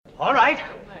All right,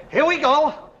 here we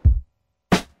go.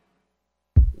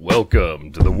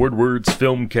 Welcome to the Woodward's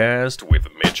Filmcast with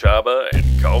Mitch Haba and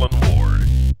Colin Ward.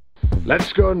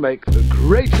 Let's go and make the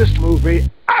greatest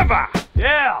movie ever!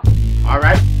 Yeah. All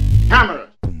right, camera,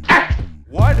 action!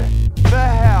 What the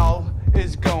hell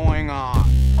is going on?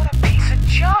 What a piece of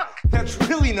junk. That's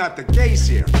really not the case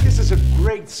here. This is a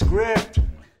great script.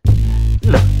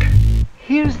 Look,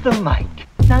 here's the mic.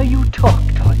 Now you talk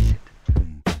towards it.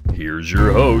 Here's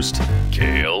your host,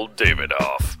 Cale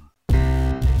Davidoff.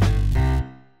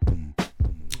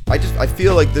 I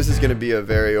feel like this is going to be a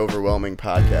very overwhelming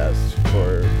podcast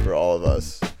for all of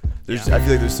us. I feel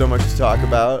like there's so much to talk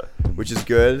about, which is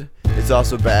good. It's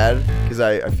also bad because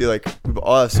I feel like we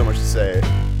all have so much to say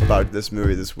about this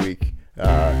movie this week.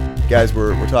 Guys,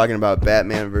 we're talking about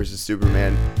Batman versus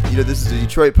Superman. You know, this is a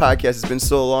Detroit podcast. It's been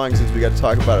so long since we got to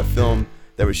talk about a film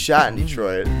that was shot in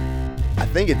Detroit. I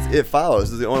think It Follows.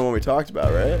 This is the only one we talked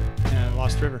about, right? Yeah,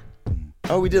 Lost River.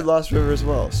 Oh, we did Lost River as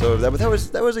well. So that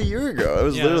was a year ago. It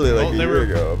was literally like a year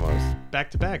ago almost.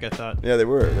 Back to back, I thought. Yeah, they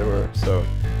were. So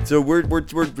we're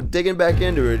digging back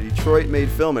into a Detroit-made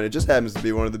film, and it just happens to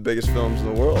be one of the biggest films in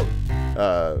the world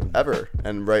ever.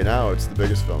 And right now, it's the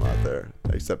biggest film out there,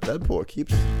 except Deadpool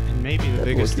keeps. And maybe the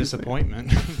biggest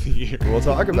disappointment of the year. We'll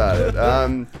talk about it.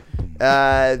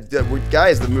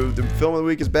 Guys, the film of the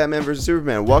week is Batman vs.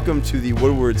 Superman. Welcome to the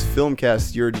Woodward's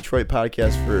Filmcast, your Detroit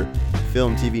podcast for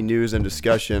film, TV news, and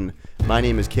discussion. My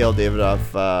name is Cale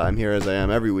Davidoff. I'm here as I am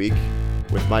every week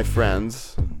with my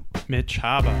friends. Mitch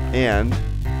Haba. And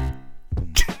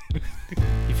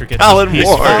He forgets Colin he's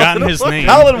Ward. forgotten his name.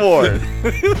 Colin Ward.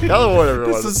 Colin Ward,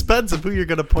 everyone. The suspense of who you're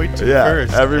going to point to Yeah,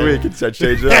 first. every week it's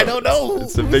change it up. I don't know.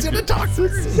 It's a Who's big. going to talk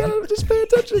first? Just pay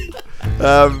attention.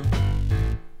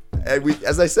 And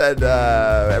as I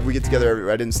said, we get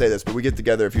together. I didn't say this, but we get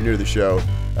together. If you're new to the show,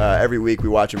 every week we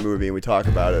watch a movie and we talk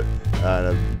about it in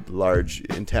a large,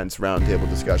 intense roundtable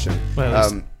discussion. Well,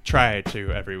 at least try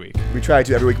to every week. We try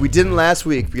to every week. We didn't last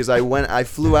week because I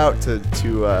flew out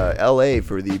to L.A.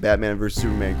 for the Batman vs.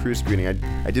 Superman crew screening.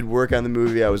 I did work on the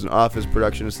movie. I was an office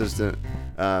production assistant.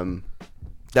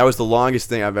 That was the longest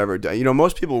thing I've ever done. You know,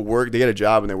 most people they get a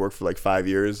job and they work for like 5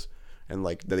 years. And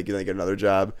like then they get another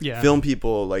job. Yeah. Film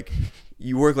people, like,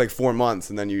 you work like 4 months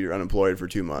and then you're unemployed for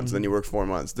 2 months. Mm-hmm. Then you work 4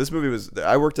 months. This movie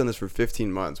I worked on this for 15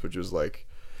 months, which was like,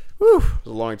 whew, it was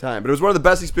a long time. But it was one of the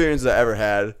best experiences I ever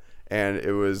had. And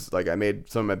it was like I made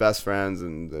some of my best friends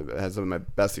and had some of my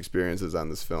best experiences on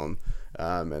this film.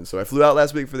 And so I flew out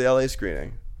last week for the LA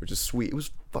screening, which is sweet. It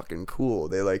was fucking cool.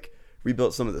 They like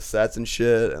rebuilt some of the sets and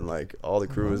shit, and like all the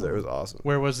crew was there. It was awesome.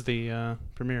 Where was the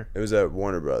premiere? It was at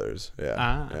Warner Brothers.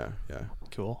 Yeah. Yeah.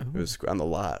 Cool. It was on the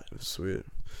lot. It was sweet.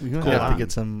 We're going to have to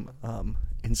get some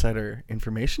insider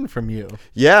information from you.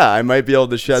 Yeah, I might be able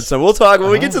to shed some. We'll talk when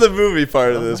we get to the movie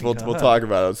part of this. We'll talk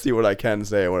about it. Let's see what I can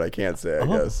say and what I can't say. I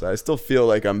guess I still feel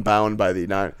like I'm bound by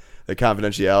the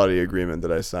confidentiality agreement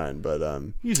that I signed, but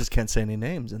You just can't say any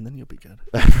names, and then you'll be good.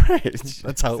 Right.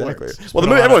 That's how it works.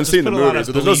 Well, everyone's seen the movie,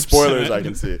 so there's no spoilers I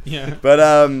can see. Yeah.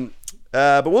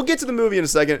 But we'll get to the movie in a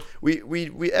second. We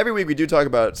every week we do talk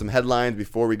about some headlines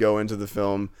before we go into the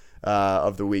film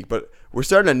of the week. But we're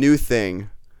starting a new thing.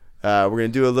 We're gonna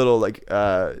do a little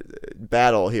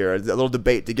battle here, a little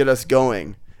debate to get us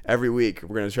going every week.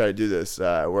 We're gonna try to do this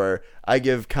where I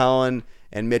give Colin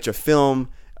and Mitch a film.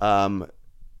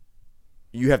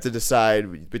 You have to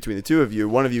decide between the two of you.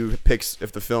 One of you picks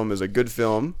if the film is a good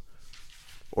film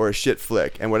or a shit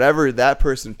flick. And whatever that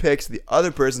person picks, the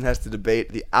other person has to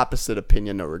debate the opposite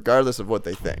opinion, regardless of what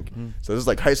they think. Mm-hmm. So this is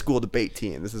like high school debate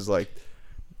team. This is like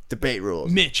debate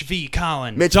rules. Mitch v.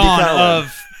 Colin. Mitch Dawn v. Colin.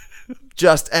 of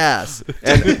just ass.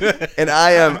 And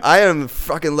I am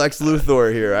fucking Lex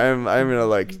Luthor here. I'm gonna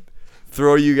like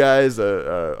throw you guys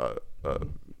a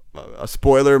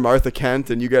spoiler, Martha Kent,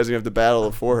 and you guys are gonna have to battle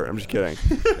for her. I'm just kidding.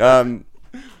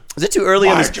 Is it too early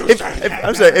in this?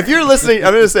 I'm sorry. If you're listening,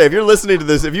 I'm going to say, if you're listening to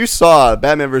this, if you saw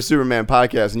Batman vs. Superman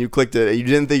podcast and you clicked it and you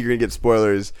didn't think you're going to get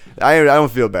spoilers, I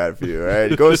don't feel bad for you, all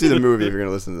right? Go see the movie if you're going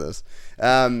to listen to this.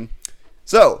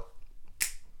 So,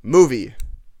 movie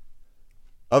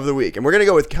of the week. And we're going to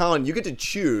go with Colin. You get to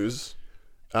choose.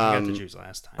 I got to choose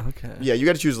last time. Okay. Yeah, you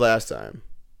got to choose last time.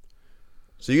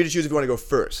 So you get to choose if you want to go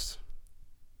first.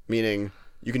 Meaning,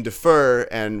 you can defer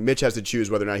and Mitch has to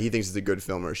choose whether or not he thinks it's a good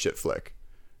film or a shit flick.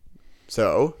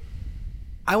 So,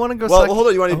 I want to go. Well, hold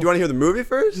on. Do you want to hear the movie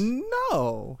first?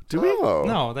 No. Do we? Oh.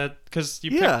 No, because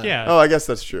you Yeah. picked, yeah. Oh, I guess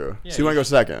that's true. Yeah, so you want to go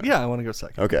second? Yeah, I want to go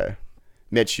second. Okay.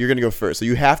 Mitch, you're gonna go first. So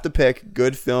you have to pick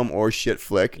good film or shit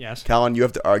flick. Yes. Colin, you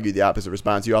have to argue the opposite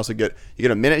response. You also get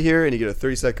a minute here and you get a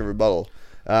 30-second rebuttal.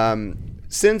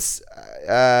 Since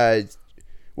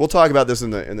we'll talk about this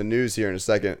in the news here in a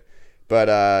second.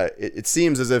 But it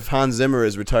seems as if Hans Zimmer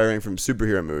is retiring from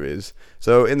superhero movies.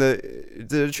 So in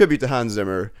the tribute to Hans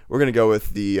Zimmer, we're gonna go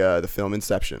with the film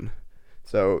Inception.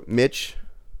 So Mitch,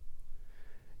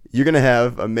 you're gonna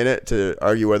have a minute to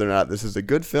argue whether or not this is a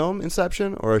good film,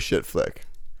 Inception, or a shit flick.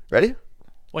 Ready?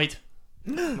 Wait.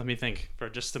 Let me think for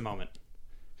just a moment.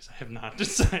 Because I have not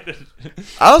decided.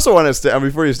 I also want to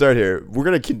before you start here, we're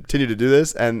gonna continue to do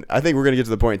this, and I think we're gonna get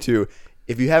to the point too.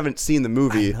 If you haven't seen the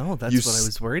movie, I know, that's what I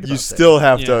was worried about You there. still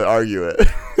have to Yeah. argue it.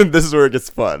 This is where it gets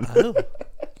fun. Oh.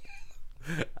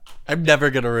 I'm never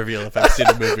gonna reveal if I've seen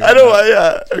a movie. I know.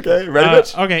 Yeah. Okay. Ready,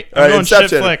 Mitch? Okay, All I'm right, going Inception.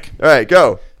 shit flick. All right,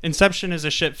 go. Inception is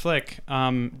a shit flick.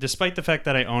 Despite the fact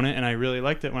that I own it and I really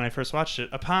liked it when I first watched it,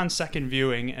 upon second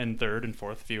viewing and third and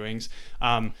fourth viewings,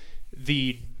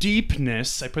 the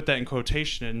deepness, I put that in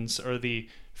quotations, or the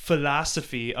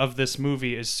philosophy of this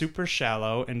movie is super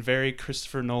shallow and very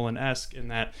Christopher Nolan-esque in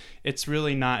that it's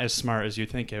really not as smart as you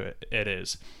think it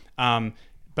is. And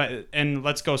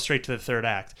let's go straight to the third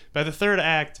act. By the third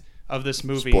act of this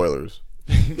movie... Spoilers.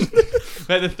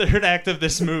 By the third act of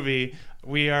this movie,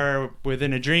 we are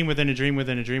within a dream, within a dream,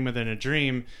 within a dream, within a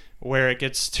dream, where it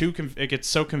gets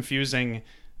so confusing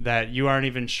that you aren't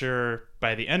even sure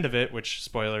by the end of it, which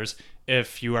spoilers,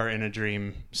 if you are in a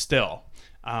dream still.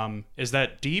 Is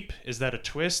that deep? Is that a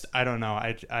twist? I don't know.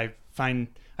 I find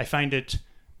it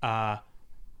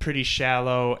pretty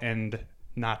shallow and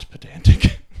not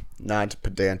pedantic. Not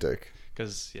pedantic.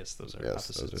 Because yes, those are Yes,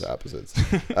 opposites. those are opposites.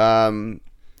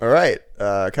 All right,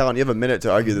 Colin, you have a minute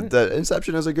to argue that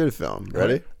Inception is a good film.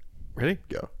 Ready? Ready?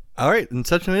 Go. All right,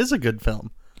 Inception is a good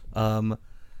film. I'm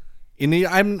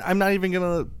not even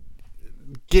gonna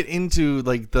get into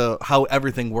like how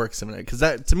everything works in it, because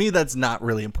that to me that's not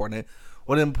really important.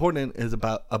 What important is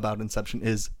about Inception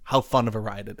is how fun of a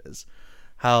ride it is,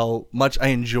 how much I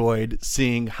enjoyed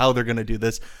seeing how they're gonna do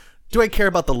this. Do I care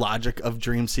about the logic of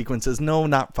dream sequences? No,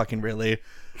 not fucking really.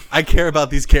 I care about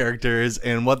these characters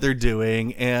and what they're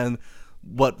doing and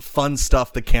what fun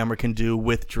stuff the camera can do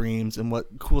with dreams and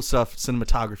what cool stuff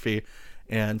cinematography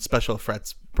and special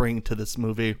effects bring to this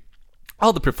movie.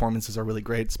 All the performances are really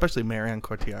great, especially Marion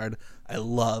Cotillard. I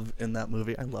love in that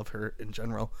movie. I love her in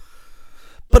general.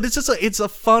 But it's a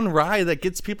fun ride that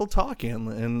gets people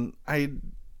talking, and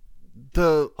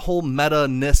the whole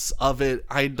meta-ness of it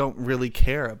I don't really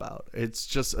care about. It's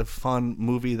just a fun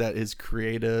movie that is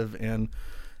creative and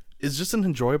is just an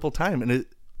enjoyable time, and it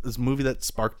is a movie that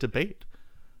sparked debate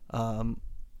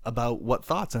about what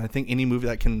thoughts, and I think any movie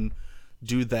that can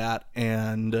do that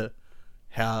and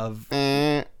have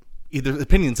either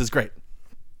opinions is great.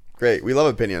 Great. We love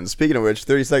opinions. Speaking of which,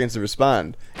 30 seconds to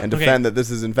respond and defend that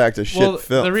this is in fact a shit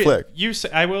flick.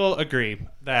 I will agree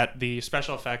that the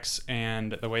special effects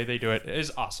and the way they do it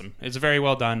is awesome. It's very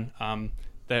well done.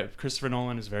 That Christopher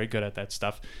Nolan is very good at that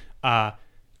stuff.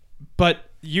 But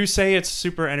you say it's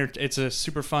it's a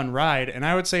super fun ride, and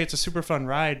I would say it's a super fun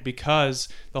ride because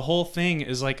the whole thing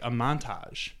is like a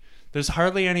montage. There's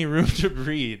hardly any room to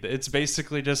breathe. It's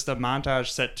basically just a montage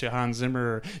set to Hans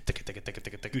Zimmer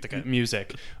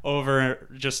music over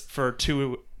just for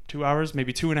 2 hours,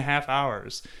 maybe 2.5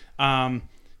 hours. And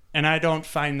I don't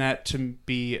find that to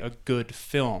be a good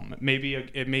film. It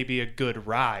may be a good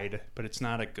ride, but it's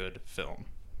not a good film.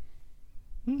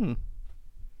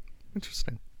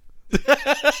 Interesting.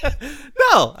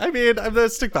 No, I mean, I'm gonna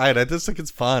stick by it. I just think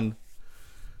it's fun.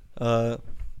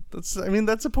 That's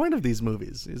the point of these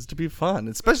movies, is to be fun,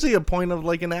 especially a point of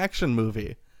like an action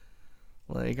movie.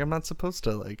 Like, I'm not supposed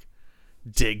to like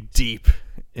dig deep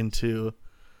into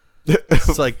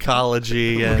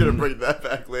psychology. We're and gonna bring that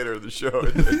back later in the show.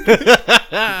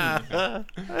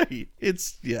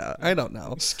 I don't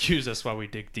know. Excuse us while we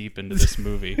dig deep into this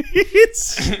movie.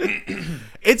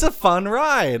 It's a fun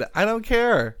ride. I don't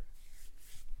care.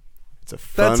 It's a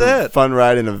That's it. fun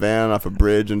ride in a van off a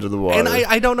bridge into the water. And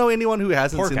I don't know anyone who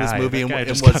hasn't Poor seen guy. this movie That guy and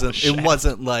just got it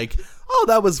wasn't like, oh,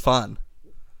 that was fun.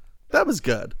 That was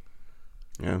good.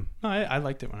 Yeah, No, I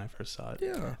liked it when I first saw it.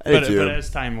 Yeah. I did too. But as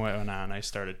time went on, I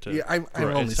started to. Yeah, I've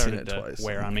only seen it twice.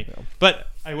 Wear on me. Yeah. But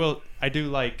I do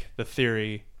like the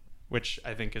theory, which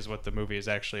I think is what the movie is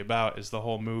actually about. Is the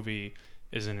whole movie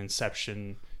is an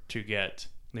inception to get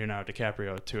Leonardo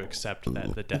DiCaprio to accept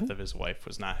that the death of his wife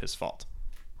was not his fault.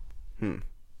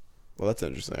 Well, that's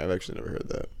interesting. I've actually never heard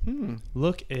that.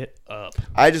 Look it up.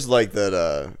 I just like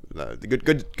that.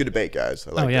 Good debate, guys.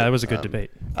 I like That was a good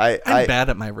debate. I'm bad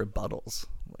at my rebuttals.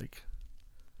 Like,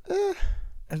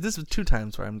 and this is 2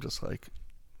 times where I'm just like,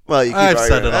 Well, you keep I've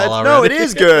said arguing. it all No, it already.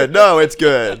 is good. No, it's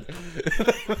good.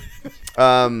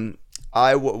 What was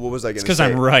I going to say? It's because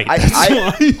I'm right.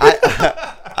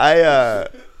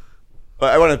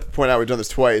 I want to point out we've done this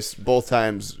twice. Both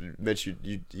times, Mitch,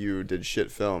 you did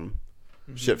shit film,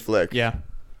 shit flick. Yeah.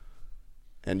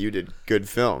 And you did good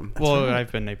film. Well,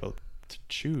 I've been able to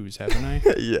choose, haven't I?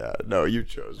 Yeah, no, you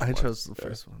chose. I one. chose the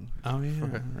first one. Oh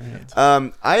yeah.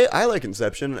 Right. I like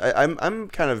Inception. I'm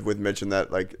kind of with Mitch in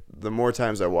that, like, the more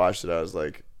times I watched it, I was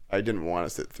like, I didn't want to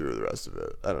sit through the rest of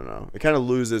it. I don't know. It kind of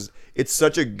loses. It's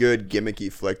such a good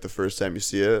gimmicky flick the first time you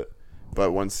see it,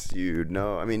 but once you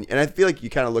know, I mean, and I feel like you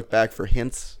kind of look back for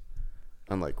hints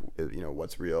on, like,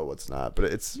 what's real, what's not. But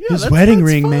it's His wedding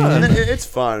ring, fun. man. and it's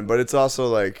fun, but it's also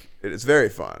like it's very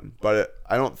fun. But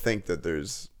I don't think that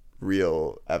there's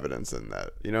real evidence in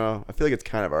that. I feel like it's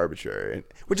kind of arbitrary,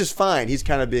 which is fine. He's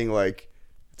kind of being like,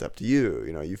 it's up to you.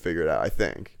 You figure it out. I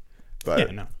think. But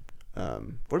Yeah, no.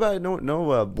 what about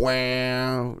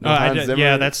wow?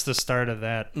 Yeah, that's the start of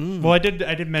that. Well, I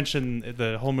did mention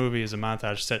the whole movie is a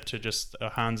montage set to just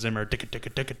Hans Zimmer. That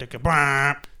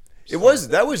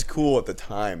was cool at the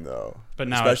time though. But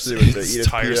now especially with the it's Edith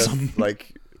tiresome. Piaf,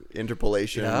 like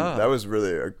interpolation. Yeah. That was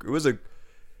really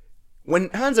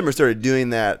when Hans Zimmer started doing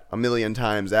that a million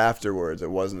times afterwards, it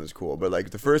wasn't as cool. But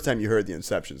like the first time you heard the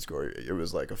Inception score, it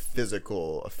was like a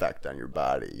physical effect on your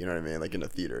body. You know what I mean? Like in a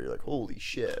theater, you're like, holy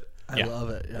shit. I love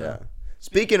it. Yeah.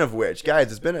 Speaking of which,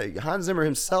 guys, Hans Zimmer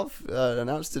himself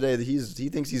announced today that he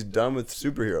thinks he's done with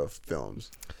superhero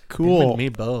films. Him and me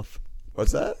both.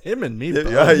 What's that? Him and me Yeah,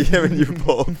 both. him and you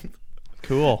both.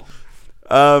 Cool.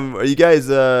 Are you guys?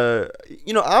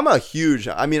 I'm a huge.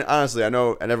 I mean, honestly, I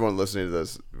know, and everyone listening to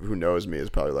this who knows me is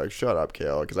probably like, "Shut up,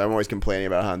 Kale," because I'm always complaining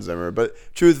about Hans Zimmer. But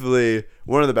truthfully,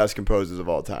 one of the best composers of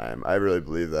all time. I really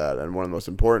believe that, and one of the most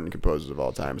important composers of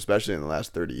all time, especially in the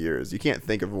last 30 years. You can't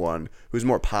think of one who's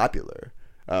more popular,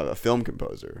 a film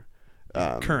composer.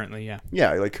 Currently, yeah.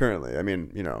 Yeah, like currently. I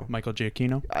mean, Michael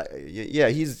Giacchino.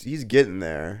 He's getting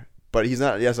there. But he's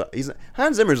not. Yes,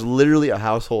 Hans Zimmer is literally a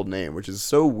household name, which is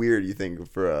so weird. You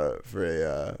think for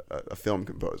a film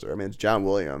composer. I mean, it's John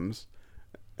Williams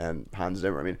and Hans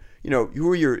Zimmer. I mean, who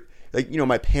are your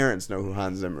my parents know who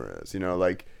Hans Zimmer is.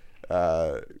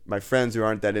 My friends who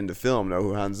aren't that into film know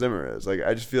who Hans Zimmer is. Like,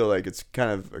 I just feel like it's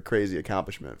kind of a crazy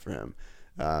accomplishment for him.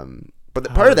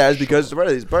 But part of that is because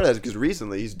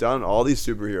recently he's done all these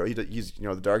superhero. He's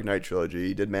the Dark Knight trilogy.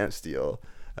 He did Man of Steel.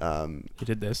 He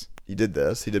did this. He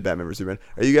did Batman vs Superman.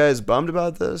 Are you guys bummed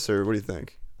about this, or what do you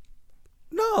think?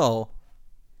 No.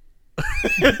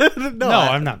 I'm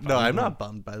not. No, I'm not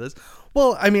bummed by this.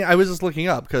 Well, I mean, I was just looking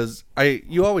up because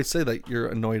you always say that you're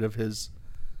annoyed of his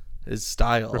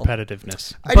style,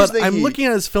 Repetitiveness. but I'm looking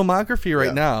at his filmography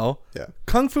right now. Yeah.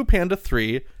 Kung Fu Panda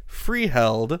 3,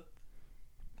 Freeheld,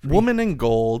 Woman in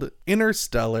Gold,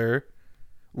 Interstellar,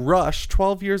 Rush,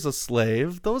 12 Years a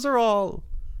Slave. Those are all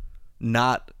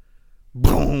not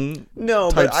boom.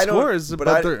 No, type but I don't. scores, but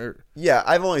I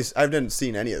didn't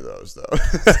seen any of those though,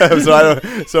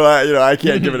 so I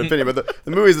can't give an opinion. But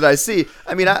the movies that I see,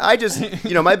 I mean, I just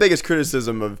my biggest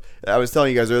criticism of, I was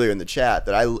telling you guys earlier in the chat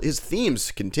that his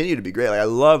themes continue to be great. Like, I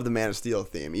love the Man of Steel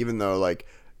theme, even though like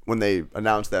when they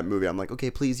announced that movie, I'm like,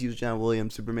 okay, please use John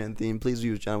Williams Superman theme, please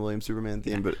use John Williams Superman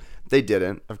theme, but they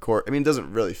didn't. Of course, I mean, it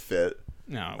doesn't really fit.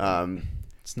 No,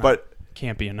 it's not. But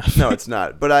can't be enough. no, it's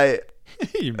not. But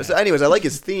You so anyways, I like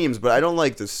his themes, but I don't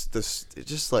like this. It's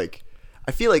just like,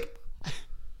 I feel like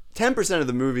 10% of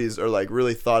the movies are like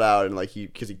really thought out, and like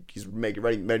he's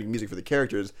writing music for the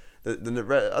characters.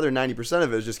 The other 90%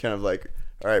 of it is just kind of like,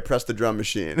 all right, press the drum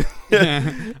machine.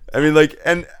 I mean, like,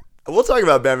 and we'll talk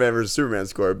about Batman vs Superman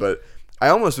score, but I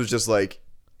almost was just like,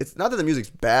 it's not that the music's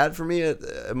bad for me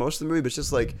at most of the movie, but it's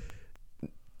just like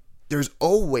there's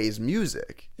always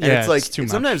music, and Yeah, it's like too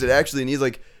much. sometimes it actually needs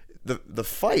like the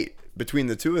fight between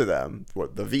the two of them,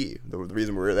 the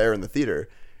reason we were there in the theater,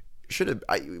 would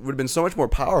have been so much more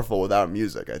powerful without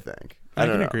music, I think. I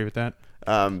don't can know. agree with that.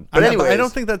 But I anyway,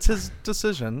 don't think that's his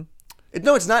decision.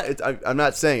 No, it's not. I'm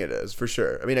not saying it is for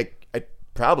sure. I mean, I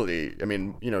probably. I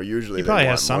mean, usually He they probably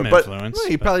want has some more, but- influence. Well,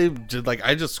 he probably did, like,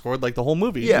 I just scored like the whole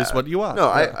movie. Yeah, Just what you want. No,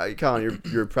 Yeah. Colin,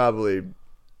 you're probably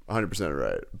 100%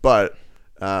 right. But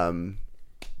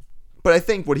I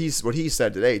think what he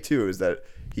said today too is that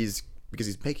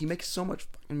he makes so much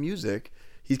fucking music.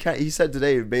 He said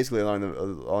today basically along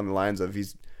the lines of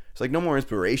it's like no more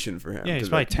inspiration for him. Yeah, he's 'cause,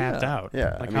 probably like, tapped out.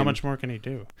 Yeah, Like, I how mean- much more can he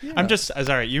do? I'm just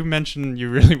sorry. You mentioned you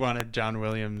really wanted John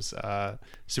Williams'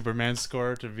 Superman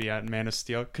score to be on Man of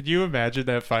Steel. Could you imagine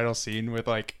that final scene with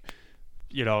like,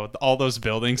 all those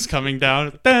buildings coming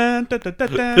down? Dun, dun, dun,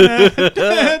 dun, dun,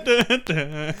 dun, dun,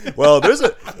 dun. Well, there's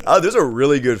a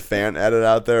really good fan edit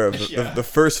out there of the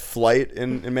first flight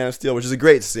in Man of Steel, which is a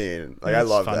great scene. Like, I It's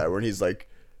love fun. that when he's like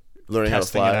learning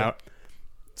Testing how it to fly. out.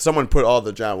 Someone put all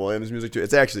the John Williams music to it.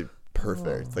 It's actually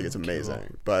perfect. Like it's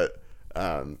amazing. But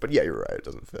yeah, you're right. It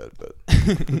doesn't fit. But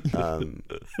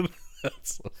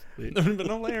That's so sweet. That would have been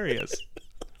hilarious.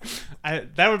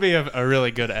 That would be a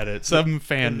really good edit. Some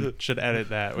fan should edit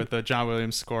that with the John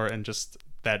Williams score and just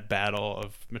that battle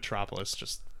of Metropolis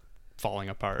just falling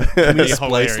apart. It'd be Splice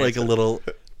hilarious. like a little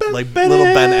Ben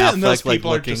Affleck and those like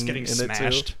people are looking just getting in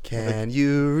smashed. it too. can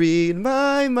you read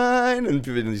my mind? And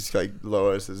people just like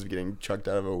Lois is getting chucked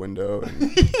out of a window.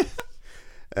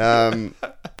 And,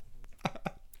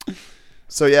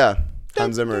 so yeah,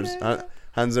 Hans Zimmer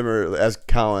as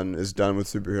Colin is done with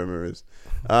superhero movies.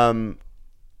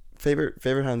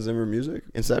 Favorite Hans Zimmer music?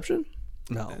 Inception?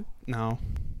 No,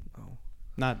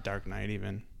 Not Dark Knight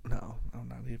even. no,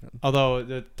 not even. Although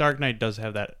the Dark Knight does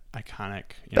have that iconic.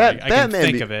 I can Batman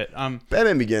think be- of it.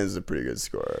 Batman Begins is a pretty good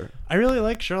score. I really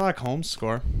like Sherlock Holmes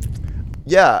score.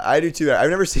 Yeah, I do too.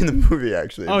 I've never seen the movie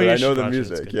actually, Oh, but you I know should the watch it. It's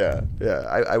music. good.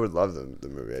 Yeah. I would love the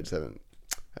movie. I just haven't.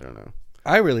 I don't know.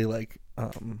 I really like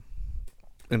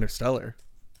Interstellar.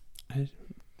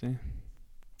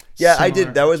 Yeah, I Similar-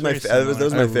 did. That was my it's very that was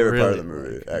similar. my I favorite part of the really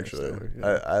movie. like Actually,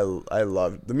 Interstellar, I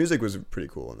loved the music was pretty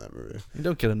cool in that movie. You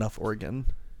don't get enough organ.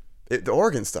 The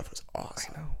organ stuff was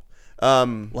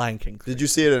awesome. Lion King. Did you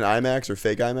see it in IMAX or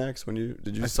fake IMAX when you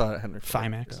did you? I saw it at Henry Ford.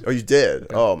 Fimax. Oh, you did.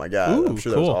 Oh my god, Ooh, I'm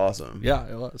sure that cool. was awesome. Yeah,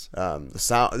 it was.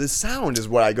 The sound is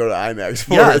what I go to IMAX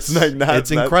for. Yes, It's like not.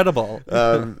 it's incredible.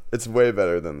 It's way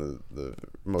better than the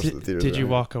most of the theaters. Did you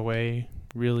around. walk away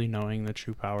really knowing the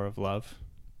true power of love?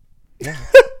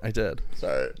 I did.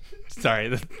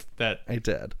 Sorry, that I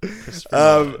did.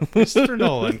 Christopher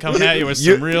Nolan coming at you with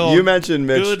some real you mentioned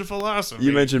Mitch. good philosophy.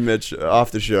 You mentioned Mitch off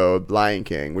the show, Lion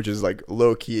King, which is like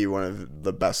low key one of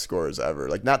the best scores ever.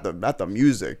 Like not the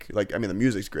music. Like I mean the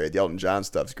music's great, the Elton John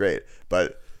stuff's great,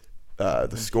 but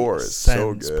the score is so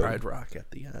Sends good. Pride Rock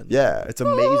at the end. Yeah, it's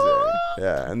amazing.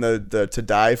 Yeah, and the To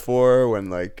Die For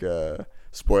when like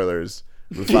spoilers.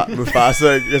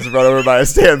 Mufasa gets run over by a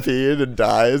stampede and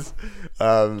dies.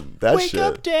 That Wake shit.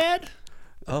 up, Dad.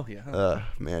 Oh yeah.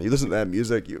 Man, you listen to that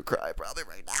music, you cry probably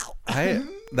right now. I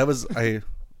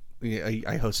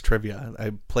host trivia.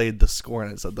 I played the score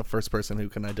and it said the first person who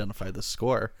can identify the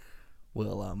score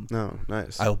will No,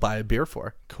 nice. I will buy a beer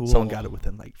for. Cool. Someone got it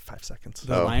within like 5 seconds.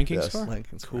 The Lion King yes. score. Lion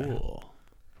King score. Cool.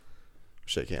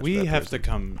 Shake hands. We with that have person. to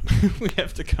come. We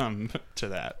have to come to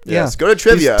that. Yes, go to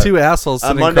trivia. These two assholes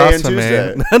on sitting Monday across and from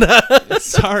Tuesday. me.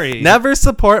 Sorry. Never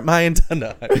support my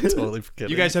Nintendo. I'm totally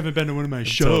forgetting. You guys haven't been to one of my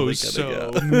totally shows,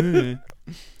 kidding,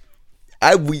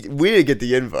 so. We didn't get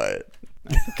the invite.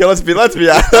 Okay, let's be honest,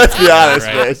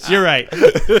 Mitch. You're right.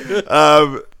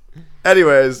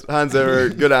 Anyways, Hans Zimmer,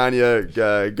 good on you.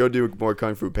 Go do more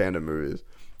Kung Fu Panda movies.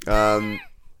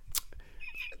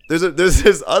 There's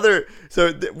this other.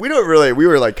 So we don't really. We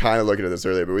were like kind of looking at this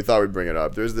earlier, but we thought we'd bring it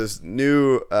up. There's this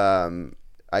new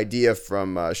idea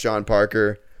from Sean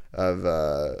Parker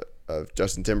of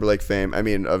Justin Timberlake fame. I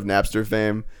mean, of Napster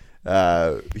fame.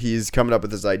 He's coming up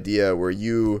with this idea where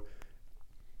you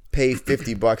pay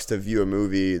 $50 to view a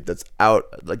movie that's out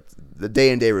like the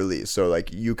day and day release. So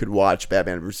like you could watch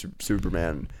Batman vs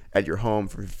Superman at your home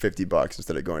for $50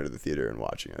 instead of going to the theater and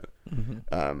watching it.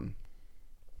 Mm-hmm.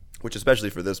 Which especially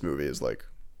for this movie is like,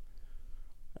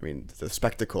 I mean, the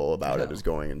spectacle about it is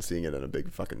going and seeing it in a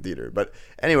big fucking theater. But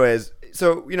anyways,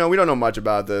 so we don't know much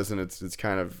about this, and it's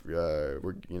kind of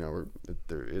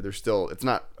they're still, it's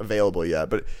not available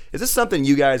yet. But is this something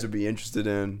you guys would be interested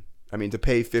in? I mean, to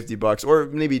pay $50, or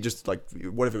maybe just like,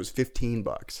 what if it was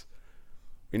 $15?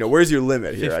 Where's your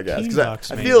limit here? I guess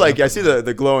because I feel like I see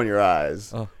the glow in your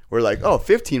eyes. Oh. We're like,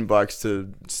 $15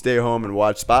 to stay home and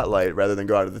watch Spotlight rather than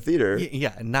go out to the theater.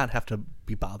 Yeah, and not have to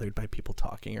be bothered by people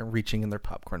talking or reaching in their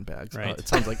popcorn bags. Right. It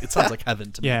sounds like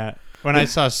heaven to me. Yeah. When I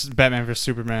saw Batman vs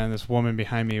Superman, this woman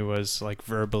behind me was like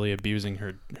verbally abusing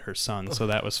her son, so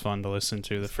that was fun to listen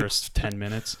to the first 10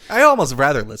 minutes. I almost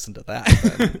rather listen to that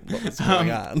than what was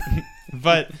going on.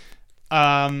 But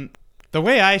the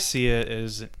way I see it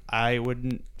is I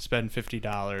wouldn't spend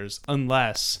 $50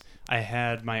 unless I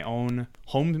had my own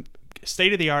home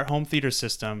state-of-the-art home theater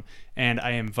system and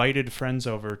I invited friends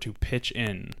over to pitch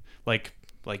in like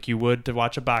you would to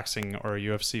watch a boxing or a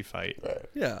UFC fight. Right.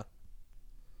 Yeah.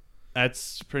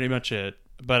 That's pretty much it.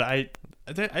 But I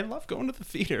love going to the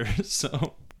theater.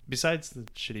 So besides the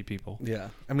shitty people. Yeah.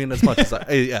 I mean, as much as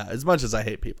I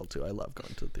hate people too, I love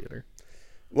going to the theater.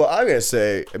 Well, I'm gonna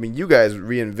say, I mean, you guys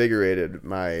reinvigorated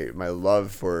my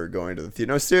love for going to the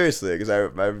theater. No, seriously, because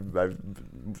I've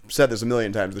said this a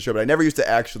million times on the show, but I never used to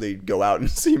actually go out and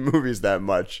see movies that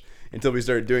much until we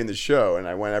started doing the show, and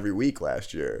I went every week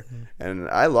last year, and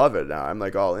I love it now. I'm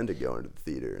like all into going to the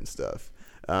theater and stuff.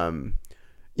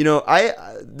 You know,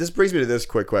 this brings me to this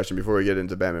quick question before we get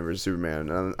into Batman vs Superman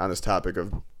on this topic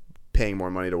of paying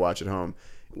more money to watch at home.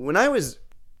 When I was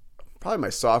probably my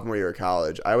sophomore year of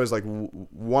college, I was like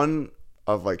one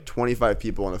of like 25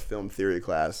 people in a film theory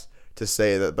class to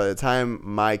say that by the time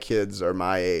my kids are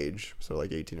my age, so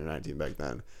like 18 or 19 back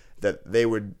then, that they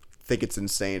would think it's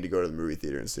insane to go to the movie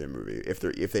theater and see a movie if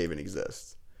they even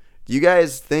exist. Do you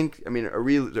guys think? I mean,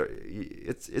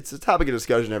 it's a topic of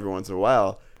discussion every once in a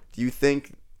while. Do you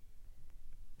think,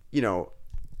 you know,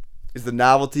 is the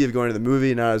novelty of going to the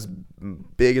movie not as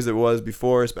big as it was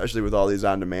before, especially with all these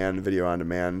video on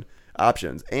demand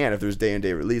options? And if there's day and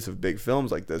day release of big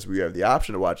films like this where you have the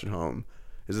option to watch at home,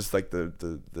 is this like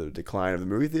the decline of the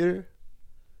movie theater?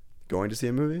 Going to see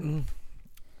a movie?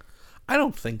 I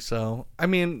don't think so. I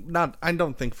mean, I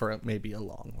don't think for maybe a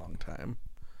long, long time.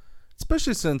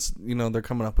 Especially since, you know, they're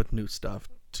coming up with new stuff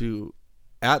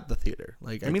at the theater.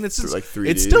 Like, I mean, it's just, like 3D.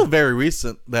 It's still very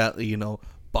recent that, you know,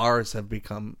 bars have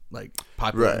become like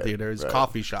popular in theaters,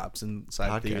 coffee shops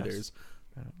inside theaters.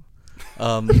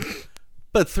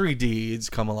 But 3D's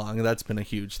come along, and that's been a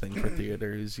huge thing for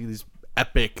theaters. These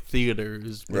epic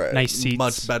theaters with Nice seats,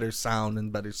 much better sound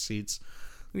and better seats.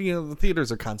 You know, the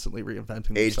theaters are constantly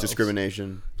reinventing Age themselves.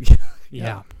 discrimination.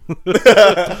 Yeah.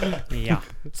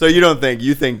 So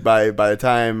you think by the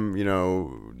time, you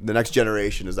know, the next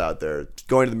generation is out there,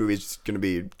 going to the movies is going to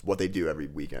be what they do every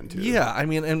weekend too? Yeah, I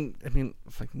mean,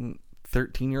 fucking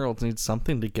 13-year-olds need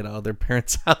something to get out of their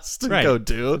parents' house to go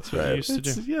do. That's what you used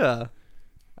to do. Yeah,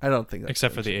 I don't think that's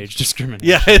Except for the age discrimination.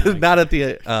 Yeah, not at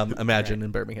the Imagine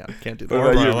in Birmingham. Can't do that.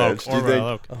 What about you, Royal Mitch?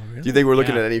 Oak. Do you think we're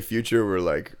looking Yeah. at any future where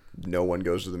like no one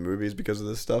goes to the movies because of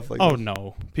this stuff? Like, Oh this?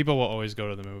 no, people will always go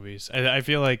to the movies. I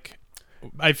feel like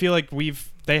we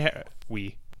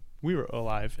were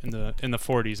alive in the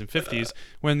 40s and 50s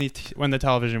when the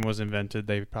television was invented.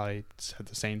 They probably said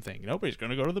the same thing. Nobody's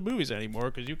going to go to the movies anymore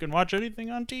because you can watch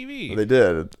anything on TV. They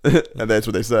did, and that's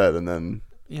what they said, and then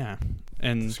Yeah,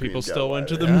 and screen people got still went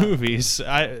to wider. the movies.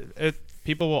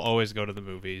 People will always go to the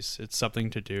movies. It's something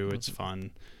to do. It's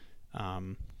fun.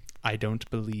 I don't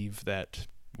believe that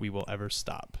we will ever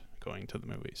stop going to the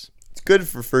movies. it's good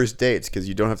for first dates because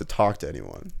you don't have to talk to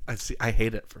anyone. I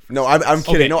hate it. No, I'm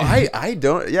kidding. Okay. No, I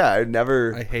don't. Yeah, I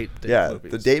never. I hate date yeah,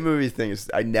 movies. the date movie thing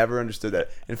is. I never understood that.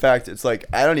 In fact, it's like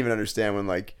I don't even understand when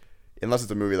like, unless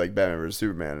it's a movie like Batman vs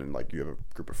Superman and like you have a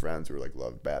group of friends who like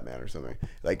love Batman or something.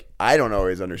 Like I don't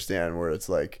always understand where it's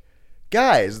like,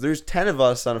 guys, there's 10 of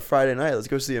us on a Friday night. Let's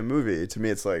go see a movie. To me,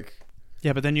 it's like,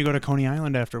 Yeah, but then you go to Coney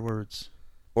Island afterwards.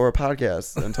 or a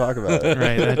podcast and talk about it.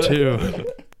 Right, that too.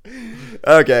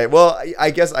 Okay, well,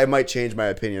 I guess I might change my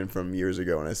opinion from years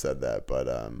ago when I said that, but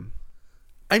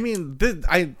I mean,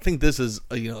 I think this is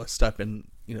a step in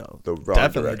The wrong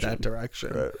definitely direction. that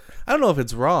direction. Right. I don't know if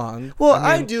it's wrong. Well,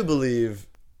 I I mean, do believe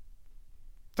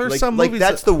there's like, some like movies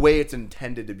that's that, the way it's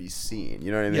intended to be seen.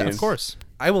 You know what I mean? Yeah, Of course.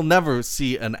 I will never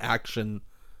see an action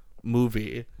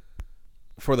movie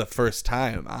for the first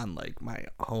time on like my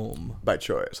home. By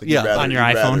choice. Like, Yeah, you'd rather- on your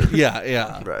you'd rather- iPhone.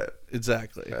 Yeah, Right.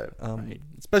 exactly. Right.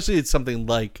 Especially it's something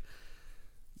like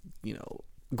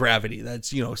Gravity that's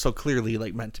so clearly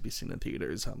like meant to be seen in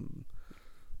theaters. Hateful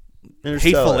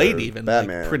Interstellar, Eight even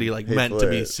Batman, like pretty like Hateful meant to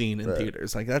be Eight, seen in right.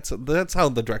 theaters. Like that's how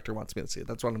the director wants me to see it.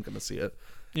 That's when I'm going to see it.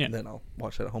 Yeah. And then I'll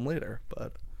watch it at home later.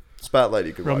 But Spotlight,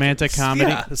 you could watch Romantic it.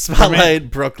 comedy. yeah,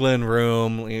 Spotlight, Brooklyn,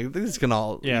 Room. These can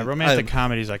all Romantic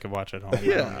comedies I could watch at home.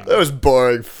 Yeah. That was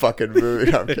boring fucking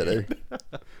movie. I'm kidding.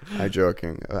 I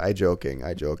joking.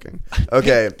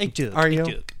 Okay. Are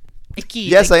you?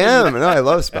 Yes, I am. No, I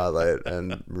love Spotlight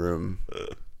and Room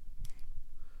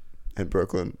and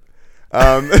Brooklyn.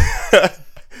 I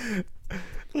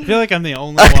feel like I'm the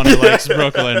only one who likes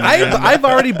Brooklyn. I've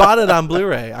already bought it on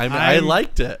Blu-ray. I I'm-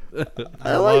 liked it.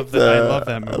 I love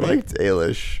that movie. I liked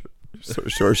Ailish.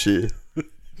 Shorshy.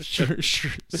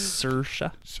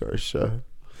 Saoirse.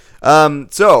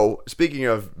 So speaking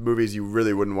of movies you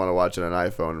really wouldn't want to watch on an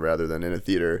iPhone rather than in a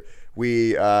theater,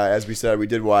 we, as we said, we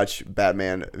did watch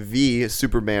Batman v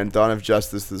Superman: Dawn of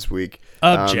Justice this week.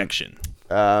 Objection.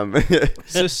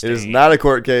 It is not a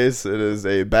court case. It is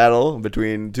a battle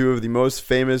between two of the most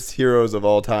famous heroes of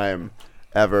all time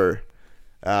ever.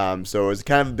 So it was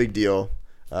kind of a big deal.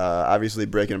 Obviously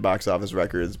breaking box office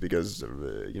records because,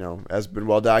 has been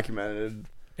well documented.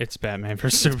 It's Batman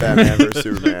vs Superman. Batman vs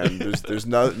Superman. There's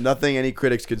nothing any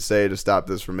critics could say to stop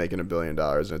this from making $1 billion,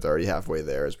 and it's already halfway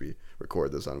there as we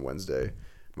record this on Wednesday,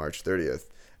 March 30th.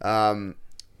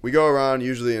 We go around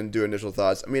usually and do initial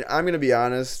thoughts. I mean, I'm gonna be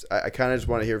honest. I kind of just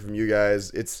want to hear from you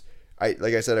guys. Like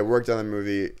I said, I worked on the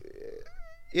movie.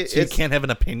 So you can't have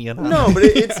an opinion on No, it? but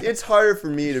it's harder for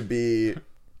me to be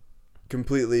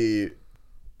completely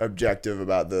objective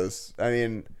about this. I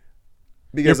mean,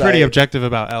 You're because pretty objective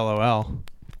about LOL.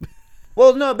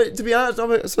 Well, no, but to be honest,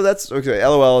 so that's okay.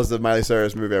 LOL is the Miley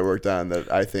Cyrus movie I worked on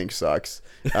that I think sucks.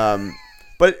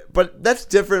 But that's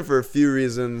different for a few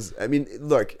reasons. I mean,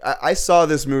 look, I saw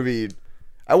this movie.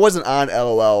 I wasn't on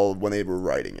LOL when they were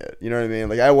writing it. You know what I mean?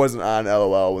 Like, I wasn't on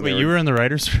LOL when Wait, they you were in the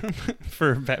writers' room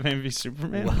for Batman v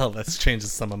Superman? Well, that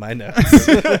changes some of my notes.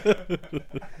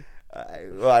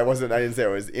 I wasn't. I didn't say I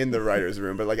was in the writers'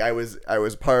 room, but like I was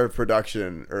part of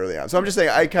production early on. So I'm just saying,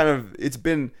 it's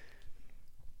been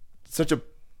such a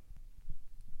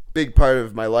big part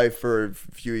of my life for a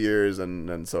few years,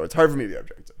 and so it's hard for me to be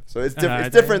objective. So it's different.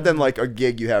 It's different than like a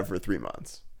gig you have for 3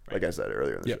 months, like I said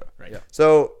earlier in the show. Right. Yeah.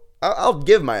 So I'll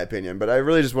give my opinion, but I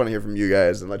really just want to hear from you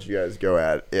guys and let you guys go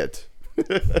at it.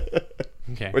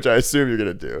 Okay. Which I assume you're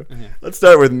gonna do. Yeah. Let's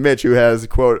start with Mitch, who has,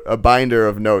 quote, a binder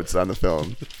of notes on the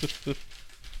film.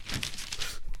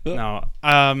 No.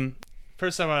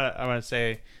 First, I want to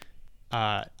say,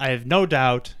 I have no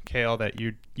doubt, Kale, that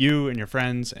you and your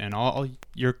friends and all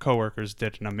your coworkers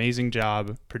did an amazing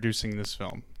job producing this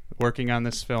film, working on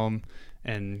this film,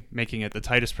 and making it the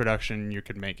tightest production you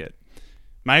could make it.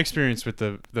 My experience with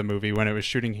the movie when it was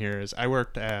shooting here is I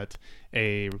worked at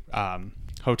a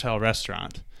hotel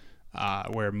restaurant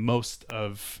where most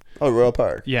of... Oh, Royal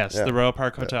Park. Yes, Yeah. the Royal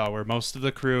Park Hotel, where most of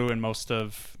the crew and not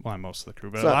most of the crew,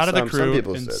 but Some- a lot of the some crew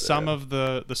people and stayed there, some yeah. of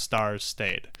the stars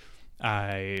stayed.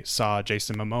 I saw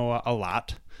Jason Momoa a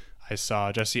lot. I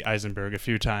saw Jesse Eisenberg a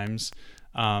few times.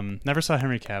 Never saw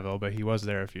Henry Cavill, but he was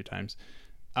there a few times.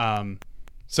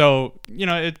 So, you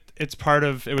know, it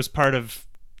was part of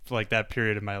like that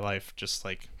period of my life, just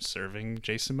like serving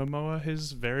Jason Momoa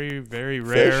his very, very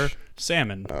rare Fish?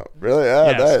 salmon. Oh, really?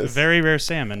 Yeah, Yes, nice. very rare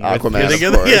salmon. Aquaman, with-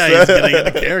 of course. Yeah, he's getting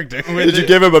into character. Did you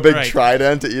give him a big Right.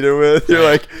 trident to eat it with? You're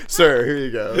like, sir, here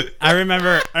you go. I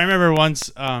remember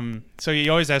once. So you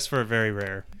always ask for a very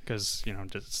rare because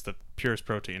it's the purest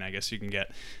protein I guess you can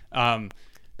get. And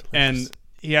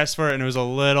he asked for it, and it was a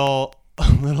little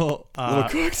Little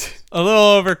cooked. a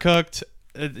little overcooked,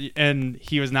 and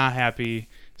he was not happy.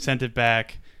 Sent it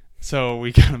back. So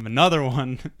we got him another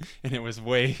one, and it was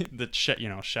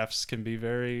chefs can be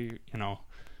very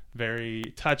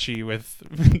very touchy with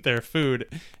their food,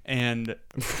 and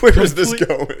Where is this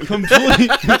going? Completely.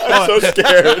 I'm so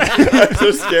scared. I'm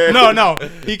so scared. No,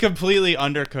 he completely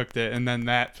undercooked it, and then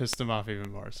that pissed him off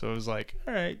even more. So it was like,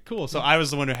 all right, cool. So I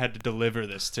was the one who had to deliver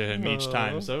this to him each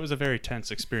time. So it was a very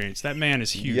tense experience. That man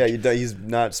is huge. Yeah, he's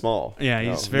not small. Yeah,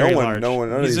 he's No. very no one, large. No one.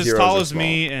 None of He's these as heroes tall are as small.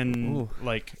 me and Ooh.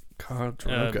 like Khal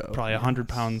Drogo. probably 100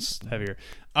 pounds heavier.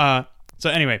 So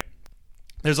anyway,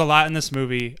 there's a lot in this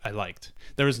movie I liked.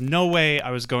 There was no way I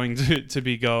was going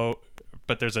to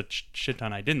but there's a shit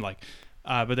ton I didn't like.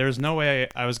 But there was no way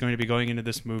I was going to be going into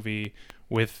this movie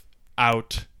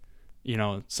without,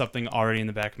 something already in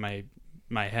the back of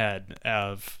my head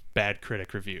of bad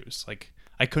critic reviews. Like,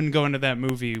 I couldn't go into that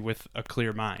movie with a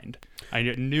clear mind. I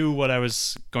knew what I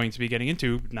was going to be getting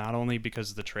into, not only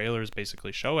because the trailers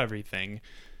basically show everything,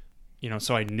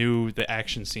 so I knew the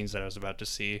action scenes that I was about to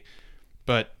see,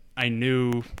 but I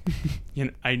knew,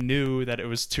 I knew that it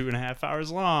was 2.5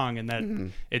 hours long, and that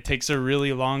it takes a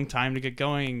really long time to get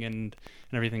going and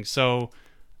everything. So,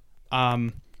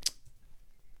 I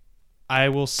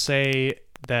will say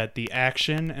that the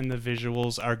action and the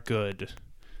visuals are good.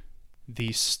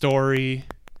 The story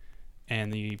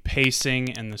and the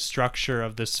pacing and the structure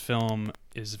of this film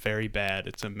is very bad.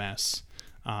 It's a mess.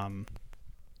 And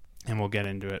we'll get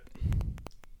into it.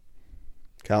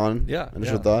 Colin,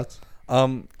 initial thoughts.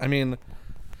 I mean,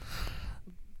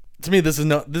 to me, this is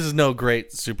no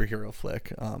great superhero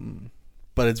flick.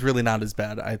 But it's really not as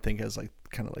bad, I think, as like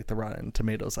kind of like the Rotten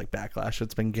Tomatoes like backlash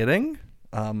it's been getting.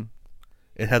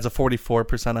 It has a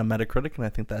 44% on Metacritic, and I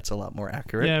think that's a lot more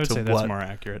accurate. Yeah, I would to say that's what more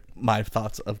accurate. my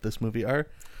thoughts of this movie are.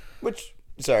 But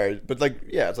like,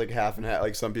 yeah, it's like half and half.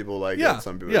 Like, some people like it,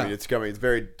 some people. Yeah. I mean, it's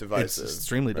very divisive. It's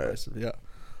extremely right? divisive. Yeah.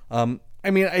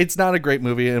 I mean, it's not a great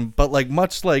movie, but like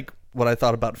much like what I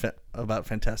thought about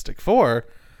Fantastic Four,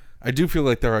 I do feel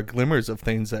like there are glimmers of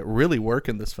things that really work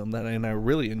in this film and I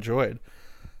really enjoyed.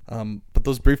 But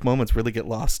those brief moments really get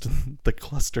lost in the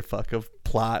clusterfuck of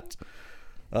plot,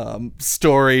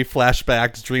 story,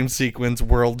 flashbacks, dream sequence,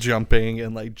 world jumping,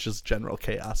 and like just general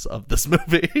chaos of this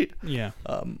movie. Yeah.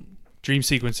 Dream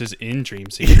sequences in dream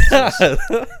sequences.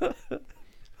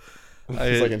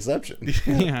 It's like Inception.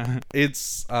 Yeah.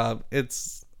 It's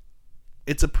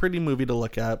a pretty movie to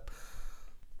look at.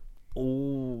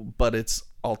 But it's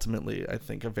ultimately, I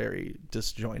think, a very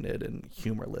disjointed and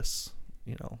humorless,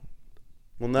 Well,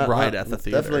 not ride at the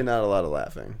theater. Definitely not a lot of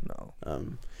laughing. No.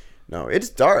 No, it's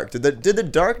dark. Did the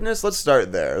darkness? Let's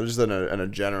start there. Just in a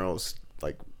general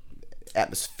like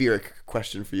atmospheric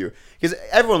question for you, because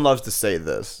everyone loves to say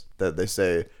this, that they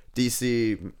say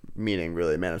DC, meaning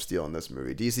really Man of Steel in this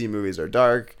movie. DC movies are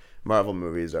dark. Marvel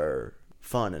movies are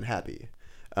fun and happy.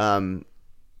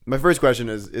 My first question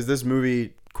is this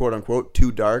movie quote unquote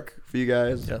too dark for you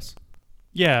guys? Yes.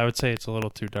 Yeah, I would say it's a little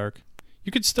too dark.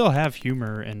 You could still have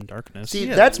humor and darkness. See,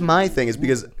 that's my thing, is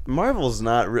because Marvel's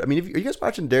not. I mean, are you guys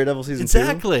watching Daredevil season 2?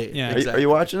 Exactly. Yeah. Are you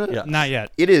watching it? Yeah. Not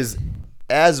yet. It is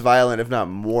as violent, if not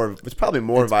more. It's probably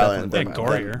more violent than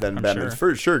definitely gorier, than I'm Batman. sure. It's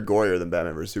for sure gorier than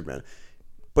Batman vs Superman.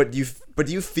 But do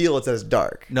you feel it's as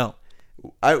dark? No.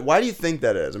 Why do you think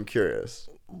that is? I'm curious.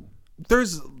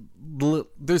 There's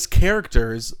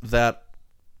characters that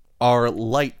are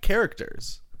light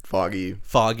characters.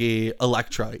 Foggy,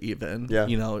 Elektra, even. Yeah.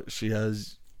 You know, she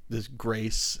has this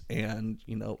grace and,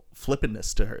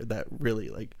 flippantness to her that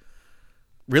really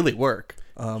work.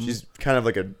 She's kind of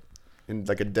in a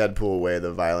Deadpool way.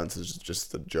 The violence is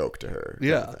just a joke to her. kind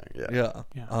Yeah. of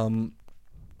thing. Yeah.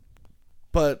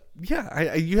 But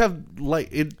yeah, you have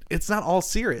it's not all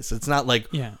serious. It's not like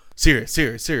Yeah. serious.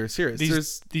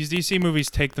 These DC movies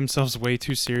take themselves way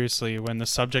too seriously when the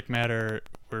subject matter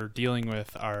we're dealing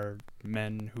with are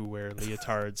men who wear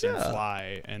leotards and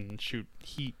fly and shoot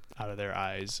heat out of their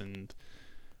eyes, and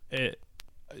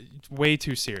way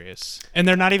too serious. And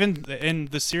they're not even, and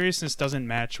the seriousness doesn't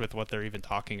match with what they're even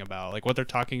talking about. Like, what they're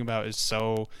talking about is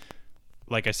so,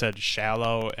 like I said,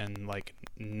 shallow and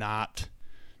not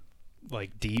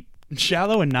deep.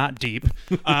 Shallow and not deep.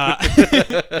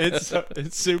 It's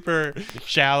super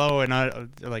shallow and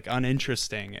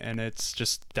uninteresting, and it's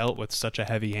just dealt with such a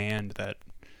heavy hand that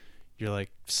you're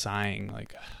sighing.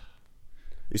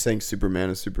 You're saying Superman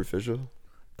is superficial?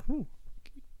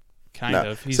 Kind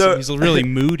No. of. He's really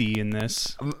moody in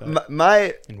this.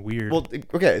 My And weird. Well,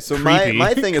 okay. So Creepy.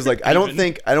 my thing is I don't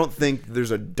Even. think there's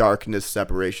a darkness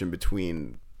separation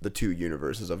between the two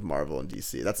universes of Marvel and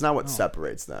DC. That's not what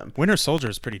separates them. Winter Soldier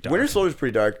is pretty dark. Winter Soldier's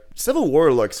pretty dark. Civil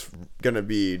War looks gonna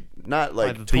be not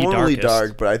The totally darkest.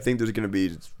 dark, but I think there's gonna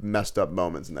be messed up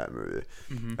moments in that movie.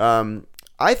 Mm-hmm.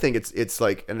 I think it's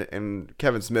like, and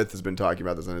Kevin Smith has been talking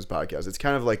about this on his podcast. It's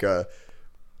kind of like a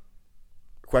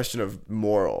question of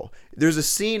moral. There's a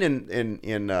scene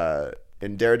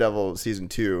in Daredevil season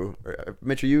 2.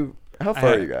 Mitch, how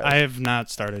far are you guys? I have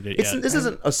not started it yet. This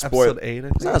isn't a spoiler. Episode 8, I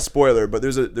It's not a spoiler, but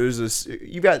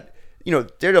you got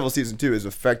Daredevil season 2 is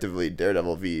effectively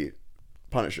Daredevil v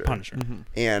Punisher.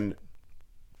 And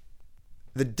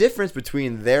the difference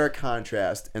between their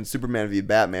contrast and Superman v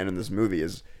Batman in this movie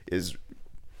is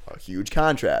a huge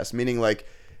contrast. Meaning, like,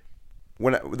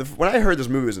 when I heard this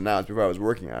movie was announced before I was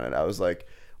working on it, I was like,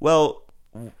 well,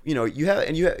 you have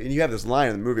this line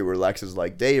in the movie where Lex is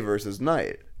like day versus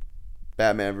night,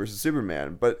 Batman versus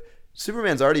Superman, but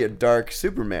Superman's already a dark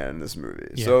Superman in this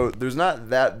movie, so there's not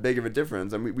that big of a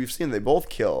difference. I mean, we've seen they both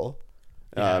kill.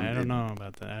 I don't know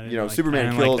about that.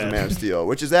 Superman kills in Man of Steel,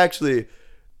 which is actually,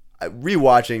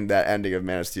 rewatching that ending of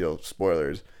Man of Steel,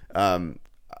 spoilers,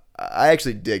 I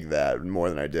actually dig that more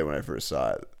than I did when I first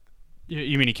saw it.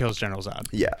 You mean he kills General Zod?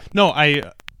 Yeah. No,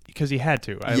 because he had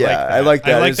to. I like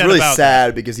that. It's really about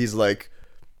sad because he's like,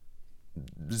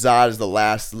 Zod is the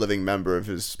last living member of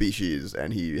his species,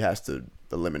 and he has to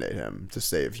eliminate him to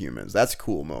save humans. That's a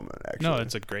cool moment, actually. No,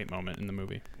 it's a great moment in the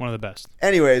movie. One of the best.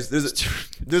 Anyways,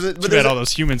 Too bad all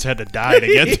those humans had to die to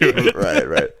get to it.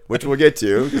 right, which we'll get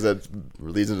to because that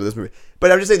leads into this movie.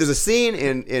 But I'm just saying, there's a scene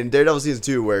in Daredevil season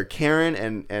 2 where Karen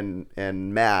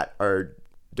and Matt are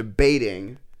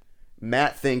debating.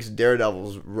 Matt thinks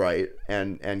Daredevil's right,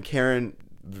 and Karen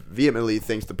vehemently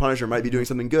thinks the Punisher might be doing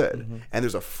something good. And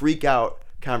there's a freak out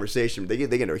conversation. They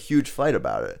get into a huge fight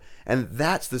about it, and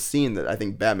that's the scene that I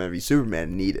think Batman v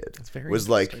Superman needed. It's very was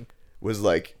interesting.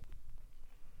 like.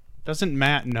 Doesn't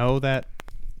Matt know that?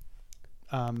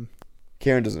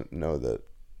 Karen doesn't know that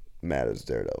Matt is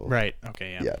Daredevil. Right.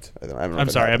 Okay. Yeah. Yet. I don't know I'm if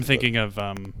it sorry. I'm happens, thinking of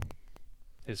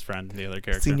his friend, the other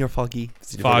character. Senior Foggy.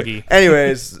 but- Foggy.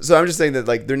 Anyways, so I'm just saying that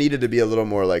there needed to be a little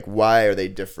more why are they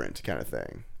different kind of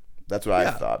thing. That's what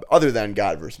I thought. Other than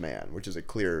God versus Man, which is a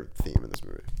clear theme in this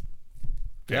movie.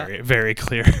 Very, very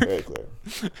clear. Very clear.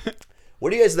 What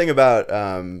do you guys think about?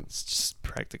 It's just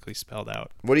practically spelled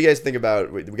out. What do you guys think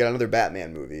about? We got another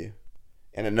Batman movie,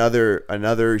 and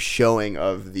another showing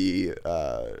of the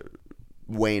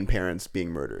Wayne parents being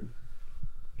murdered.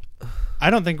 I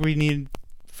don't think we need.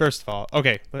 First of all,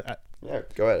 okay. Yeah,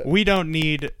 go ahead. We don't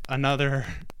need another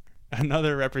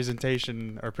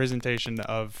representation or presentation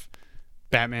of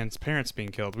Batman's parents being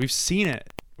killed. We've seen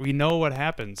it. We know what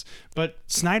happens. But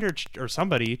Snyder or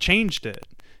somebody changed it.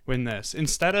 when this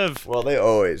instead of Well, they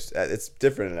always. It's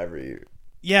different in every.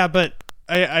 yeah, but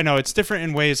I know it's different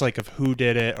in ways like of who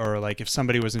did it or like if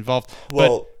somebody was involved.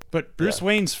 Well, but Bruce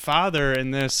Wayne's father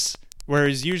in this,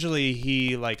 whereas usually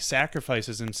he like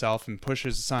sacrifices himself and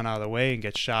pushes his son out of the way and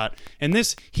gets shot. In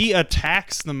this, he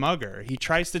attacks the mugger. He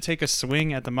tries to take a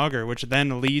swing at the mugger, which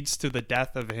then leads to the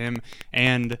death of him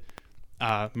and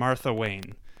Martha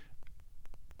Wayne.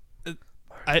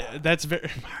 That's very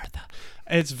Martha.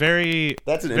 It's very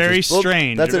That's an very interest- well,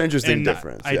 strange. that's an interesting and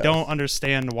difference, I yes. don't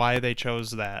understand why they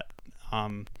chose that.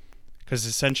 Because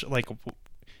essentially, like,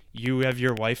 you have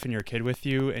your wife and your kid with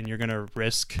you, and you're gonna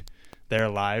risk their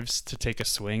lives to take a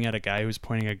swing at a guy who's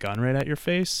pointing a gun right at your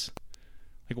face.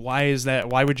 Like, why is that?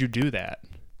 Why would you do that?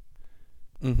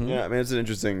 Yeah, I mean, it's an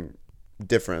interesting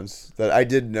difference that I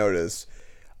did notice.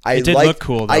 It did look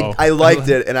cool, though. I liked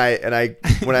it, and I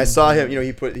when I saw him,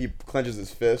 he clenches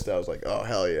his fist. I was like, oh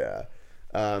hell yeah.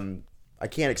 I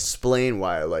can't explain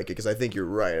why I like it because I think you're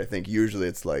right. I think usually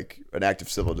it's like an act of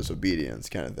civil disobedience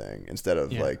kind of thing instead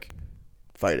of like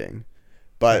fighting.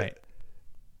 But Right.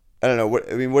 I don't know.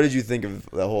 What did you think of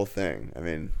the whole thing? I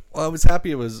mean, Well, I was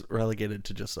happy it was relegated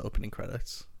to just the opening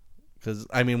credits. Because,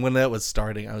 I mean, when that was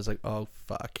starting, I was like, oh,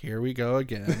 fuck, here we go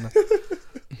again.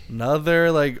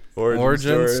 Another, like,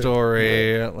 origin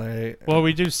story. Like, Well,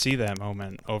 we do see that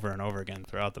moment over and over again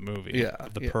throughout the movie. Yeah,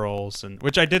 The yeah. pearls, and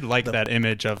which I did like that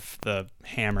image of the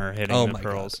hammer hitting oh the my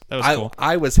pearls. God. That was cool.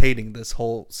 I was hating this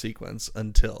whole sequence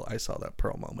until I saw that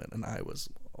pearl moment, and I was,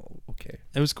 okay.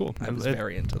 It was cool. I was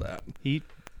very into that.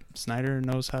 Snyder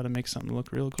knows how to make something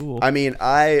look real cool. I mean,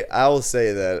 I will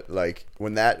say that like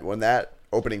when that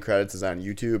opening credits is on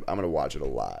YouTube, I'm gonna watch it a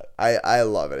lot. I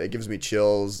love it. It gives me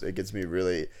chills. It gets me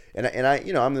really and I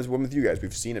I'm this one with you guys.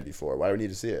 We've seen it before. Why do we need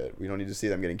to see it? We don't need to see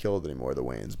them getting killed anymore, the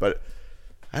Waynes. But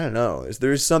I don't know.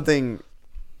 There's something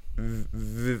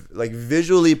like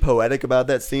visually poetic about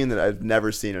that scene that I've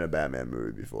never seen in a Batman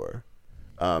movie before.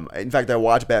 In fact, I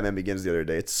watched Batman Begins the other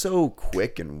day. It's so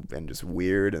quick and just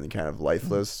weird and kind of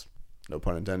lifeless, no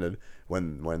pun intended,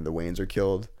 when the Waynes are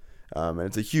killed. And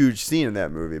it's a huge scene in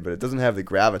that movie, but it doesn't have the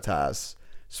gravitas,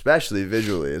 especially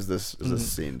visually, as this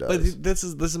scene does. But this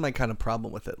is my kind of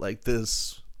problem with it. Like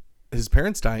this, his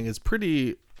parents dying is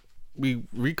pretty. We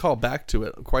recall back to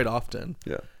it quite often.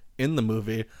 Yeah. In the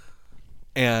movie,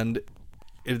 and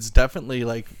it's definitely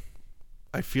like,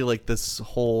 I feel like this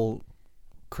whole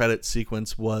credit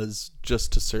sequence was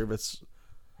just to service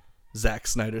Zack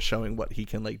Snyder showing what he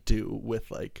can like do with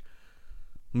like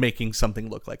making something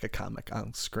look like a comic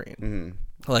on screen.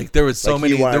 Mm-hmm. Like there was so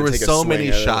Like,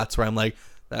 many shots where I'm like,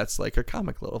 that's like a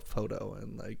comic little photo,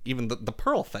 and like even the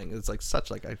pearl thing is like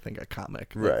such like I think a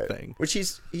comic thing. Which he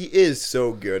is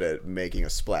so good at making a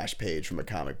splash page from a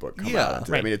comic book come out.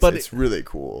 right. I mean, But it's really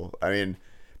cool. I mean,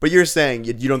 but you're saying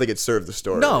you don't think it served the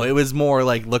story? No, it was more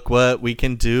like, look what we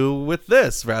can do with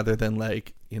this, rather than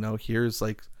like, here's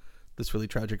like this really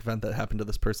tragic event that happened to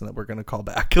this person that we're going to call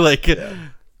back like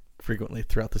frequently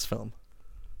throughout this film.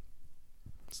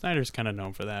 Snyder's kind of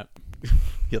known for that.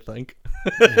 You think?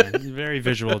 Yeah, he's a very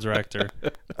visual director.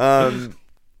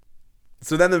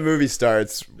 So then the movie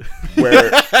starts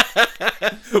where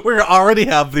We already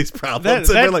have these problems,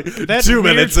 and we're like 2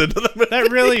 minutes into the movie.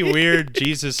 That really weird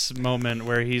Jesus moment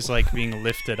where he's like being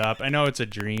lifted up. I know it's a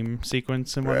dream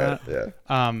sequence and whatnot.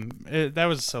 That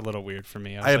was a little weird for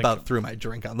me. I about threw my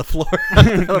drink on the floor.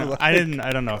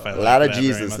 I don't know if I a lot of that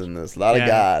Jesus very much. in this, a lot of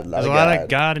God, There's a lot of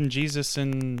God and Jesus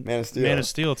in Man of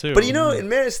Steel. too. But in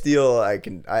Man of Steel, I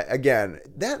think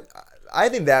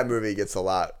that movie gets a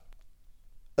lot.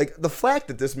 Like the flack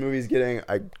that this movie's getting,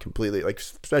 I completely like,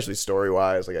 especially story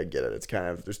wise. Like I get it. It's kind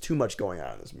of there's too much going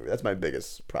on in this movie. That's my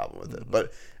biggest problem with it.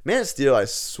 But Man of Steel, I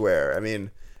swear. I mean,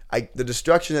 the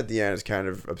destruction at the end is kind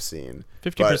of obscene.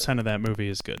 50% of that movie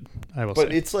is good. I will But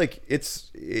say. it's like it's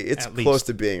At close least.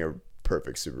 to being a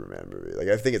perfect Superman movie. Like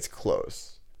I think it's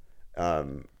close.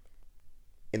 In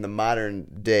the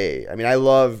modern day, I mean,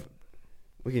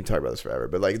 we can talk about this forever,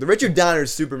 but like the Richard Donner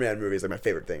Superman movie is like my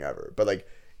favorite thing ever. But like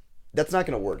that's not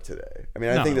going to work today. I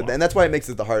mean, I think and that's why it makes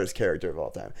it the hardest character of all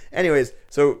time. Anyways,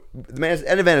 so the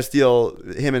end of Man of Steel,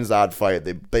 him and Zod fight.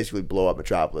 They basically blow up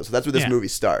Metropolis. So that's where this movie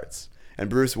starts. And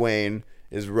Bruce Wayne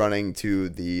is running to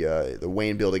the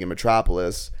Wayne building in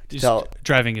Metropolis to He's tell.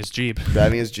 driving his Jeep.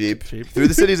 Driving his Jeep through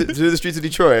the streets of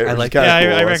Detroit. I which like is kinda that.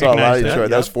 Yeah, cool. I saw a lot recognize of that, Detroit.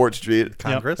 That was yep. Fort Street.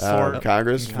 Congress,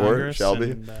 Congress, Fort,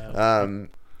 Shelby. And,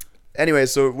 Anyway,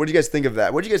 so what do you guys think of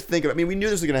that? What do you guys think of? I mean, we knew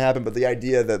this was going to happen, but the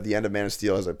idea that the end of Man of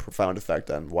Steel has a profound effect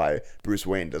on why Bruce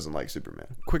Wayne doesn't like Superman.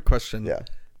 Quick question. Yeah.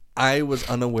 I was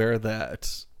unaware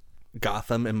that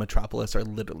Gotham and Metropolis are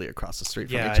literally across the street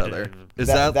from Yeah, each I other. did. Is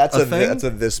that a thing? That's a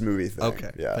this movie thing.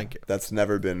 Okay, yeah, thank you. That's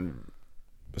never been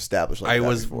established. Like I that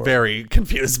was before. very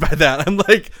confused by that. I'm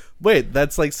like, wait,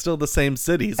 that's like still the same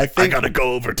city. He's like, I gotta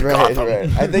go over to Gotham. Right.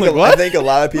 I think Like, I what? think a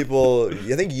lot of people.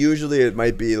 I think usually it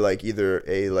might be like either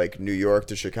a like New York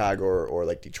to Chicago or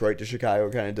like Detroit to Chicago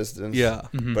kind of distance. Yeah.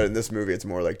 But in this movie, it's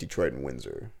more like Detroit and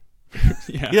Windsor.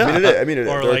 Yeah. Yeah. I mean, it is.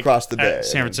 Or They're like across the bay.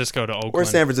 San Francisco to Oakland. Or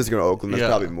San Francisco to Oakland. That's Yeah.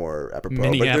 probably more apropos.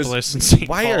 But Minneapolis and St.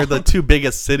 Why Paul. are the two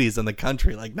biggest cities in the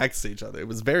country like next to each other? It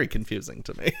was very confusing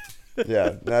to me.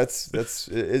 yeah,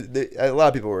 a lot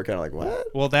of people were kind of like, what?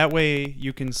 Well, that way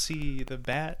you can see the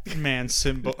Batman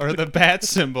symbol or the bat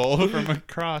symbol from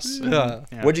across. and- Yeah.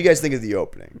 What do you guys think of the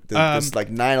opening? This Um, like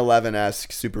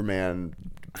 9/11-esque Superman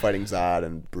fighting Zod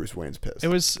and Bruce Wayne's pissed. It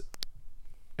was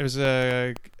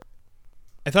a.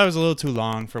 I thought it was a little too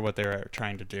long for what they were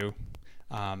trying to do.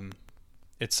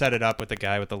 It set it up with the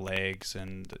guy with the legs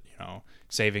and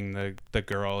saving the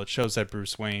girl. It shows that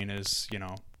Bruce Wayne is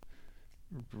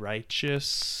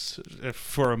righteous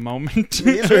for a moment.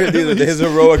 These are his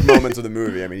heroic moments of the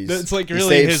movie. I mean, It's like he really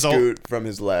saves his old- Scoot from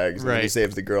his legs, and then he Right.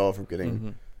 saves the girl from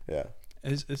getting. Yeah,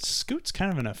 Scoot's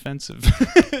kind of an offensive.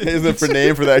 isn't it for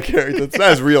name for that character? It's not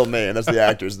his real name. That's the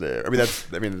actor's name. I mean,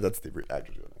 that's the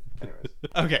actor's real name. Anyways.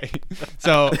 Okay,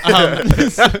 so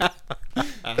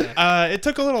it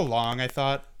took a little long, I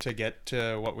thought, to get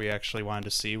to what we actually wanted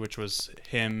to see, which was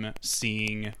him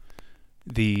seeing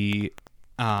the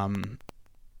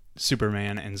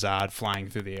Superman and Zod flying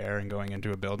through the air and going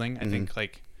into a building. I think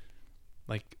like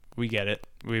we get it.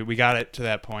 We got it to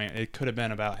that point. It could have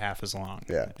been about half as long.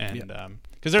 Yeah. And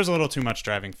because there's a little too much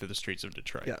driving through the streets of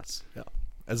Detroit. Yes. Yeah.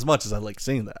 As much as I like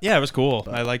seeing that. Yeah, it was cool.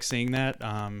 I like seeing that.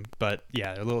 But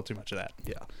yeah, a little too much of that.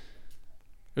 Yeah.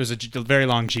 It was a very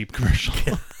long Jeep commercial,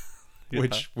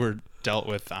 which we're dealt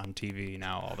with on TV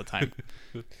now all the time.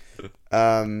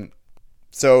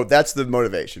 So that's the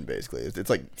motivation, basically. It's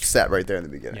like set right there in the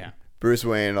beginning. Yeah. Bruce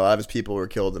Wayne, a lot of his people were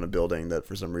killed in a building that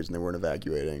for some reason they weren't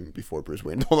evacuating before Bruce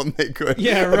Wayne told them they could.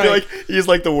 Yeah, I feel right. like he's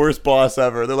like the worst boss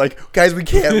ever. They're like, guys, we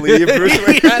can't leave. Bruce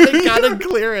Wayne. they got a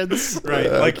clearance. Right,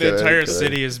 like the Okay, entire okay.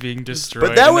 city is being destroyed.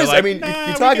 But that and they're was, like, I mean, "Nah,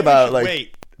 you we talk should about like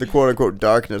wait." the quote unquote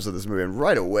darkness of this movie, and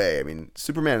right away, I mean,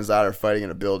 Superman and Zod are fighting in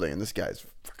a building, and this guy's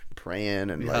fucking praying,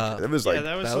 and like it was like Yeah,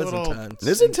 that was That a was little. intense.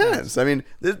 This is intense. I mean,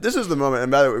 this is the moment.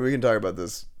 And by the way, we can talk about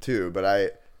this too. But I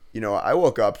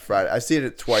woke up Friday. I seen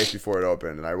it twice before it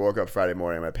opened, and I woke up Friday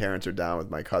morning. My parents are down with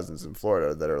my cousins in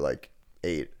Florida that are like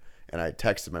 8, and I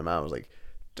texted my mom. I was like,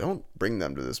 "Don't bring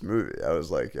them to this movie." I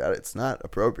was like, "It's not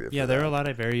appropriate." Yeah, for there were them. a lot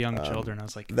of very young children. I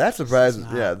was like, That surprises.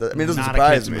 Yeah, I mean, it doesn't not a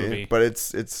surprise kid's me, movie. but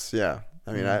it's yeah.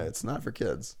 I mean, it's not for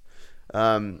kids.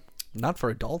 Not for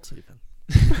adults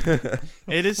even.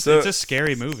 It is. So- it's a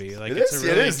scary movie. Like It it's is- a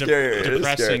it really is scary. It is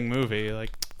depressing scary. movie.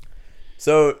 Like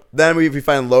So then we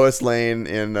find Lois Lane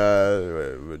in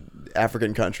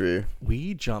African country.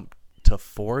 We jumped to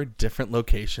 4 different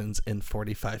locations in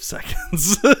 45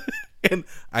 seconds. And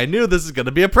I knew this is going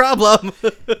to be a problem.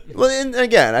 Well, and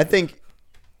again, I think,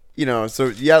 so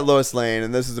you got Lois Lane,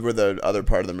 and this is where the other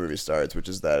part of the movie starts, which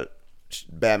is that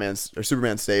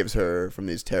Superman saves her from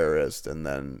these terrorists, and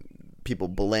then people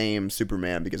blame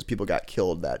Superman because people got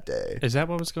killed that day. is that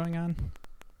what was going on?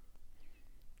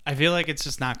 I feel like it's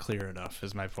just not clear enough.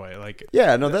 Is my point. Like,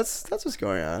 Yeah, no, that's what's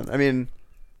going on. I mean,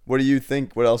 what do you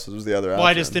think? What else was the other option? well,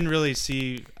 I just didn't really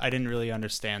see. I didn't really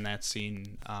understand that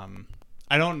scene.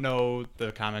 I don't know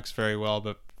the comics very well,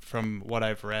 but from what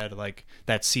I've read, like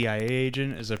that CIA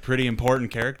agent is a pretty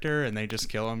important character, and they just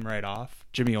kill him right off.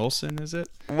 Jimmy Olsen, is it?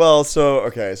 Well, so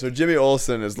Jimmy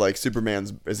Olsen is like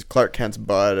is Clark Kent's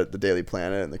bud at the Daily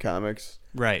Planet in the comics,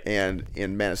 Right. and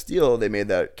in Man of Steel they made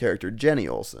that character Jenny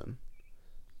Olsen.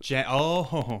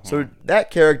 So that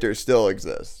character still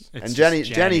exists, It's and just Jenny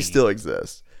Jenny. still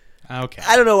exists. Okay.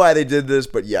 I don't know why they did this,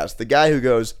 but yes, the guy who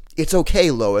goes, "It's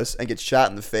okay, Lois," and gets shot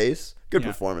in the face. Good Yeah.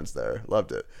 performance there.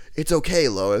 Loved it. It's okay,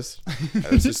 Lois.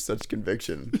 That was just such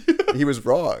conviction. He was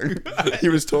wrong. He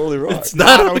was totally wrong. It's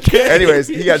not okay. Anyways,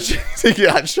 he got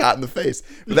shot in the face.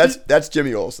 But that's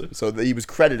Jimmy Olsen. So he was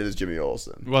credited as Jimmy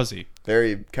Olsen. Was he?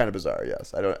 Very kind of bizarre.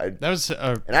 Yes, That was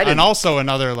I didn't- and also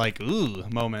another like ooh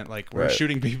moment. Like we're Right.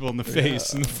 shooting people in the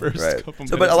face in the first right. couple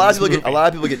So, minutes. but a lot of this people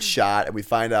movie. get shot, and we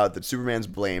find out that Superman's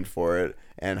blamed for it,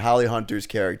 and Holly Hunter's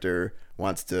character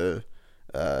wants to.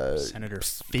 Senator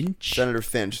Finch. Senator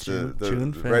Finch, June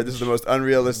right. This is the most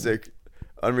unrealistic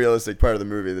part of the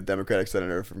movie. The Democratic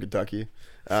senator from Kentucky.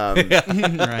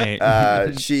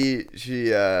 Right. She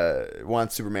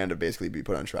wants Superman to basically be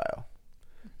put on trial,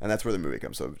 and that's where the movie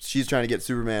comes. So she's trying to get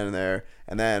Superman in there,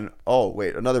 and then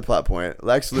another plot point.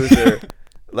 Lex Luthor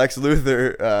Lex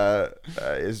Luthor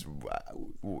is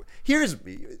here's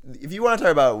if you want to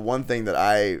talk about one thing that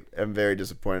I am very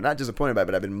not disappointed by,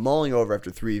 but I've been mulling over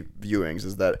after 3 viewings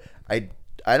is that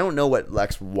I don't know what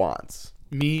Lex wants.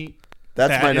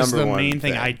 That's my number one. The main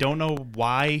thing. thing. I don't know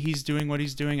why he's doing what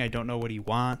he's doing. I don't know what he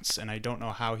wants, and I don't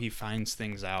know how he finds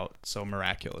things out so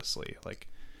miraculously. Like,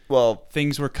 well,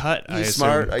 things were cut. he's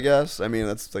smart, I guess. I mean,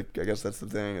 that's the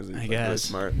thing. Is he's really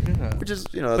smart, which is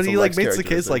that's but he Lex makes the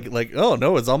case like oh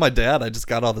no, it's all my dad. I just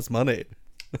got all this money.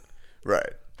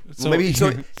 Right. So, well, maybe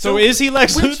so is he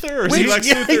Lex Luthor, or is he Lex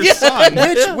Luthor's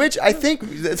son? Which I think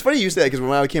it's funny you say that because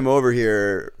when I came over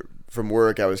here from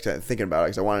work, I was kind of thinking about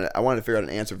it because I wanted to figure out an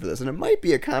answer for this, and it might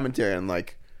be a commentary on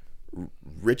like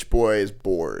rich boy is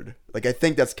bored. Like I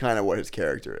think that's kind of what his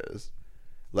character is.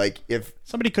 Like if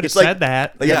somebody could have said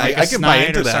that, like, I can buy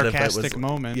into that if it sarcastic was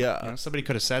moment. Yeah, you know, somebody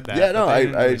could have said that. Yeah, no,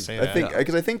 I think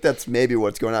because I think that's maybe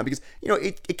what's going on because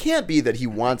it can't be that he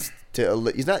wants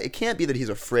to. It can't be that he's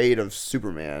afraid of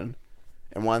Superman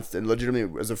and wants to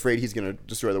legitimately is afraid he's going to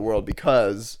destroy the world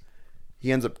because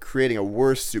he ends up creating a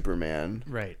worse Superman.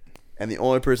 Right. And the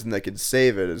only person that can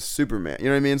save it is Superman. You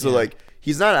know what I mean? So like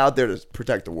he's not out there to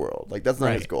protect the world. Like that's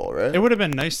not his goal, right? It would have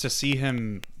been nice to see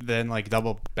him then like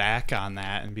double back on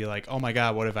that and be like, "Oh my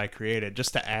God, what have I created?"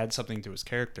 Just to add something to his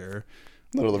character.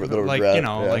 Little like regret,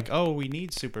 like oh, we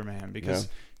need Superman because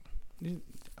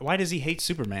why does he hate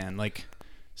Superman? Like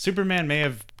Superman may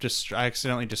have just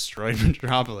accidentally destroyed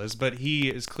Metropolis, but he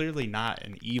is clearly not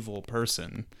an evil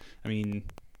person. I mean,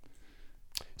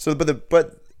 so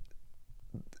but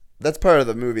that's part of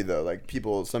the movie though. Like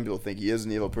some people think he is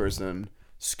an evil person.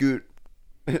 Scoot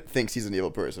thinks he's an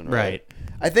evil person, right?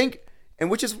 I think,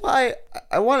 and which is why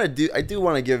I do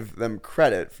want to give them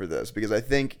credit for this because I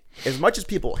think as much as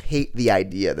people hate the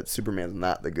idea that Superman's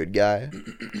not the good guy,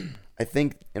 I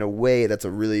think in a way that's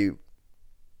a really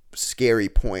scary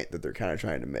point that they're kind of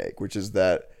trying to make, which is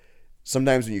that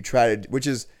sometimes when you try to, which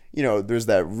is there's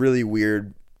that really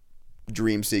weird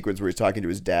dream sequence where he's talking to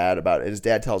his dad about it. His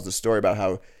dad tells the story about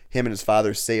how him and his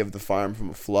father saved the farm from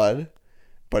a flood,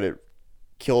 but it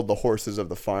killed the horses of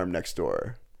the farm next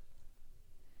door.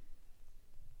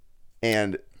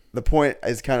 And the point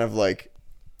is kind of like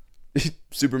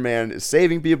Superman is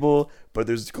saving people, but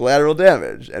there's collateral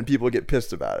damage, and people get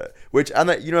pissed about it. Which I'm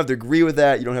not. You don't have to agree with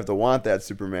that. You don't have to want that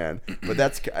Superman. But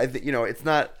that's I think it's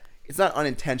not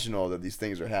unintentional that these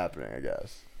things are happening, I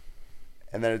guess.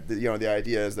 And then the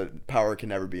idea is that power can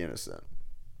never be innocent,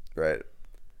 right?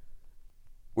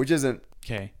 Which isn't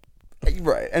okay,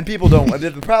 right? And people don't.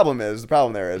 The problem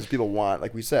there is people want,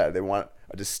 like we said, they want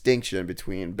a distinction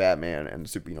between Batman and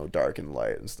dark and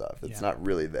light and stuff. It's not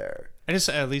really there. I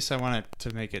want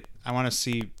to make it. I want to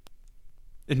see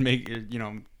it make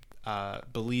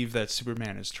believe that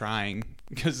Superman is trying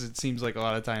because it seems like a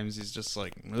lot of times he's just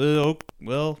like, oh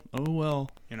well.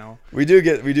 We do.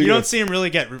 You don't see him really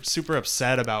get super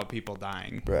upset about people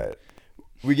dying, right?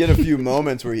 We get a few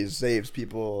moments where he saves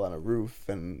people on a roof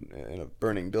and in a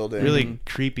burning building. Really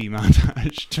creepy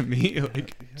montage to me,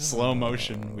 like slow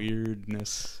motion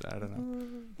weirdness. I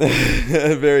don't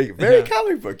know. very, very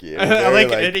comic booky.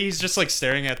 And he's just like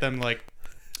staring at them like,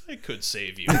 I could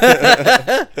save you.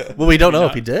 Well, we don't know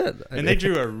if he did. They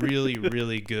drew a really,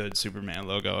 really good Superman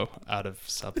logo out of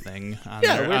something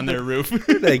on their roof.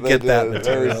 They get that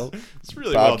material. It's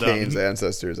really Bob well done. Kane's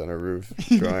ancestors on a roof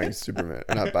drawing Superman.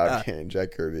 Not Bob Kane,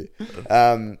 Jack Kirby.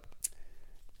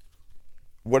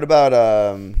 What about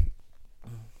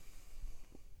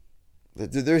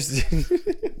there's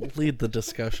lead the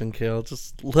discussion, Kale.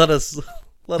 Just let us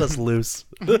loose.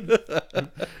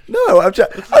 No, I'm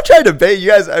trying to bait you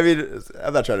guys. I mean,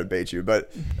 I'm not trying to bait you,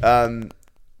 but I'm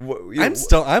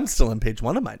still on page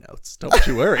 1 of my notes. Don't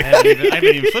you worry. I haven't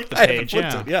even flipped the page.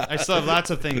 Yeah. I still have lots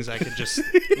of things I could just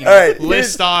all right,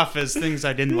 list off as things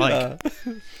I didn't like.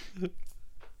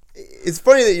 It's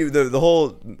funny that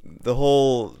the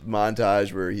whole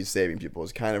montage where he's saving people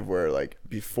is kind of where, like,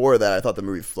 before that I thought the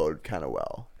movie flowed kind of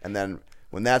well, and then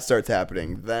when that starts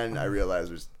happening, then I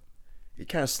realized it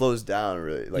kind of slows down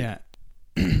really. Like,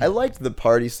 I liked the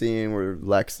party scene where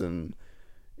Lex and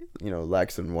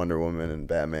Wonder Woman and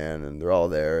Batman and they're all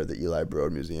there at the Eli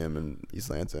Broad Museum in East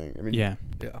Lansing. I mean, yeah,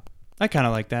 I kind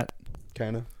of like that.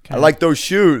 Kind of. I like those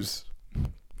shoes.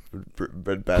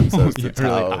 But Ben says it's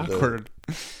really awkward.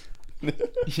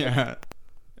 Yeah.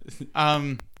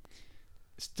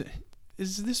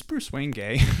 Is this Bruce Wayne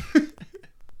gay? I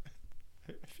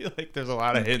feel like there's a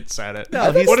lot of hints at it.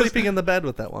 No, he's sleeping in the bed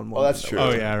with that one woman. Oh, that's true.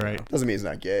 Oh, yeah, right. Doesn't mean he's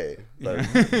not gay. But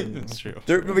That's true.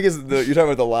 Because you're talking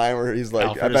about the line where he's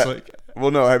like, I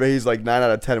bet he's like 9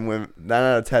 out of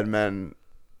 10 men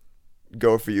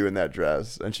go for you in that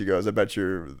dress?" And she goes, "I bet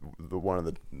you're the one of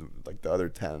the other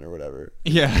 10 or whatever."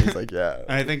 Yeah. He's like, "Yeah."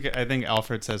 I think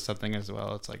Alfred says something as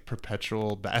well. It's like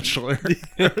perpetual bachelor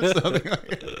or something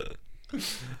like that.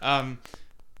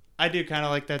 I do kind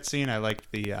of like that scene. I like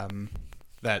the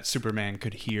that Superman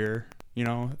could hear,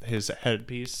 his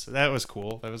headpiece. That was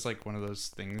cool. That was like one of those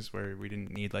things where we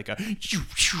didn't need like a super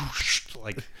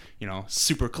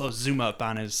close zoom up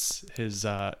on his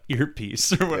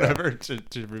earpiece or whatever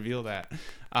to reveal that.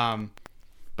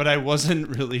 But I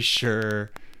wasn't really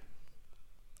sure.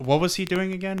 What was he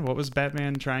doing again? What was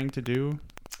Batman trying to do?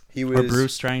 Or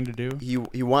Bruce trying to do?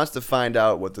 He wants to find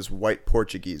out what this white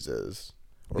Portuguese is,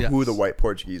 or who the white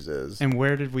Portuguese is. And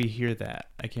where did we hear that?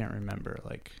 I can't remember.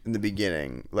 Like in the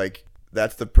beginning, like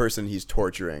that's the person he's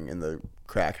torturing in the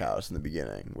crack house in the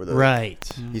beginning. Right.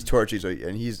 He's torturing,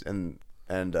 and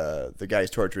the guy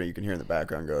he's torturing, you can hear in the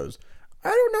background goes, "I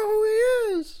don't know who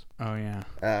he is." Oh yeah.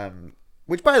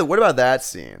 Which, by the way, what about that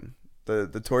scene?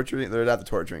 The torturing, they're not the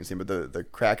torturing scene, but the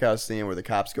crack house scene where the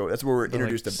cops go. That's where we're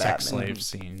introduced to Batman. Sex slave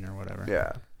scene or whatever.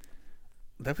 Yeah.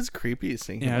 That was creepy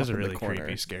seeing him. Yeah, it was a up in really the corner.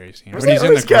 creepy, scary scene. It was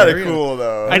kind of cool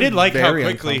though. I did like how Very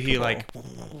quickly he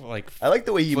uncomfortable. I like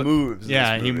the way he moves. in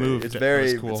Yeah, this he movie. moved. It's It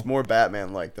very. was cool. It's more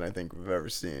Batman-like than I think we've ever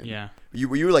seen. Yeah.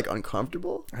 Were you like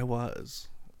uncomfortable? I was.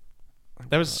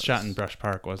 That was shot in Brush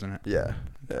Park, wasn't it? Yeah.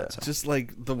 Yeah. Just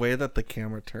like the way that the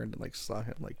camera turned and like saw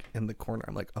him like in the corner,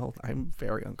 I'm like, oh, I'm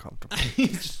very uncomfortable.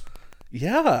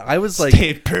 Yeah, I was like,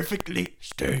 Stay perfectly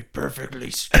still.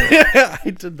 I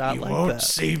did not You like won't that.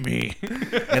 see me.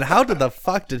 And how did the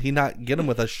fuck did he not get him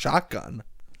with a shotgun?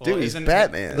 Dude, he's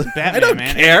Batman. Batman, I don't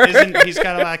man. care. He's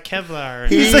got a lot of Kevlar.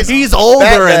 And He's older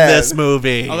Batman. in this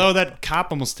movie. although that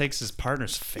cop almost takes his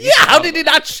partner's face. Yeah, how out. did he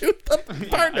not shoot the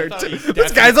partner? thought he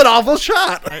This guy's an awful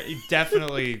shot. He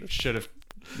definitely should have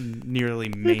nearly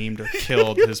maimed or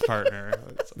killed his partner.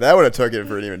 That would have took it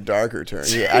for an even darker turn.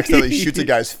 He accidentally shoots a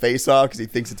guy's face off because he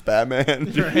thinks it's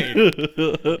Batman.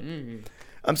 Right.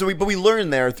 But we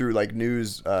learned there through like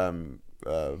news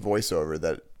voiceover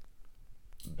that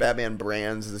Batman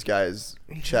brands this guy's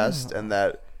chest, and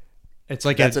that It's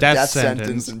like that's a a death death sentence.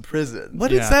 sentence in prison.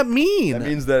 What Yeah. does that mean? That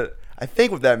means that I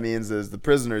think what that means is the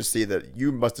prisoners see that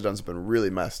you must have done something really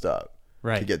messed up to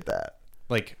Right. get that.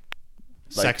 Like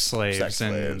Like sex slaves,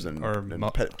 and child,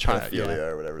 pedophilia yeah.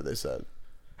 or whatever they said.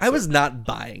 I was not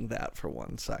buying that for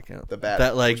 1 second. The Bat-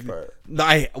 that like which part?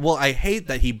 I hate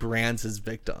that he brands his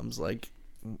victims. Like,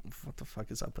 what the fuck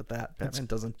is up with that? Batman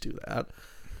doesn't do that.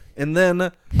 And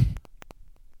then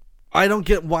I don't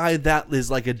get why that is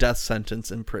like a death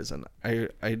sentence in prison. I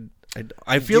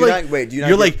feel Do you like not- wait, do you not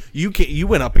you're get- like you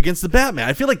went up against the Batman.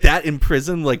 I feel like that in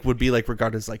prison like would be like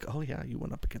regarded as like, oh yeah, you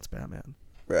went up against Batman.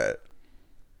 Right.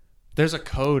 There's a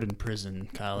code in prison,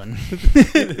 Colin.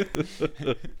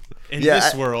 In Yeah,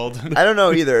 this world, I don't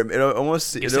know either. It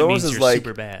almost guess it it almost means is you're like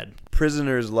super bad.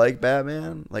 prisoners like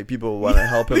Batman. Like people want to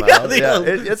help him Yeah, out. they Yeah, are.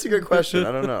 it's a good question.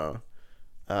 I don't know.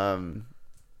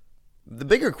 The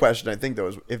bigger question I think though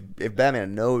is if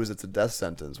Batman knows it's a death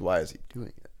sentence, why is he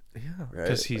doing it? Yeah. Right?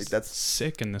 Because he's Like, that's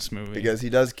sick in this movie. because he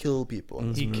does kill people.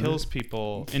 he kills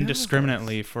people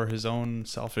indiscriminately for his own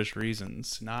selfish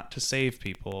reasons, not to save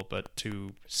people, but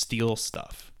to steal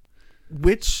stuff.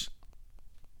 Which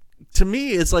to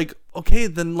me is like, okay,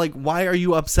 then like why are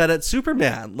you upset at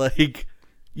Superman? Like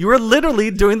you were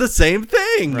literally doing the same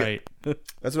thing. Right.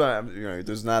 That's why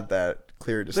there's not that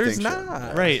clear distinction. There's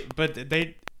not. Right, but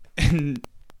they and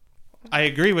I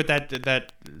agree with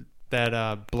that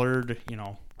blurred,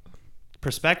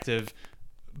 perspective,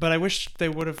 but I wish they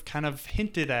would have kind of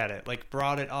hinted at it, like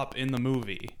brought it up in the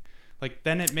movie. Like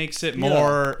then it makes it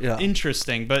more Yeah.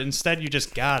 interesting, but instead you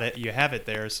just got it, you have it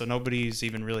there, so nobody's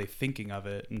even really thinking of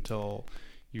it until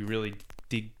you really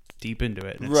dig deep into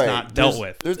it and it's not dealt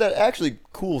with. There's that actually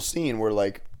cool scene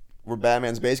where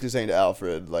Batman's basically saying to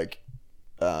Alfred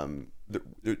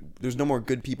there's no more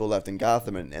good people left in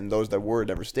Gotham, and those that were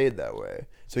never stayed that way.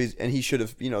 So he should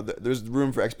have, there's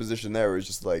room for exposition there where it's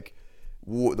just like,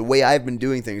 the way I've been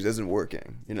doing things isn't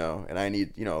working, and I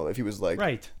need, if he was like,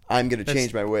 Right. I'm going to That's-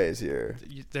 change my ways here.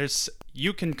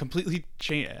 You can completely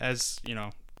change, as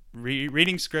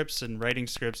reading scripts and writing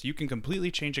scripts, you can completely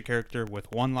change a character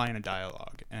with one line of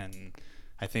dialogue, and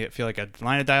I feel like a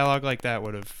line of dialogue like that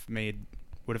would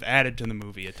have added to the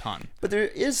movie a ton. But there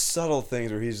is subtle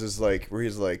things where he's like,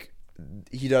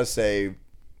 he does say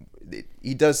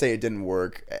it didn't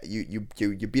work. You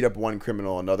beat up one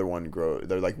criminal, another one grow.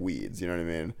 They're like weeds. You know what I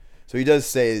mean? So he does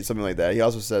say something like that. He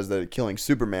also says that killing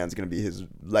Superman's going to be his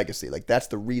legacy. Like that's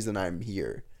the reason I'm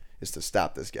here, is to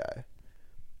stop this guy.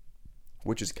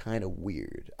 which is kind of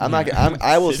weird. I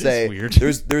will It is say weird.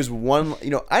 there's one.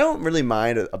 I don't really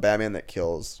mind a Batman that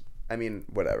kills. I mean,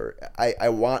 whatever. I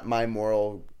want my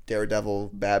moral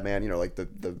Daredevil Batman. Like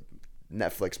the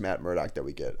Netflix Matt Murdock that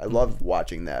we get. I love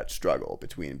watching that struggle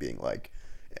between being like,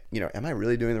 am I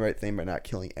really doing the right thing by not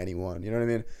killing anyone? You know what I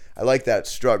mean? I like that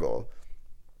struggle.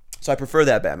 So I prefer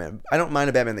that Batman. I don't mind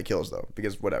a Batman that kills though,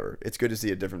 because whatever. It's good to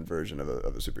see a different version of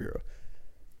a superhero.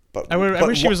 But I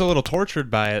wish he was a little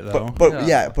tortured by it though.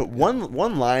 But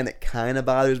one line that kind of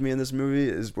bothers me in this movie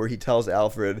is where he tells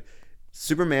Alfred,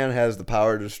 Superman has the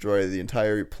power to destroy the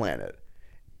entire planet,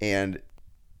 and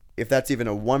if that's even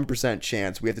a 1%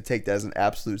 chance, we have to take that as an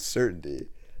absolute certainty.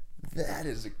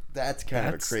 That's kind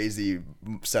of a crazy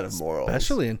set of morals,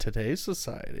 especially in today's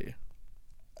society.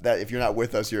 That if you're not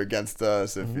with us, you're against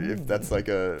us. If that's like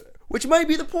which might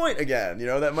be the point again.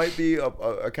 That might be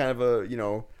a kind of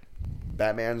a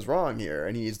Batman's wrong here,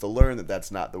 and he needs to learn that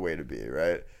that's not the way to be,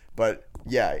 right? But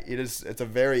yeah, it's a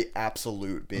very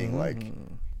absolute being like,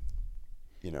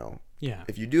 Yeah.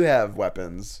 if you do have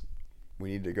weapons, we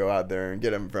need to go out there and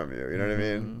get them from you. You know what I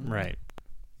mean? Right.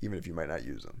 Even if you might not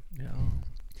use them. Yeah.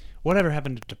 Whatever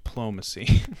happened to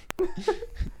diplomacy?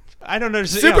 I don't know.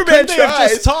 Superman tries.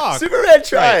 Just talk. Superman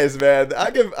tries, man.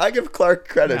 I give Clark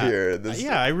credit here.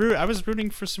 I was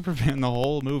rooting for Superman the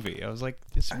whole movie. I was like,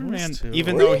 Superman, too.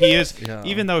 even Were though you?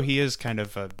 even though he is kind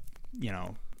of a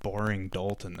boring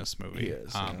dolt in this movie. He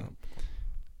is.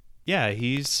 Yeah,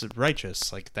 he's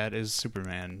righteous. Like that is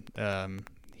Superman.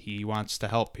 He wants to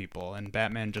help people, and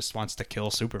Batman just wants to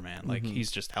kill Superman. Like he's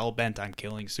just hell bent on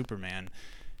killing Superman.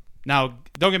 Now,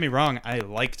 don't get me wrong. I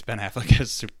liked Ben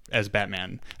Affleck as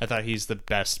Batman. I thought he's the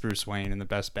best Bruce Wayne and the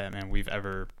best Batman we've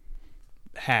ever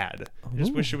had. I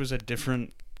just wish it was a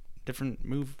different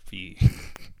movie.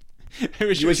 I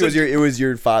wish You wish it was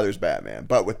your father's Batman,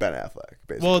 but with Ben Affleck,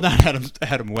 basically. Well, not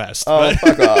Adam West. Oh, but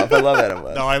fuck off! I love Adam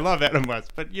West. No, I love Adam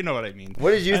West, but you know what I mean.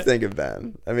 What did you think of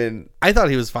Ben? I mean, I thought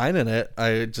he was fine in it.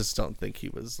 I just don't think he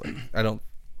was like. I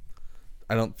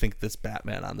don't think this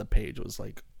Batman on the page was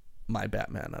like my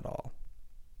Batman at all.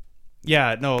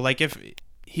 Yeah, no, like if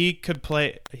he could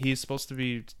play, he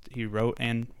wrote,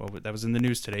 and that was in the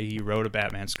news today, he wrote a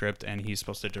Batman script, and he's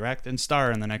supposed to direct and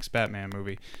star in the next Batman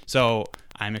movie. So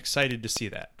I'm excited to see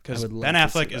that, because Ben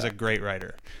Affleck is a great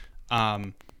writer.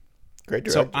 great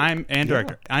director. So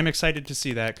director. I'm excited to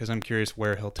see that, because I'm curious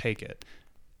where he'll take it.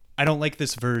 I don't like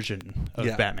this version of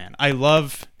Batman. I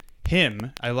love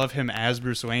him as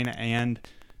Bruce Wayne and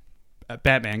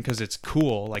Batman, because it's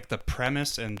cool, like the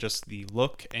premise and just the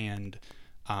look and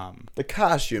the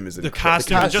costume is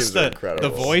incredible. The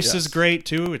voice is great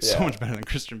too. It's so much better than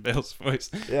Christian Bale's voice.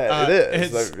 Yeah,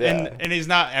 it is. And he's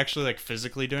not actually like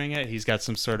physically doing it. He's got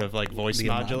some sort of like voice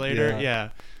modulator.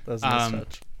 That's nice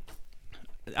touch.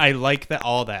 I like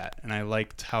all that, and I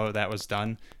liked how that was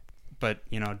done. But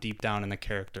deep down in the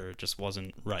character, it just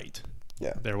wasn't right.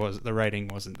 Yeah, the writing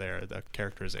wasn't there. The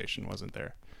characterization wasn't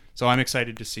there. So I'm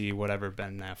excited to see whatever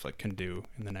Ben Affleck can do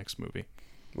in the next movie.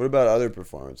 What about other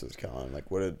performances, Colin? Like,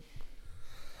 what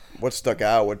stuck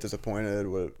out? What disappointed?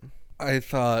 What? I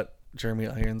thought Jeremy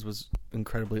Irons was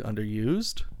incredibly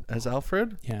underused as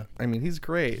Alfred. Yeah, I mean he's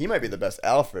great. He might be the best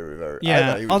Alfred we've ever.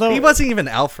 Yeah, although he wasn't even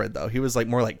Alfred though. He was like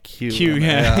more like Q.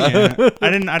 Yeah. I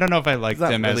don't know if I liked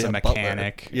him really as a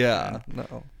mechanic. Butler. Yeah,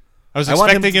 no. I was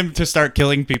expecting him to start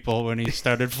killing people when he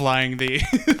started flying the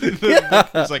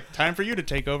It's like, time for you to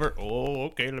take over. Oh,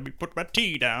 okay, let me put my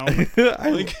tea down.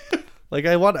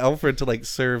 I want Alfred to like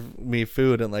serve me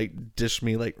food and like dish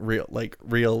me like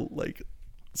real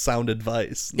sound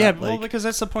advice. Yeah, well, because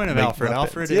that's the point of Alfred. Weapons.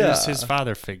 Alfred is his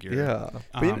father figure. Yeah.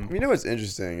 But you know what's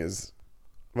interesting is,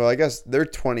 well, I guess they're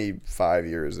 25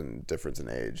 years in difference in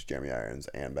age, Jeremy Irons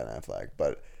and Ben Affleck,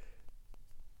 but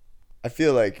I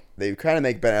feel like they kind of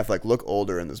make Ben Affleck look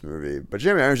older in this movie, but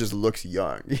Jeremy Irons just looks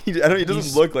young. He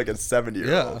doesn't look like a 70-year-old.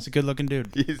 Yeah, he's a good-looking dude.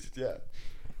 He's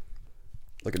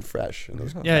looking fresh. He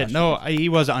was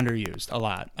underused a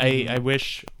lot. I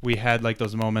wish we had like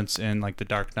those moments in like The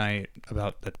Dark Knight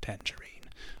about the tangerine,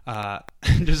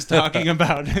 just talking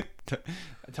about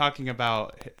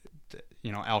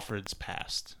Alfred's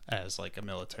past as like a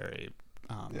military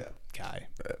guy,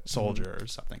 soldier or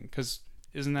something, because.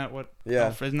 Isn't that what?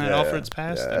 Yeah. Isn't that Alfred's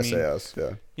past? Yeah, SAS.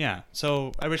 Yeah. Yeah.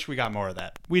 So I wish we got more of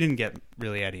that. We didn't get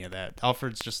really any of that.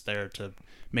 Alfred's just there to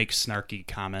make snarky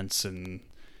comments and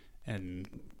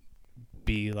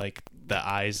be like the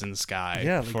eyes in the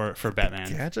sky for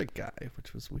Batman. Gadget guy,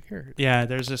 which was weird. Yeah.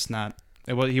 There's just not.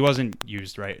 He wasn't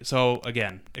used right. So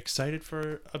again, excited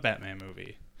for a Batman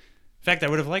movie. In fact, I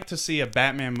would have liked to see a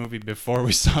Batman movie before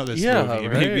we saw this Yeah, movie.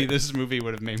 right. Maybe this movie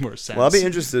would have made more sense. Well, I'll be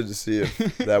interested to see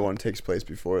if that one takes place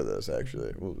before this.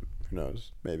 Actually, well, who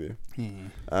knows? Maybe.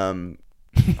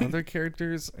 Other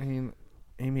characters, I mean,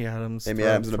 Amy Adams. Amy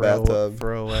Adams in a bathtub.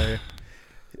 Throwaway.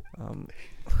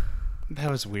 That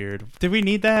was weird. Did we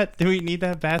need that? Did we need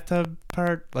that bathtub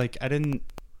part? Like, I didn't.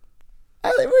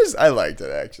 I liked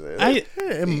it actually.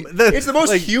 It's the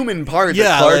most human part. Yeah,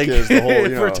 that Clark like, is the whole. You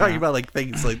if know, we're talking about like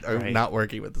things like are Right. not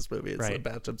working with this movie, it's the Right.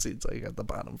 bathtub scenes like at the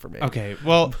bottom for me. Okay,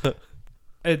 well,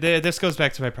 this goes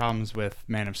back to my problems with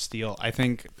Man of Steel. I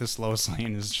think this Lois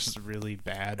Lane is just really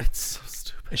bad. It's so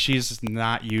stupid. She's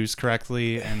not used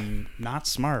correctly and not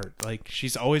smart. Like,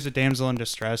 she's always a damsel in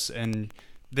distress, and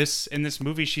in this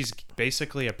movie, she's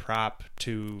basically a prop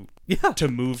to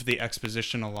move the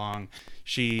exposition along.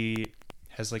 She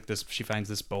has like this. She finds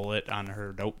this bullet on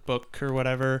her notebook or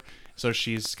whatever, so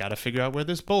she's got to figure out where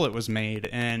this bullet was made.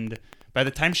 And by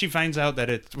the time she finds out that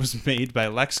it was made by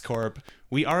LexCorp,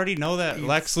 we already know that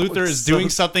Lex Luthor is doing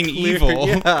something clear. evil.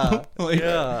 Yeah. Like,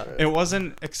 Yeah. It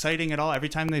wasn't exciting at all. Every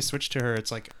time they switch to her,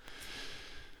 it's like,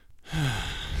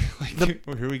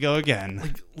 here we go again.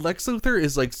 Like Lex Luthor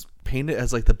is like painted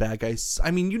as like the bad guy.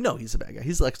 I mean, you know he's a bad guy.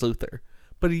 He's Lex Luthor,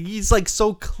 but he's like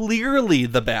so clearly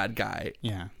the bad guy.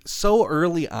 Yeah, So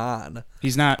early on.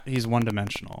 he's not. He's one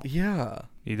dimensional. Yeah.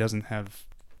 He doesn't have.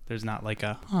 There's not like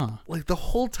a Like the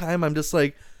whole time I'm just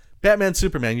like, Batman,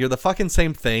 Superman, you're the fucking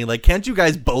same thing. Like, can't you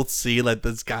guys both see that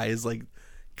this guy is like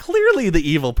clearly the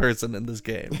evil person in this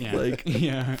game? Yeah. Like,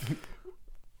 yeah.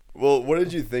 Well, what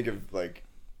did you think of like?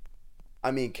 I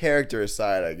mean, character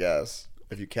aside, I guess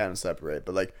if you can separate,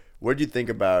 but like, what did you think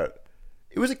about?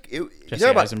 Jesse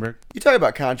Eisenberg. You talk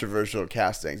about controversial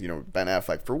castings. You know, Ben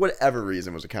Affleck for whatever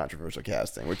reason was a controversial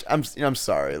casting. Which I'm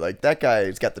sorry. Like that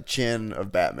guy's got the chin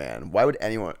of Batman. Why would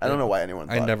anyone? I don't know why anyone.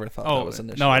 I thought, never thought Oh that was an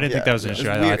issue. no, I didn't think that was an it's issue.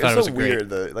 weird. I thought it's it was so a great.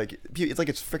 weird. It's like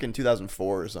it's freaking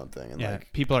 2004 or something. And Yeah,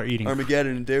 like people are eating.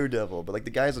 Armageddon and Daredevil, but like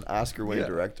the guy's an Oscar-winning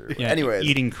director. Yeah, Anyways,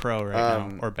 eating crow right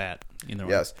now or bat. Either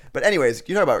one. yes. But anyways,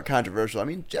 you talk about controversial. I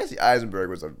mean, Jesse Eisenberg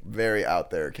was a very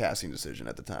out there casting decision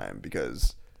at the time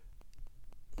because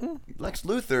Lex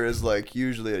Luthor is like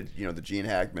usually the Gene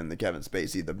Hackman, the Kevin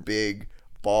Spacey, the big,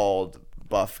 bald,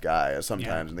 buff guy.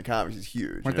 Sometimes in the comics he's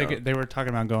huge. They were talking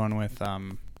about going with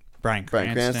Bryan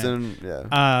Cranston. Yeah.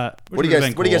 What What do you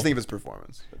guys think of his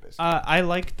performance? I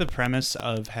like the premise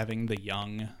of having the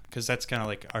young, because that's kind of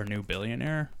like our new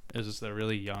billionaire is the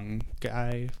really young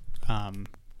guy,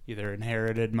 either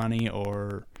inherited money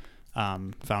or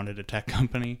founded a tech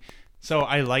company. So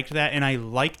I liked that, and I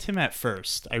liked him at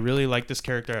first. I really liked this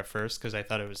character at first because I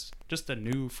thought it was just a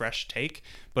new, fresh take,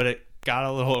 but it got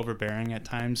a little overbearing at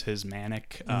times. His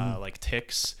manic, like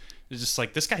tics. It's just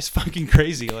like, this guy's fucking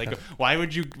crazy. Like, why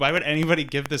would anybody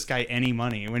give this guy any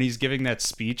money when he's giving that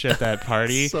speech at that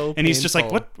party? So and he's just like,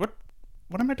 painful.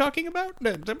 what am I talking about?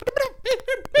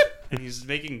 And he's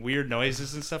making weird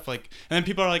noises and stuff like, and then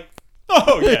people are like,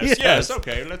 oh yes,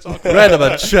 okay, let's all Write him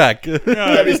a check.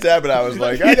 Debbie Stabbit, I was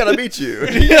like, I gotta meet you.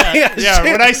 yeah.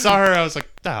 When I saw her, I was like,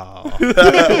 oh.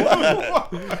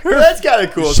 That's kind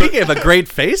of cool. She gave a great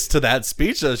face to that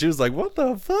speech, though. She was like, what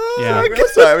the fuck? Yeah.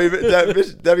 Sorry, I mean,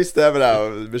 Debbie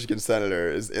Stabenow, Michigan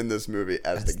senator, is in this movie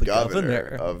as the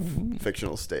governor of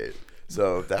fictional state.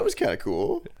 So that was kind of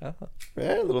cool.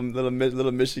 Yeah, little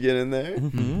Michigan in there.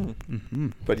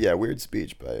 But yeah, weird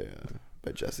speech by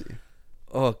Jesse.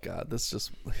 Oh God,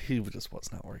 he just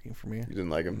was not working for me. You didn't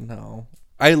like him? No,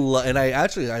 I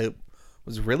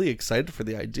was really excited for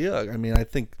the idea. I mean, I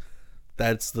think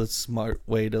that's the smart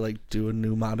way to like do a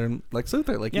new modern Lex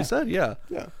Luthor, like you said. Yeah.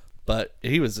 But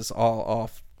he was just all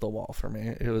off the wall for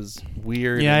me. It was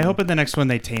weird. Yeah, I hope in the next one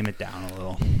they tame it down a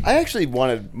little. I actually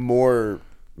wanted more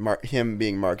him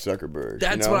being Mark Zuckerberg.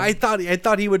 That's what I thought. I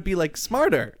thought he would be like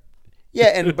smarter.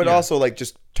 Yeah, but also like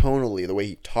just tonally, the way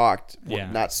he talked,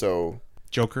 not so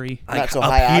Jokery. not so up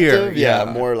high here, octave. yeah.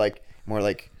 More like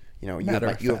you Matter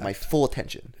of have my fact. full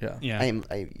attention. Yeah. I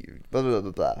blah, blah,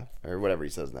 blah, blah, or whatever he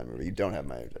says in that movie. You don't have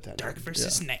my attention. Dark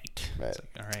versus Night. Right. It's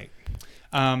like,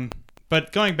 all right.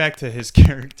 But going back to his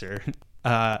character,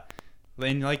 and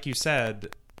like you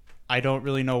said, I don't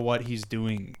really know what he's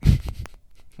doing,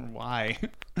 why,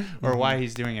 or why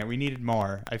he's doing it. We needed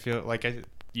more. I feel like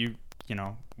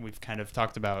we've kind of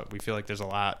talked about. We feel like there's a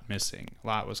lot missing. A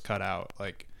lot was cut out.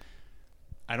 Like,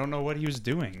 I don't know what he was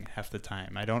doing half the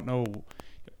time. I don't know.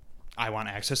 I want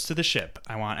access to the ship.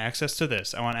 I want access to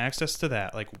this. I want access to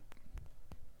that. Like,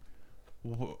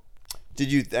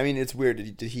 Did you? I mean, it's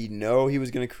weird. Did he know he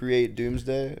was going to create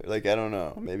Doomsday? Like, I don't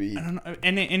know. Maybe. I don't know.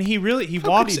 And he really How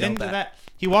walks could he know into that? that.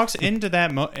 He walks into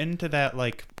that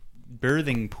like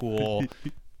birthing pool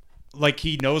like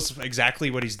he knows exactly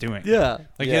what he's doing. Yeah.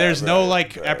 Like Yeah, there's no right,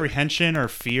 like right. apprehension or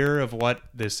fear of what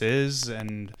this is,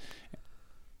 and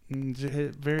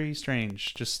very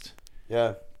strange. Just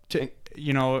Yeah.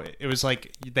 you know, it was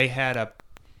like they had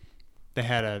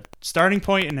a starting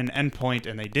point and an end point,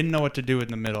 and they didn't know what to do in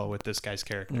the middle with this guy's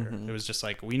character. It was just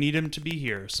like, we need him to be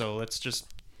here, so let's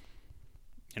just,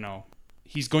 you know,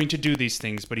 he's going to do these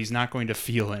things, but he's not going to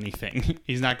feel anything.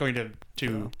 He's not going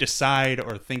to decide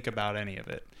or think about any of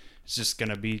it. He's just going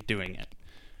to be doing it.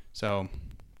 So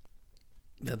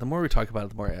Yeah, the more we talk about it,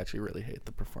 the more I actually really hate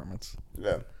the performance.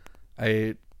 Yeah.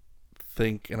 I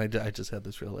think, and I just had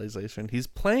this realization, he's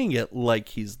playing it like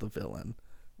he's the villain,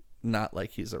 not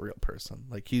like he's a real person.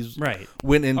 Like he's Right.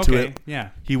 went into Okay, it. yeah.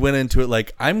 He went into it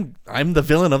like, I'm the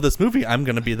villain of this movie. I'm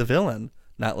gonna be the villain,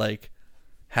 not like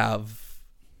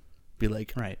be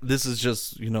like, Right. this is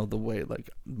just, you know, the way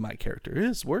like my character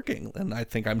is working, and I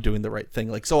think I'm doing the right thing.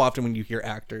 Like so often when you hear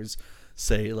actors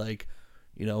say like,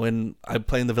 you know, and I'm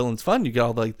playing the villain's fun, you get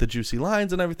all like the juicy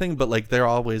lines and everything, but like they're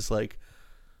always like,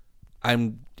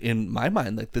 I'm in my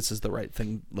mind like this is the right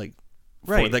thing, like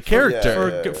for Right. the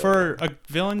character. For a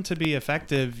villain to be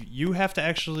effective, you have to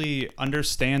actually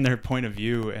understand their point of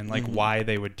view and like why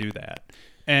they would do that.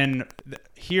 And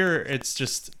here it's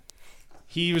just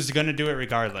he was going to do it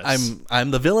regardless.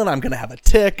 I'm the villain. I'm gonna have a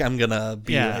tick. I'm gonna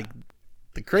be like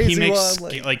the crazy he makes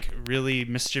one. like really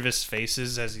mischievous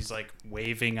faces as he's like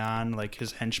waving on like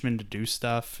his henchmen to do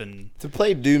stuff, and To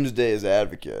play Doomsday's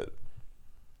advocate,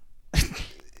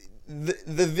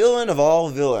 the villain of all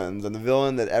villains, and the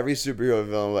villain that every superhero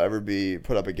villain will ever be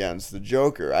put up against, the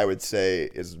Joker, I would say,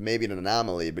 is maybe an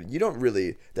anomaly, but you don't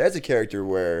really... There's a character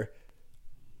where,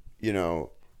 you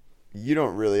know, you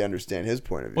don't really understand his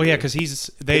point of view. well, yeah, because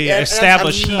they And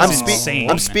establish he's insane.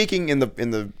 I'm speaking in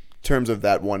the terms of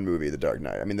that one movie, The Dark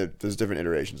Knight. I mean, there's different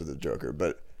iterations of the Joker,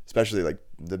 but especially like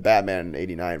the Batman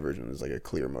 '89 version is like a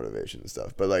clear motivation and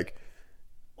stuff. But like,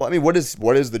 well, I mean, what does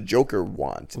the Joker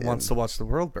want? Wants to watch the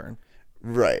world burn.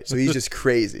 Right. So he's just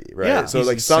crazy, right? Yeah, so he's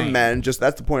like some insane. men, just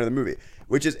that's the point of the movie.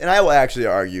 Which is, and I will actually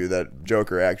argue that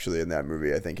Joker actually in that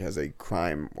movie, I think, has a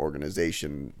crime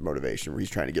organization motivation where he's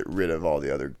trying to get rid of all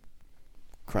the other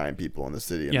crime people in the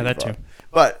city. And Yeah, move that on. too.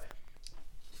 But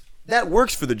that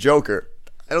works for the Joker.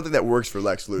 I don't think that works for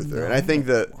Lex Luthor. And I think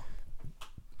that,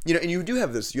 you know, and you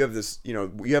have this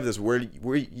where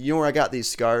you know where I got these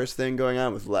scars thing going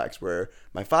on with Lex, where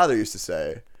my father used to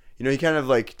say, you know, he kind of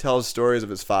like tells stories of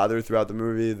his father throughout the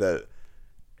movie that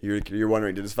you're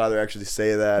wondering, did his father actually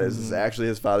say that? Is this actually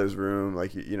his father's room?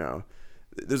 Like, you know,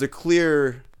 there's a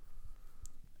clear,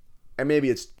 and maybe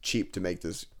it's cheap to make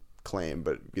this claim,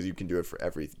 but because you can do it for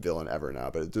every villain ever now,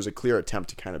 but there's a clear attempt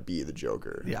to kind of be the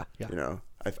Joker. Yeah, yeah. You know,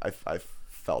 I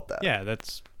felt that. Yeah,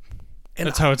 that's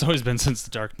how it's always been since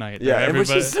The Dark Knight. Yeah, and which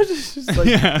Everybody, is just like,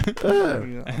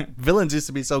 yeah, Villains used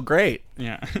to be so great.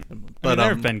 yeah. But, But there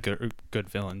have been good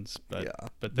villains, but Yeah.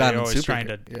 but Not they're in always super trying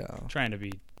to good, yeah. trying to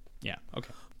be, yeah, okay.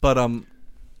 But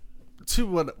to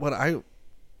what I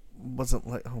wasn't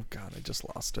like. Oh God, I just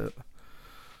lost it.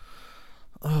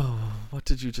 Oh, what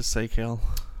did you just say, Kale?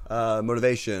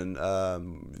 motivation,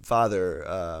 father,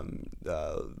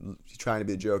 trying to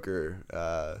be the Joker.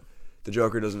 The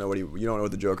Joker doesn't know you don't know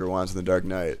what the Joker wants in The Dark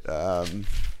Knight.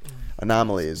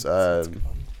 Anomalies.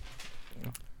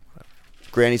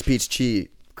 Granny's peach tea.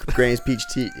 Granny's peach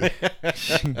tea.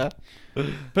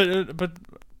 But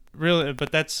really,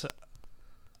 but that's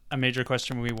a major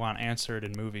question we want answered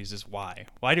in movies is why?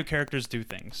 Why do characters do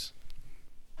things?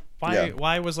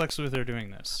 Why was Lex Luthor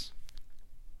doing this?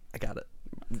 I got it.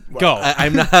 Go.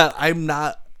 I'm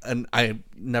not, and I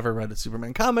never read a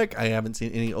Superman comic. I haven't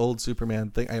seen any old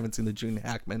Superman thing. I haven't seen the Gene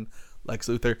Hackman Lex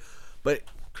Luthor, but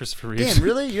Christopher Reeves. Damn,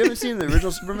 really? You haven't seen the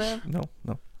original Superman? no.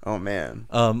 Oh man.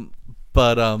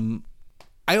 But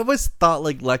I always thought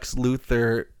like Lex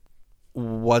Luthor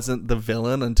wasn't the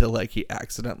villain until like he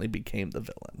accidentally became the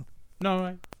villain.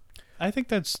 No, I think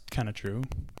that's kind of true.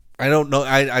 I don't know.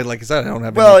 I like I said, I don't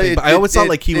have Well, anything. But I always thought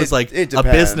like he was like it a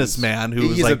depends. businessman who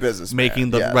was He's a like businessman, making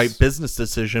the yes. right business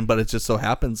decision. But it just so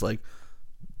happens like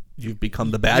you've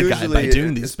become the bad guy by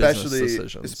doing these business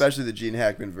decisions. Especially the Gene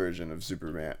Hackman version of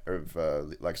Superman of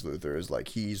Lex Luthor is like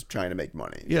he's trying to make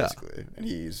money, basically, and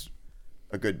he's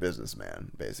a good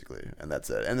businessman, basically, and that's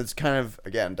it. And it's kind of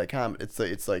again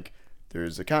it's like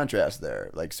there's a contrast there.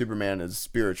 Like Superman is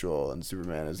spiritual and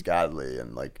Superman is godly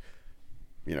and like,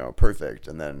 you know, perfect,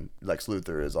 and then Lex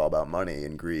Luthor is all about money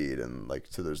and greed and like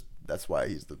so that's why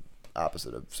he's the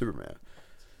opposite of Superman.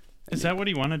 Is that what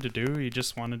he wanted to do? He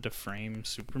just wanted to frame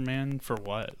Superman for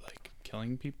what? Like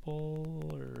killing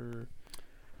people or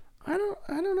I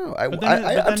don't know. But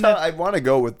then I want to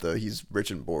go with the he's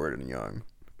rich and bored and young.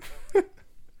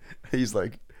 He's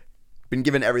like been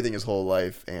given everything his whole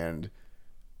life and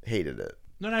hated it.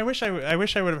 No, and I wish I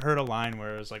would have heard a line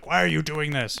where it was like, "Why are you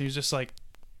doing this?" And he's just like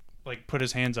put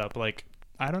his hands up, like,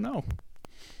 I don't know.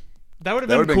 That would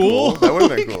have been cool. That would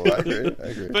have been cool. I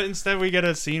agree. But instead, we get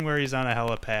a scene where he's on a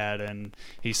helipad and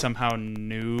he somehow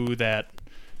knew that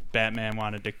Batman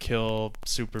wanted to kill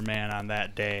Superman on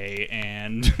that day,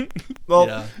 and Well,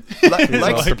 Yeah.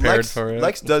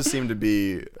 Lex does seem to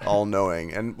be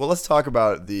all-knowing, and let's talk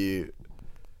about the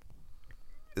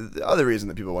other reason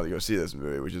that people want to go see this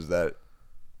movie, which is that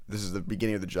this is the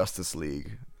beginning of the Justice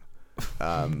League.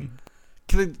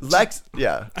 Lex,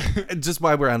 yeah, Just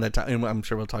while we're on that time, and I'm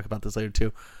sure we'll talk about this later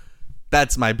too.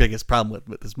 That's my biggest problem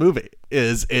with this movie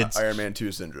is it's Iron Man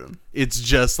 2 syndrome. it's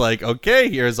just like, okay,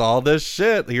 here's all this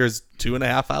shit. Here's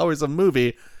 2.5 hours of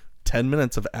movie, 10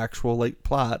 minutes of actual like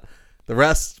plot. The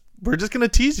rest, we're just gonna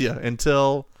tease you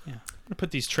until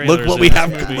put these trailers. look what in we this have.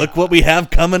 movie. Look what we have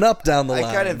coming up down the line.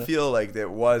 I kind of feel like there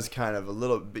was kind of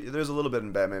there's a little bit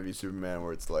in Batman v Superman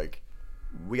where it's like,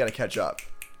 we got to catch up.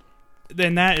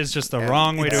 Then that is just the And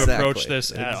wrong way to Exactly. approach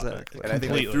this. Exactly. And I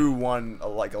think they threw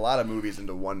a lot of movies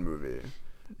into one movie.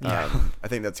 I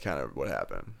think that's kind of what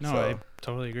happened. No, So, I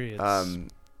totally agree.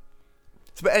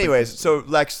 It's, but anyways, so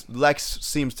Lex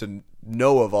seems to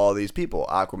know of all these people: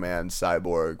 Aquaman,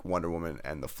 Cyborg, Wonder Woman,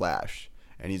 and the Flash.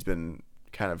 And he's been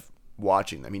kind of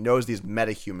watching them. He knows these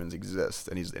metahumans exist,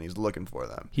 and he's looking for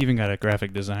them. he even got a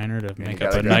graphic designer to make got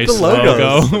up a a graphic nice designer. The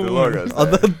logos. logo. The logos. Oh,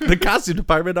 the costume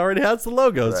department already has the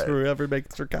logos Right. for whoever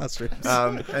makes their costumes.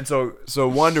 And so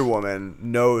Wonder Woman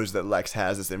knows that Lex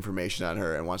has this information on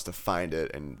her and wants to find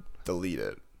it and delete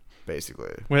it.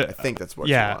 Basically, Well, I think that's what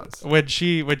Yeah,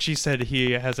 she wants. when she said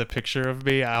he has a picture of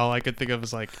me, all I could think of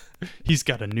was like, he's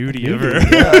got a nudie of her.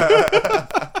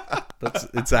 That's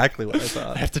exactly what I I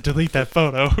thought. have to delete that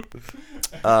photo.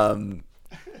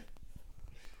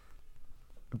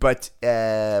 But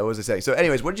what was I saying? So,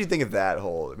 anyways, what did you think of that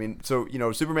whole? I mean, so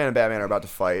Superman and Batman are about to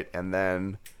fight, and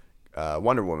then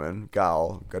Wonder Woman,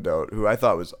 Gal Gadot, who I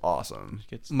thought was awesome.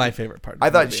 My favorite part. Of I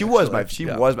the thought movie, she was actually.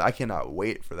 my Yeah. was. I cannot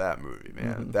wait for that movie,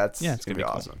 man. That's Yeah, it's gonna be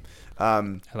gonna be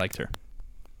awesome. I liked her.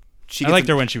 She I gets liked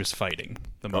a- her when she was fighting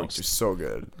the Oh, most. she's so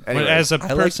good. But Anyways, as a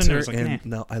I liked person, it her was like, in,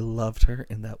 no, I loved her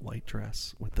in that white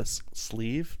dress with this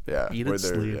sleeve, yeah, beaded where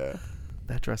they're- sleeve. yeah.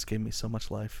 That dress gave me so much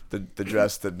life. the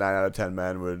dress that 9 out of 10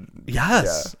 men would.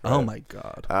 Yes. Yeah, Oh right. my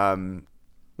god.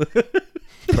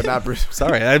 But not Bruce.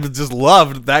 Sorry, I just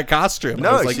loved that costume. No,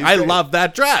 I was like, she's I great. love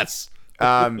that dress.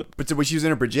 But when she's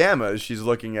in her pajamas, she's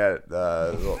looking at.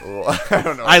 I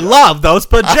don't know. I love those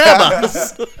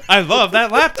pajamas. I love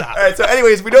that laptop. All right. So,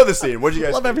 anyways, we know the scene. What do you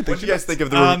guys? Love everything What do you guys think of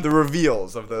the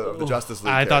reveals of the Justice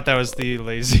League? I thought that was the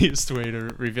laziest way to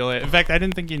reveal it. In fact, I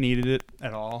didn't think you needed it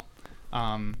at all.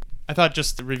 I thought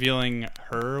just revealing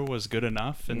her was good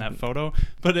enough in that photo,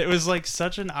 but it was like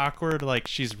such an awkward, like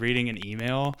she's reading an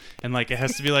email and like it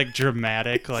has to be like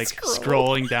dramatic, like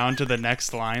scrolling down to the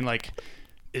next line, like,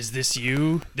 is this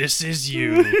you? This is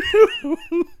you.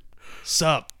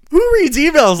 Sup? Who reads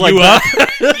emails like You that?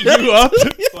 up? You up?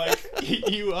 Like,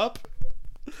 you up?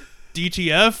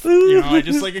 DTF? You know, I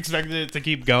just like expected it to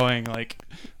keep going. Like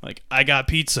I got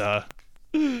pizza.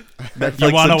 You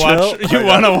Netflix want to and chill? watch? You I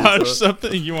want to got watch pizza.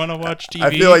 something? You want to watch TV? I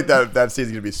feel like that scene's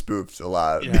gonna be spoofed a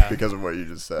lot Yeah. because of what you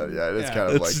just said. Yeah, it's Yeah. kind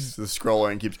of like It's- the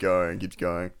scrolling keeps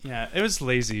going. Yeah, it was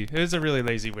lazy. It was a really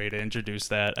lazy way to introduce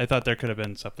that. I thought there could have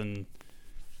been something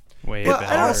way But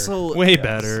better. I also way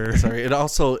better. Sorry, it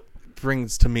also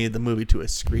brings to me the movie to a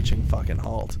screeching fucking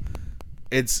halt.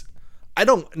 I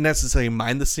don't necessarily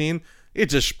mind the scene. It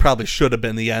just probably should have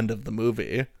been the end of the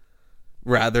movie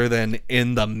rather than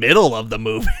in the middle of the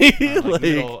movie.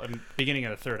 Beginning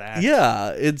of the third act.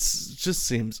 Yeah, it's just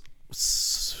seems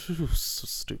so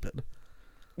stupid.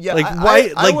 Yeah, Like I-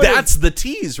 why? I like would've- that's the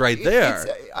tease right there.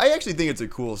 I actually think it's a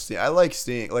cool scene. I like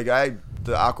seeing the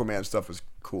Aquaman stuff was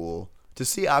cool. To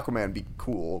see Aquaman be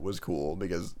cool was cool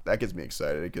because that gets me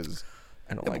excited. Because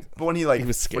I don't like. but when he He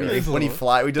was scary. when he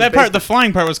fly, we That part, the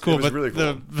flying part was cool, was but really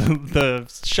cool. the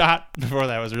shot before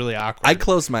that was really awkward. I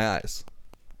closed my eyes.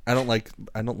 I don't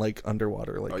like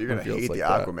underwater like. Oh, you're gonna reveals hate like the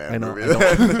that. Aquaman I know.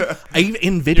 movie. I even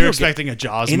in video. You're expecting a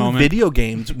Jaws in moment. video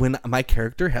games when my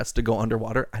character has to go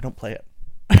underwater, I don't play it.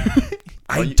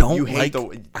 I you- don't you hate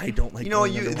like. I don't like. You know,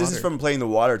 going this is underwater. from playing the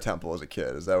Water Temple as a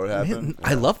kid. Is that what happened?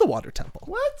 I love the water temple.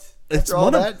 What? It's After all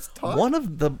one that of talk? one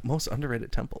of the most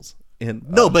underrated temples.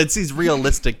 No, but it's these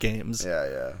realistic games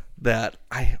Yeah. that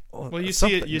I. Well, you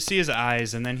see it. You see his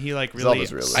eyes, and then he like really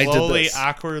Zelda's realistic. I did slowly, this.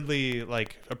 awkwardly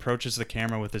like approaches the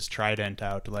camera with his trident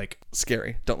out. Like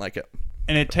scary. Don't like it.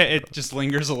 and it just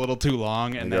lingers a little too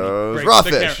long, and then goes, he "Raw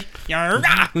breaks the fish." camera.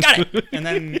 Got it. And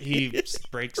then he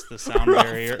breaks the sound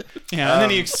barrier. Yeah, and then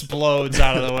he explodes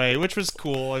out of the way, which was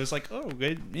cool. I was like, oh,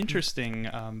 good, interesting.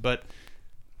 But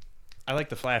I like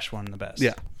the Flash one the best.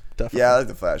 Yeah, definitely. Yeah, I like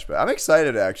the Flash, but I'm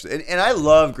excited actually, and I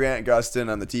love Grant Gustin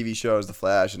on the TV show as the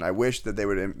Flash, and I wish that they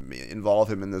would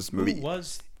involve him in this movie, Who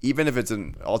was even if it's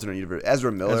an alternate universe.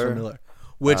 Ezra Miller.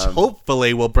 Which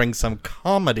hopefully will bring some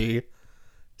comedy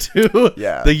to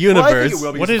Yeah, the universe. Well, I think it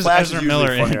will, because What is Flash Ezra usually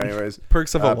Miller funny in? anyways.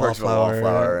 Perks of a Perks of a Wallflower.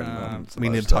 Wallflower, and some We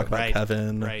other need to stuff. talk about right.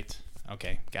 Kevin. Right.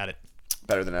 Okay, got it.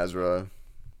 Better than Ezra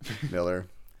Miller.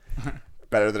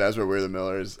 Better than Ezra. We're the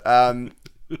Millers.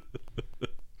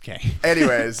 Okay.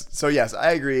 Anyways, so yes,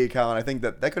 I agree, Colin. I think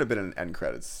that could have been an end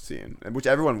credits scene, which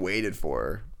everyone waited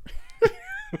for.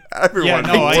 Everyone Yeah, in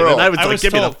no, the I- world. And I was I like, was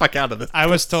get me the told- fuck out of this. I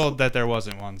was told that there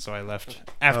wasn't one, so I left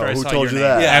after I who saw told your you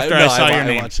name. that? Yeah, After I saw your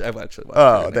name. I watched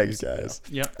Oh, your thanks, names, guys.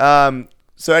 Yep.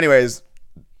 So, anyways,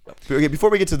 okay, before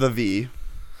we get to the V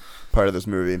part of this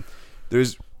movie,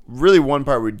 there's really one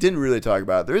part we didn't really talk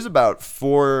about. There's about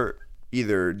 4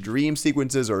 either dream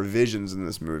sequences or visions in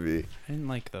this movie. I didn't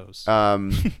like those. I'll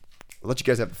let you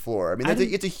guys have the floor. I mean, I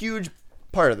it's a huge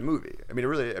part of the movie. I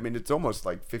mean, it's almost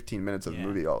like 15 minutes of the Yeah.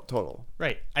 movie all total.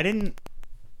 Right. I didn't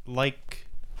like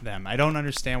them. I don't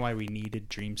understand why we needed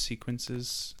dream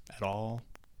sequences at all.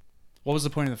 What was the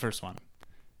point of the first one?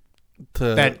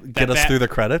 To That get us through the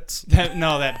credits.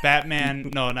 That Batman.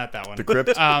 No, not that one. The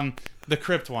Crypt? The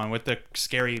Crypt one with the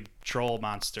scary troll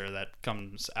monster that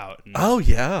comes out. And Oh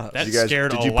yeah. that Did you guys-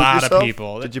 scared did a you poop lot yourself? of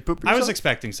people. Did you poop I was yourself?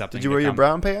 expecting something. Did you to wear your come-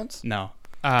 brown pants? No.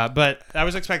 But I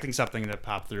was expecting something to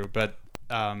pop through, but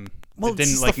well, it didn't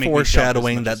it's like the make me jump as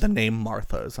foreshadowing much that as- the name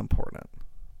Martha is important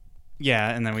yeah,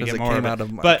 and then we because get it more came of out it.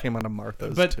 of but came out of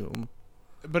Martha's but- tomb.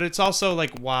 But it's also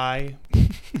like why?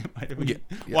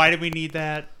 Why did we need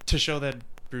that to show that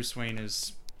Bruce Wayne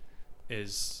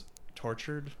is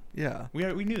tortured? Yeah.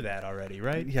 We knew that already,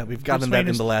 right? Yeah, we've Bruce gotten Wayne that in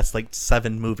is- the last like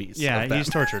 7 movies. Yeah, of that. he's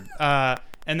tortured.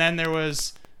 And then there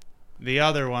was the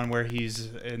other one where he's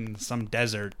in some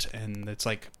desert and it's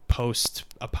like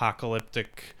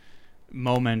post-apocalyptic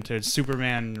moment. It's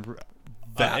Superman.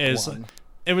 That is. one.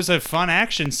 It was a fun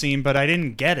action scene, but I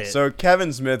didn't get it. So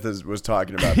Kevin Smith was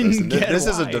talking about this, and Get this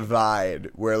is a why.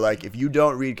 divide where, like, if you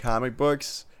don't read comic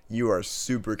books, you are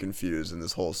super confused in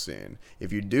this whole scene.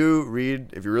 If you do read,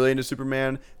 if you're really into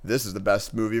Superman, this is the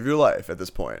best movie of your life at this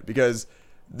point, because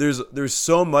there's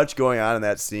so much going on in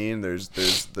that scene. There's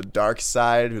the dark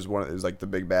side, who's like the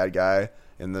big bad guy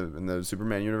in the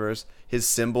Superman universe. His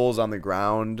symbols on the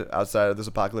ground outside of this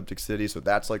apocalyptic city, so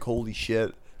that's like holy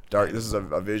shit. Dark. This is a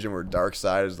vision where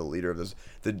Darkseid is the leader of this.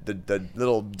 The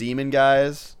little demon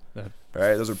guys,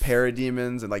 right? Those are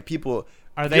parademons, and like people.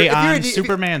 Are they if you're on if you-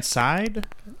 Superman's side?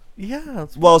 Yeah.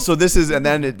 Well, so this is, and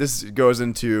then this goes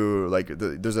into like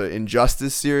there's an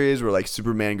Injustice series where like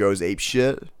Superman goes ape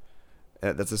shit.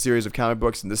 That's a series of comic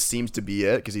books, and this seems to be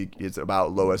it because it's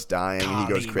about Lois dying, and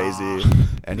he goes crazy,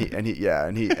 and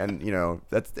you know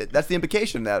that's the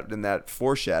implication in that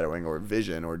foreshadowing or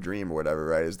vision or dream or whatever,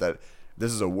 right? Is that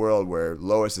this is a world where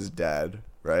Lois is dead,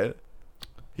 right?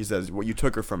 He says, "Well, you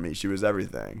took her from me. She was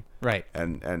everything." Right.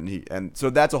 And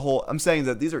so that's a whole. I'm saying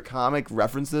that these are comic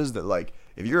references that, like,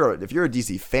 if you're a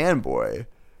DC fanboy,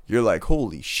 you're like,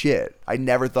 holy shit! I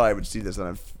never thought I would see this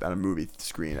on a movie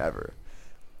screen ever.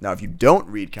 Now, if you don't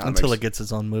read comics, Until it gets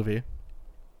its own movie.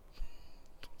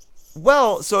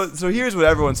 well, so here's what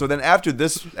everyone. So then after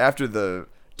the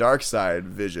Darkseid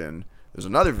vision, there's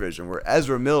another vision where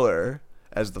Ezra Miller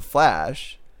as the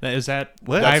Flash. Is that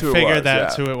What? I That's who it figured was,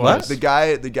 that's yeah. who it What? was. The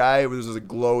guy was a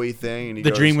glowy thing, and he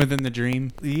The goes, dream within the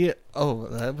dream. Yeah. Oh,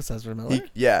 that was Ezra Miller.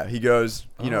 he goes,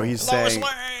 you know, he's Lois saying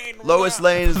Lane. Lois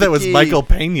Lane is that the was key. Michael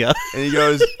Pena. And he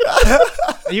goes,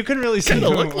 You couldn't really see Kinda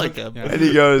who look it like was. him. Yeah. and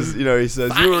he goes, you know, he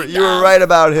says, you were right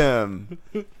about him.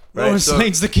 Right. Lois So,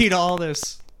 Lane's the key to all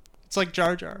this. It's like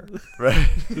Jar Jar. right.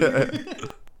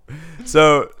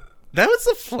 So That was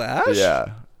the Flash?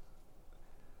 yeah.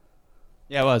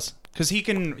 Yeah, it was. Because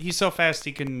he's so fast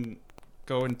he can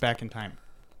go back in time.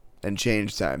 And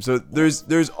change time. So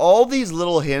there's all these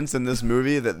little hints in this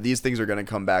movie that these things are going to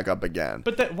come back up again.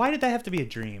 But why did that have to be a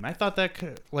dream? I thought that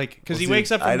could, like, because Well, he see,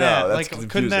 wakes up I from know, that. that's Like,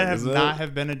 couldn't that confusing, have isn't not it?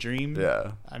 have been a dream?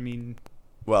 Yeah. I mean,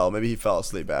 Well, maybe he fell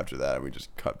asleep after that, and we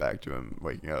just cut back to him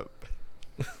waking up.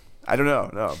 I don't know,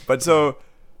 no. But so,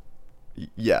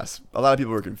 yes, a lot of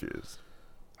people were confused.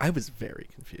 I was very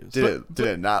confused. Did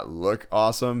it not look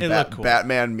awesome? It looked cool.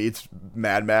 Batman meets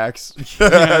Mad Max. Yeah,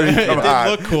 I mean, it come did on.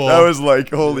 look cool. That was like,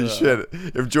 holy shit.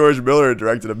 If George Miller had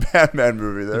directed a Batman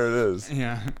movie, there it is.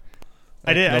 yeah.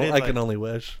 I did I like, can only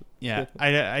wish. yeah,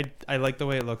 I like the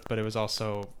way it looked, but it was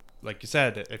also, like you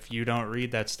said, if you don't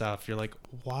read that stuff, you're like,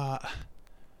 what?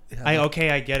 Yeah.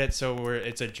 I get it. So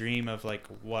it's a dream of like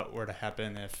what were to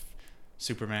happen if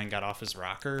Superman got off his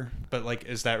rocker, but like,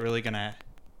 is that really gonna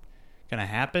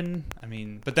happen? I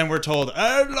mean, but then we're told,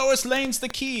 Lois Lane's the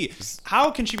key.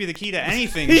 How can she be the key to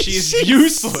anything? She's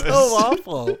useless. So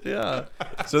awful. Yeah.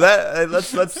 So that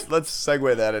let's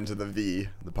segue that into the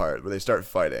part where they start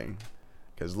fighting,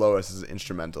 because Lois is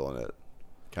instrumental in it,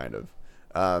 kind of.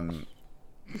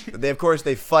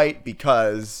 They fight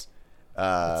because.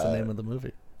 That's the name of the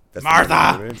movie. That's Martha!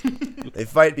 the name of the movie. They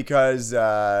fight because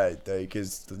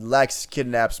Lex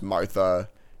kidnaps Martha,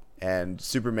 and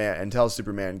tells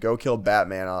Superman, "Go kill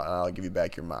Batman. I'll give you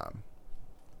back your mom."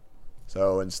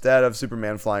 So instead of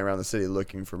Superman flying around the city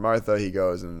looking for Martha, he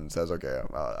goes and says, "Okay,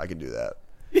 I can do that."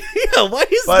 Yeah, why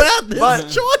is that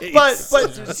this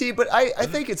choice? But I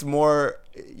think it's more,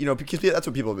 because that's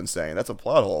what people have been saying. That's a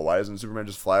plot hole. Why doesn't Superman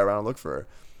just fly around and look for her?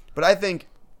 But I think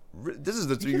this is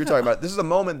you're talking about. This is a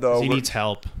moment though. He needs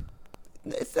help.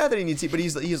 It's not that he needs help, but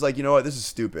he's like, you know what? This is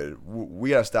stupid. We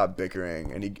gotta stop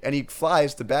bickering. And he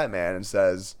flies to Batman and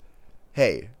says,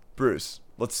 "Hey, Bruce,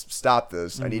 let's stop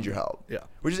this. I need your help." Yeah.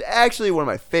 Which is actually one of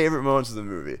my favorite moments of the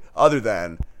movie. Other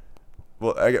than,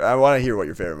 well, I want to hear what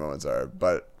your favorite moments are,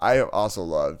 but I also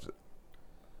loved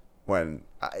when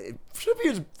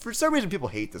for some reason people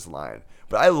hate this line,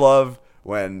 but I love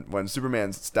when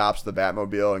Superman stops the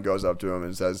Batmobile and goes up to him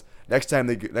and says, next time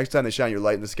they shine your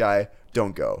light in the sky,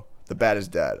 don't go. The bat is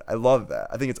dead. I love that.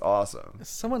 I think it's awesome. Is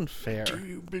someone fair? Do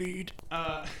you bleed?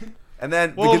 And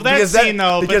then because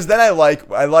then I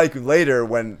like later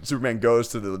when Superman goes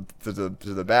to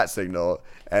the bat signal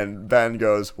and Ben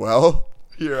goes, "Well,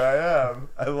 here I am."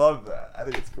 I love that. I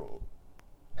think it's cool.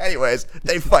 Anyways,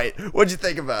 they fight. What'd you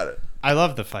think about it? I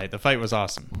love the fight. The fight was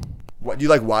awesome. What do you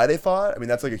like? Why they fought? I mean,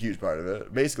 that's like a huge part of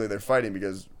it. Basically, they're fighting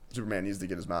because Superman needs to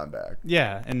get his mom back.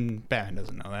 Yeah, and Batman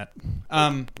doesn't know that.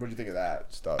 What do you think of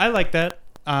that stuff? I like that.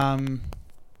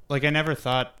 Like I never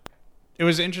thought it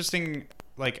was interesting.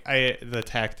 Like the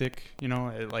tactic,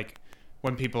 like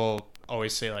when people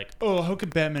always say like, "Oh, how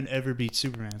could Batman ever beat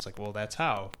Superman?" It's like, well, that's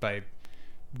how, by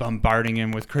bombarding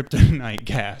him with kryptonite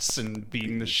gas and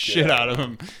beating the shit out of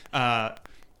him.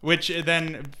 Which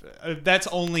then, that's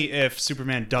only if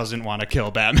Superman doesn't want to kill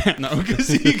Batman, though, because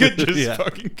he could just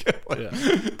fucking kill him.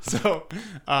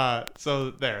 Yeah.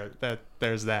 So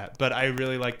there's that. But I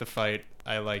really liked the fight.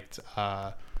 I liked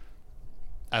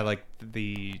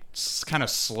the kind of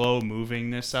slow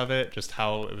movingness of it, just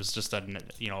how it was just a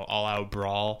all out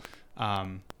brawl.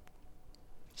 Some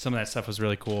of that stuff was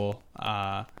really cool.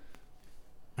 And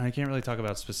I can't really talk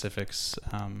about specifics.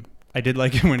 I did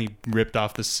like it when he ripped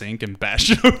off the sink and bashed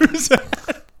it over his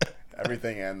head.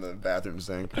 Everything and the bathroom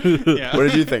sink. Yeah. What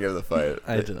did you think of the fight?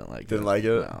 I didn't like it. Didn't like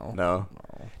it? No.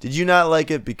 Did you not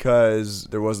like it because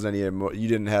there wasn't any? You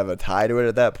didn't have a tie to it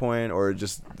at that point, or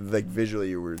just like visually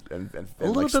you were and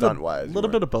like stunt wise? A little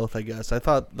bit of both, I guess. I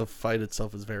thought the fight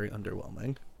itself was very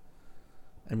underwhelming.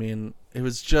 I mean, it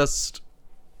was just,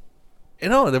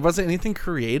 there wasn't anything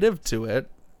creative to it.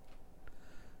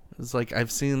 It was like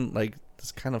I've seen like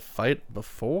this kind of fight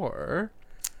before.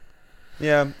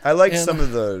 Yeah, I liked some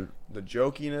of the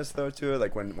jokiness though to it,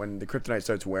 like when the kryptonite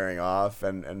starts wearing off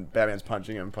and Batman's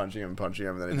punching him, and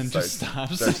then it just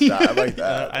stops. I like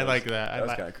that. I like that. That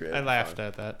was kind of creative. I laughed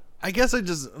at that. I guess I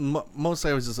just mostly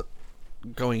I was just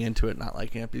going into it not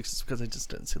liking it because I just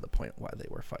didn't see the point why they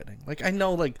were fighting. Like I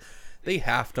know like they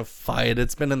have to fight.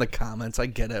 It's been in the comments. I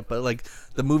get it, but like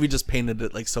the movie just painted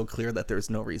it like so clear that there's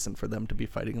no reason for them to be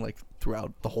fighting like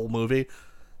throughout the whole movie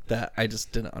that I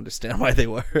just didn't understand why they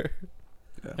were.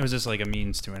 Yeah. It was just like a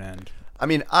means to an end. I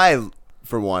mean, I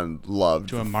for one loved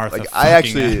to a Martha. Like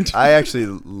end. I actually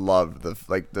loved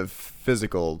the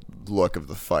physical look of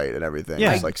the fight and everything.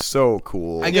 Yeah. It's like so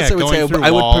cool. I guess I would say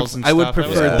I would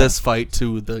prefer this fight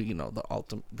to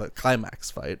the climax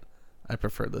fight. I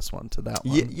prefer this one to that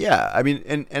one. Yeah, I mean,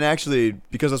 and actually,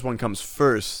 because this one comes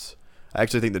first, I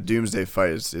actually think the Doomsday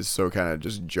fight is so kind of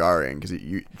just jarring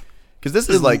because this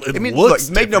is like, I mean, look,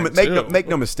 make no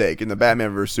mistake, in the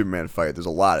Batman vs Superman fight, there's a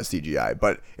lot of CGI,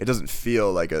 but it doesn't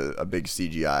feel like a big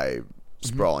CGI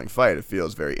sprawling fight. It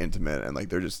feels very intimate and like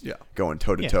they're just going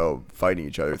toe to toe, fighting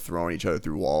each other, throwing each other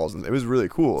through walls, and it was really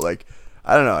cool. Like,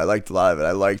 I don't know, I liked a lot of it.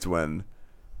 I liked when.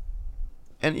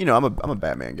 And I'm a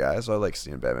Batman guy, so I like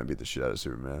seeing Batman beat the shit out of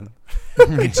Superman.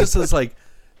 It just is like,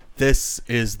 this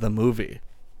is the movie,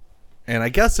 and I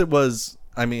guess it was.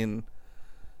 I mean,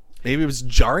 maybe it was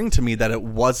jarring to me that it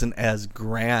wasn't as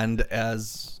grand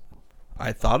as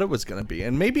I thought it was going to be,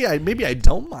 and maybe I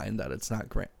don't mind that it's not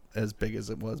as big as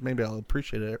it was. Maybe I'll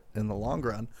appreciate it in the long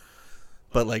run.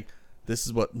 But like, this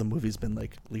is what the movie's been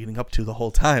like leading up to the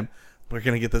whole time. We're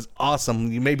gonna get this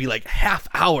awesome, maybe like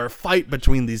half-hour fight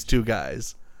between these two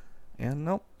guys, and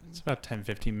nope. It's about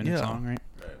 10-15 minutes long, right?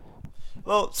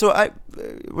 Well, so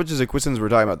which is a since we're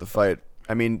talking about the fight.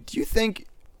 I mean, do you think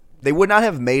they would not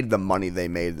have made the money they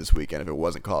made this weekend if it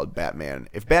wasn't called Batman?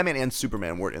 If Batman and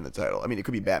Superman weren't in the title, I mean, it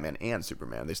could be Batman and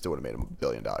Superman. They still would have made $1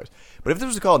 billion. But if this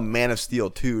was called Man of Steel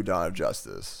 2: Dawn of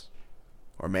Justice,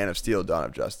 or Man of Steel: Dawn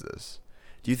of Justice,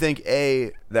 do you think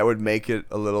that would make it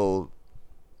a little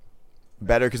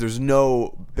better because there's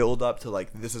no build up to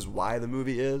like this is why the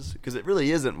movie is, because it really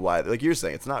isn't why, like you're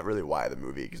saying, it's not really why the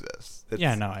movie exists.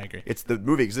 Yeah, no, I agree. It's the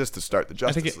movie exists to start the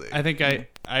Justice League. I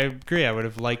agree. I would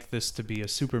have liked this to be a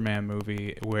Superman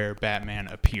movie where Batman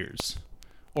appears,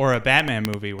 or a Batman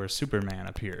movie where Superman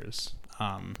appears,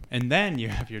 and then you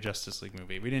have your Justice League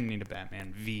movie. We didn't need a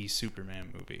Batman v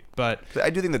Superman movie, but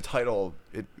I do think the title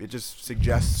it just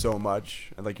suggests so much,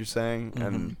 like you're saying,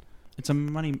 and it's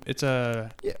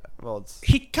a yeah, well, it's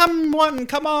he come one,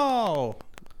 come all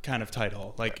kind of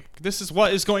title. Like, this is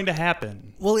what is going to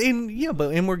happen. Well,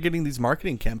 and we're getting these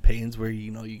marketing campaigns where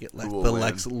you get like Cool, the man.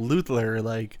 Lex Luthor,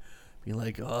 like being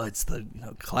like, oh, it's the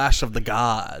Clash of the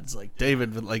Gods, like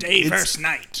David, like Day it's- versus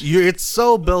night. It's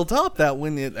so built up that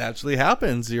when it actually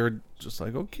happens, you're just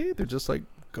like, okay, they're just like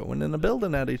going in a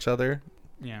building at each other.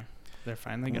 Yeah, they're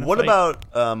finally gonna. What fight.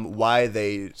 about why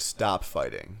they stop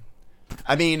fighting?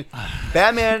 I mean,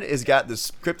 Batman has got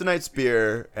this kryptonite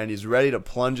spear and he's ready to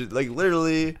plunge it. Like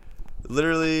literally,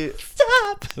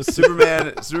 Stop.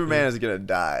 Superman is gonna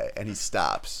die and he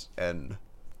stops. And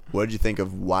what did you think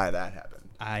of why that happened?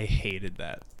 I hated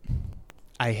that.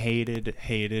 I hated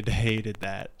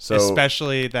that. So-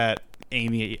 especially that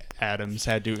Amy Adams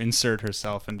had to insert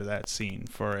herself into that scene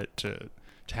for it to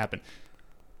happen.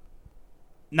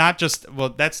 Not just, well,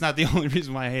 that's not the only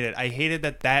reason why I hate it. I hated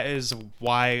that is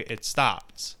why it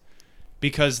stops.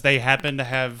 Because they happen to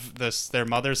have their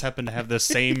mothers happen to have the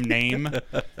same name.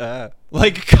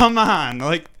 Like, come on.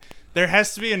 Like, there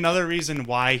has to be another reason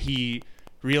why he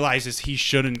realizes he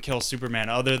shouldn't kill Superman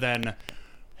other than,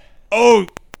 oh,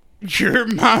 your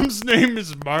mom's name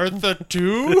is Martha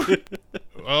too?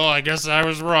 Well, I guess I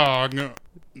was wrong.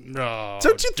 No.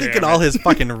 Don't you think in all his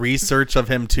fucking research of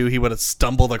him too, he would have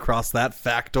stumbled across that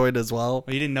factoid as well?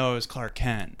 Well, you didn't know it was Clark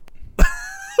Kent.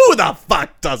 Who the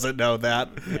fuck doesn't know that?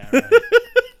 Yeah, right.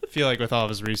 I feel like with all of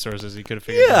his resources, he could have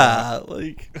figured it out. Yeah,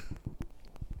 like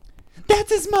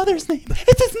That's his mother's name.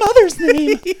 It's his mother's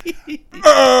name.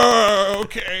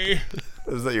 Okay.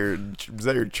 Is that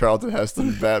your Charlton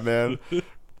Heston Batman?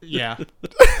 Yeah.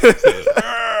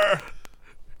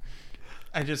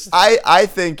 I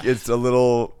think it's a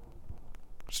little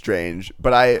strange,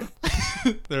 but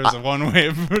There's a one way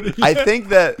of putting it. I think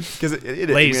that because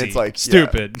Lazy. I mean, it's like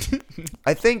stupid. Yeah.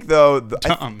 I think though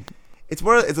Dumb. it's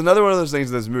another one of those things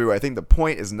in this movie where I think the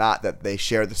point is not that they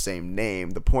share the same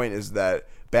name. The point is that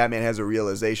Batman has a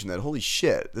realization that holy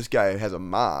shit, this guy has a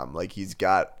mom. Like he's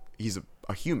a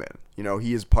human.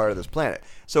 He is part of this planet.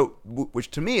 So which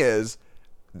to me is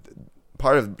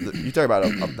part of you talk about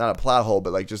not a plot hole,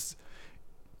 but like just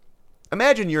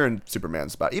imagine you're in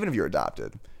Superman's spot, even if you're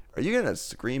adopted. Are you gonna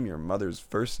scream your mother's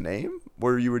first name,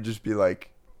 or you would just be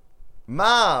like,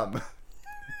 "Mom,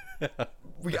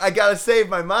 I gotta save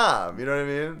my mom"? You know what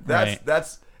I mean?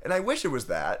 That's, and I wish it was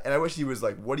that, and I wish he was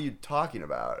like, "What are you talking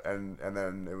about?" And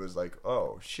then it was like,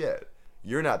 "Oh shit,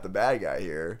 you're not the bad guy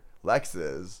here. Lex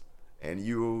is, and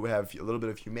you have a little bit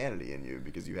of humanity in you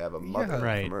because you have a mother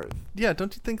from Earth." yeah,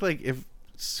 don't you think like if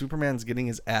Superman's getting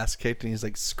his ass kicked and he's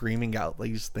like screaming out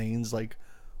these things like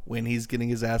when he's getting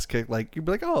his ass kicked, like you'd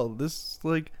be like, oh, this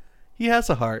like he has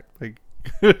a heart, like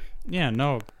Yeah,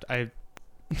 no, I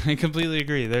completely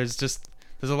agree. There's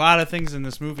a lot of things in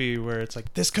this movie where it's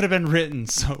like this could have been written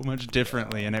so much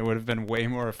differently and it would have been way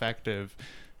more effective.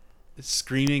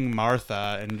 Screaming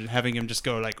Martha and having him just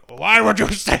go like, why would you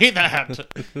say that?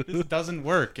 This doesn't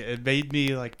work. It made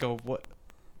me like go, what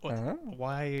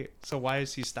why? So why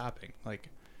is he stopping? Like,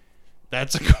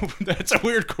 that's a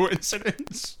weird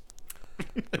coincidence.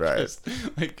 Right. Just,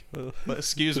 like,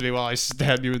 excuse me while I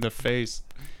stab you in the face.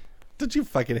 Did you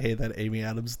fucking hate that Amy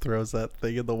Adams throws that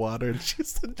thing in the water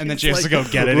and then she has to go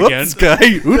get it "Whoops, again?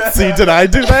 guy, oopsie, did I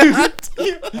do that?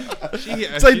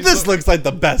 It's like She's this looks like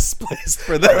the best place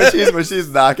for that. when she's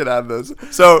knocking on this.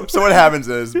 So what happens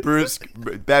is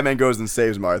Batman goes and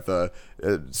saves Martha.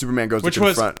 Superman goes Which to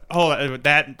was confront.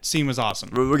 that scene was awesome.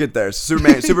 We'll get there.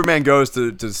 Superman goes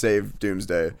to save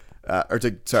Doomsday,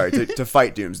 to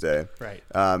fight Doomsday. Right.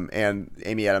 And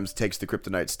Amy Adams takes the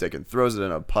kryptonite stick and throws it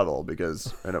in a puddle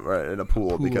in a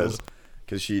pool because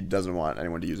because she doesn't want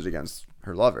anyone to use it against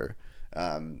her lover.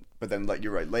 But then, like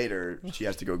you're right, later she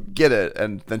has to go get it,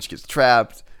 and then she gets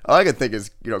trapped. All I can think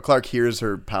is, Clark hears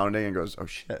her pounding and goes, "Oh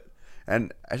shit!"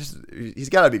 And he's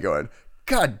got to be going,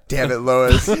 "God damn it,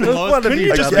 Lois! Lois, couldn't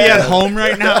you just be at home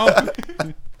right now?"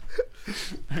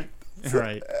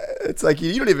 Right. It's like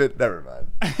you don't even. Never mind.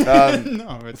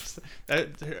 No, it's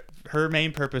her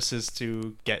main purpose is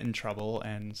to get in trouble,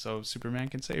 and so Superman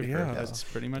can save her. That's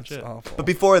pretty much it. Awful. But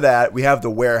before that, we have the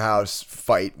warehouse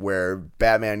fight where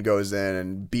Batman goes in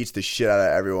and beats the shit out of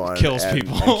everyone, Kills and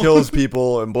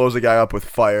people, and blows the guy up with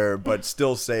fire, but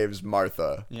still saves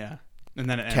Martha. Yeah, and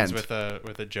then it ends Kent.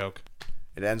 with a joke.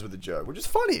 It ends with a joke, which is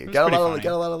funny. It was Got a pretty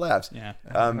lot funny. of laughs. Yeah.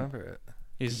 I remember it.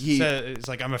 He's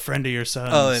like, "I'm a friend of your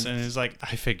son's," and he's like,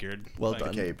 "I figured." Well Like,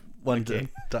 done. Cape. One to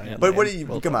Diane. But what Lane. do you?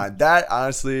 Well Come done. on, that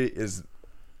honestly is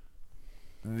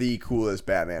the coolest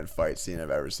Batman fight scene I've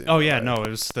ever seen. Oh in my yeah, life. no, it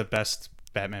was the best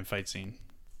Batman fight scene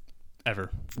ever.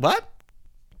 What?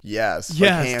 Yes. like,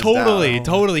 Yes, hands totally, down.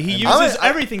 totally. He I'm- uses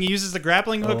everything. He uses the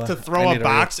grappling hook to I throw need a to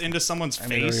box into someone's I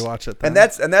need to face. rewatch it. And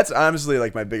that's honestly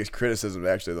like my biggest criticism of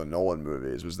actually the Nolan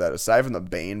movies was that aside from the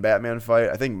Bane Batman fight,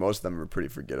 I think most of them are pretty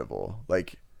forgettable.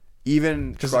 Like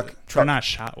even Because truck they're not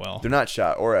shot well. they're not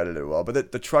shot or edited well.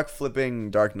 But the truck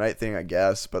flipping Dark Knight thing, I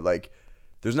guess. But like,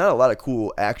 there's not a lot of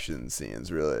cool action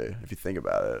scenes really, if you think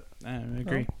about it. I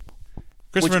agree.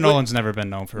 Christopher Which- Nolan's never been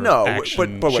known for No,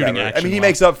 action, but shooting whatever. action. I mean, he well.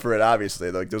 makes up for it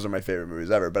obviously. Like those are my favorite movies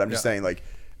ever. But I'm just saying like.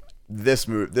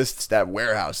 That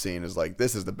warehouse scene is like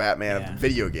this is the Batman of Yeah. the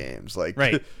video games. Like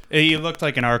Right. He looked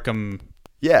like an Arkham.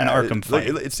 yeah, An Arkham it, fight.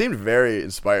 it seemed very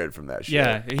inspired from that shit.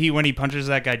 Yeah. When he punches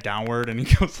that guy downward and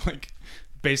he goes like,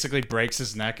 basically breaks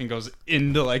his neck and goes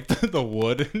into like the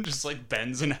wood and just like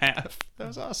bends in half. That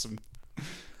was awesome.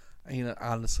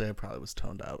 Honestly, I probably was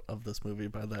toned out of this movie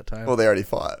by that time. Well, they already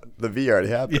fought. The V already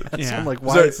happened. So Yeah. I'm like,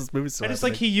 why So- is this movie so? And it's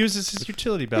like he uses his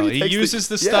utility belt. He He takes uses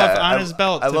the yeah, stuff on I- his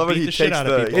belt I to love it. beat He the shit takes out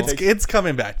the- of people. it's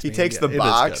coming back to He me. takes the It is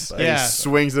box good, and Yeah. he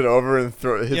swings it over and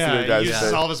hits yeah, the he guy's uses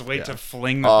face. all of his weight to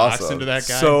fling the box into that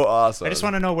guy. So awesome. I just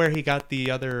want to know where he got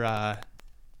the other.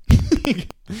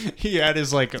 He had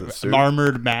his like suit?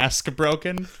 armored mask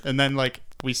broken, and then like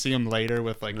we see him later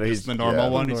with like No, he's- just the normal yeah.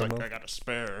 one. He's Normal. like, I got a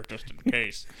spare just in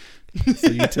case. It's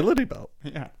a utility belt.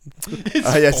 Yeah.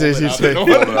 yes, Fold it he's out saying the fold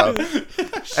door. it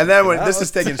up. And then when this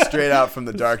is taken straight out from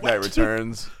the Dark Knight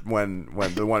Returns, when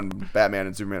the one Batman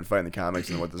and Superman fight in the comics,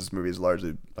 and what this movie is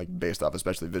largely like based off,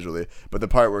 especially visually, but the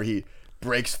part where he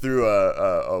breaks through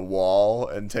a wall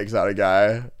and takes out a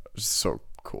guy, is so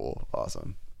cool,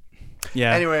 awesome.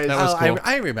 Yeah. Anyways, that was Oh, cool.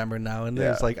 I remember now, and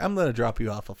there's Yeah. like, I'm gonna drop you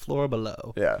off a floor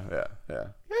below. Yeah.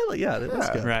 Yeah, it was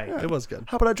good. Right. It was good.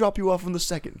 How about I drop you off on the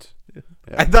second? Yeah,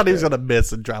 I thought he was gonna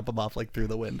miss and drop him off like through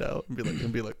the window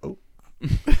and be like, oh.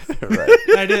 right.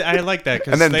 I like that.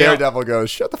 'Cause And then they all- Daredevil goes,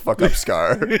 "Shut the fuck up,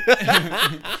 Scar."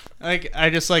 I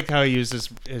just like how he used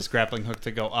his grappling hook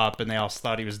to go up, and they all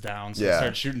thought he was down, so Yeah. they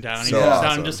started shooting down. He So goes down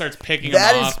awesome. and just starts picking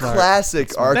That him is off. classic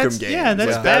Arkham That's, games. yeah,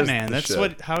 that's Like, that is Batman. the That's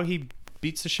shit. how he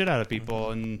beats the shit out of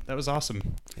people, and that was awesome.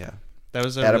 Yeah. That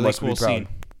was a Adam really must be cool proud.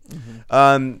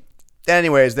 scene.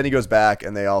 Anyways, then he goes back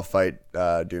and they all fight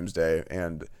Doomsday,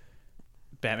 and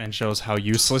Batman shows how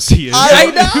useless he is. I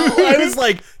know. I was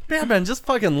like, Batman, just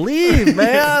fucking leave,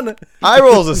 man. eye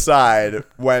rolls aside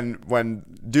when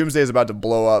Doomsday is about to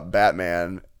blow up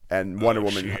Batman and Wonder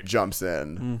Woman jumps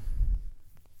in.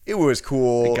 It was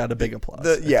cool. It got a big applause.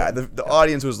 The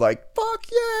audience was like, "Fuck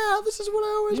yeah, this is what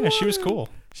I always Yeah, she was wanted." cool.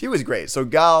 She was great. So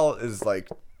Gal is like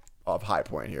off high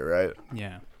point here, right?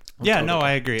 Yeah. Yeah, no,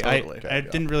 I agree. Totally. I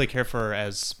didn't really care for her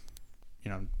as,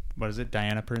 what is it,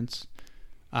 Diana Prince?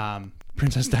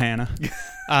 Princess Diana.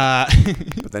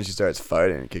 But then she starts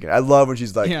fighting and kicking. I love when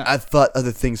she's like, Yeah. "I thought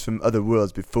other things from other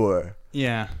worlds before."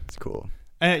 Yeah. It's cool.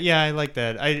 Yeah, I like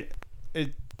that.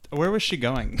 Where was she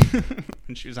going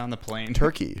when she was on the plane?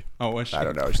 Turkey. Oh, was she? I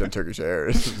don't know. She said Turkish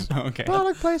Airlines. Oh, okay.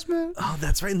 Product placement. Oh,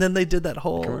 that's right. And then they did that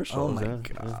whole. Commercials, Oh my yeah.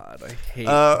 god, I hate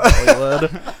Hollywood.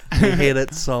 I hate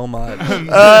it so much.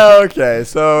 Okay,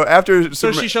 so after So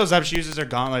Superman- she shows up. She uses her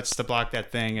gauntlets to block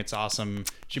that thing. It's awesome.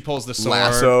 She pulls the sword.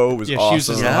 Lasso was yeah, awesome. she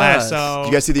uses the Yes. lasso. Did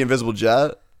you guys see the invisible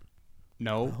jet?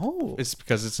 No. Oh. It's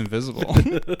because it's invisible.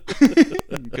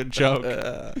 Good joke.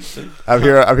 I'm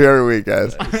here every week,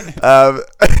 guys.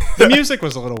 The music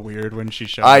was a little weird when she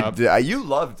showed up. You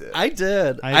loved it. I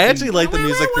did. I I actually didn't- liked the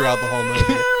music throughout the whole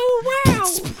movie.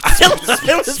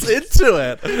 I was into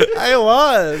it. I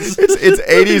was. It's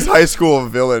 80s high school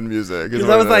villain music. is Because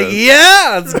what I was it like, is.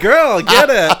 yes, girl, get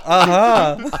it.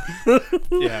 Uh-huh.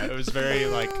 Yeah, it was very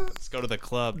like, let's go to the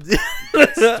club.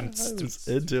 I was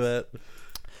into it.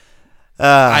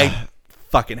 I I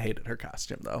fucking hated her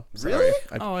costume though. Really?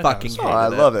 I Oh, I thought it fucking was hated Oh, I it.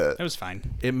 love it. It was fine.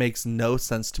 It makes no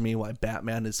sense to me why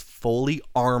Batman is fully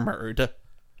armored,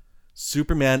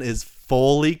 Superman is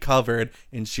fully covered,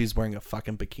 and she's wearing a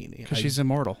fucking bikini. Because she's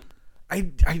immortal. I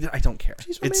don't care.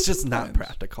 from It's just ancient not times.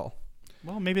 practical.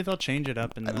 Well, maybe they'll change it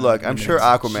up. Look, I'm sure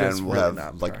Aquaman just will really have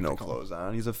not like no practical. clothes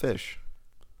on. He's a fish.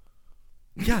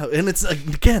 Yeah, and it's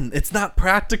again, it's not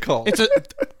practical. It's a.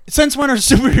 Since when are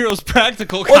superheroes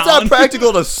practical? Well, it's not Colin?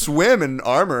 practical to swim in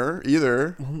armor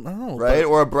either, no, right?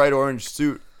 Or a bright orange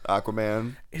suit,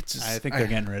 Aquaman. It's just, I think they're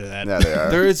getting rid of that. Yeah, they are.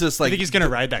 there is this I like think he's gonna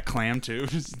ride that clam too.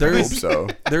 there Hope is so.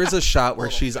 there is a shot where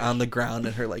she's on the ground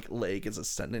and her like leg is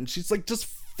ascending. And she's like just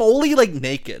fully like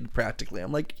naked practically.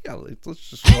 I'm like, yeah, let's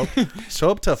just show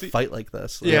up to a fight like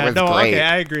this. Like, Yeah, was no, great. okay,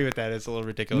 I agree with that. It's a little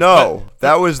ridiculous. No,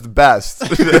 that was the best.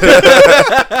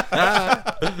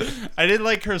 I did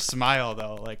like her smile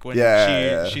though, like when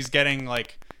Yeah. she's getting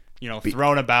like,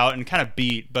 thrown about and kind of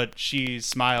beat, but she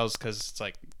smiles because it's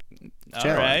like, all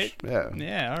right, Challenge.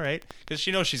 yeah, all right, because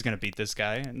she knows she's gonna beat this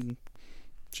guy, and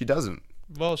She doesn't.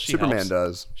 well, she Superman helps.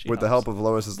 does She with the helps. help of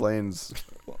Lois's Lane's.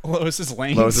 Lois's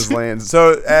Lane. Lois's Lanes.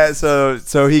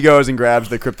 So he goes and grabs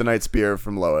the kryptonite spear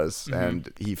from Lois, and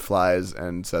he flies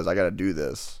and says, "I got to do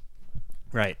this."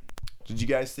 Right. Did you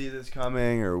guys see this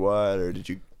coming, or what? Or did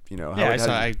you, how? Yeah,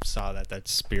 how I did saw that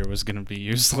spear was gonna be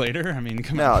used later. I mean,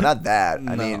 come no, on. not that. I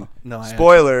No, mean, no, I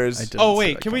spoilers. I didn't Oh see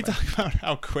wait, that can we coming. talk about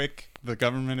how quick the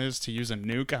government is to use a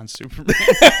nuke on Superman?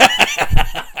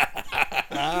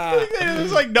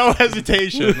 There's like no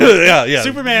hesitation. yeah.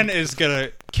 Superman is gonna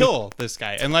kill this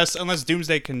guy unless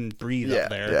Doomsday can breathe Yeah, up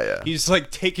there. yeah. He's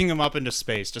like taking him up into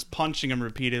space, just punching him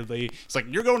repeatedly. It's like,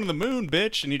 you're going to the moon,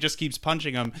 bitch, and he just keeps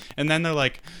punching him. And then they're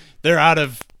like, they're out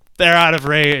of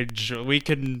rage. We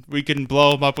can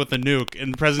blow him up with a nuke.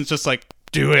 And the president's just like,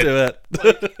 do it. Do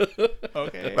it.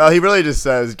 Okay. Well, he really just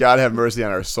says, "God have mercy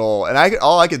on our soul," and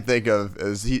all I could think of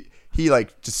is he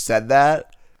like just said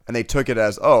that, and they took it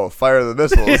as, "Oh, fire the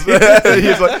missiles." And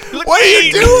he's like, "What are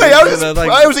you doing?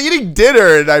 I was eating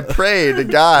dinner and I prayed to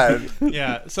God."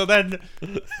 Yeah. So then,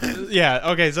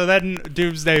 So then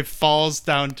Doomsday falls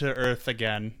down to Earth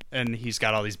again, and he's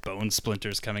got all these bone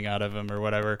splinters coming out of him or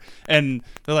whatever. And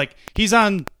they're like, he's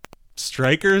on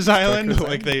Stryker's Island.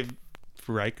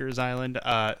 Rikers Island.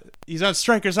 He's on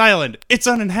Stryker's Island. It's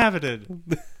uninhabited.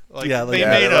 Like, Yeah, like, they yeah,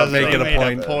 made they'll a make it a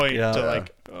point, point. Yeah. to Yeah.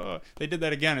 like. They did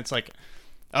that again. It's like,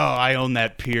 oh, I own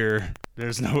that pier.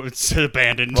 It's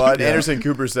abandoned. Well, and Anderson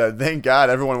Cooper said, "Thank God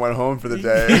everyone went home for the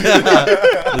day."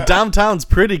 The downtown's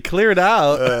pretty cleared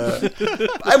out.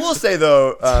 I will say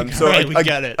though, so alright, we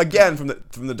get it. again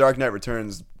from the Dark Knight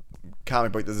Returns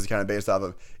comic book, this is kind of based off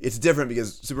of. It's different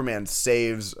because Superman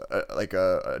saves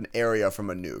an area from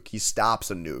a nuke. He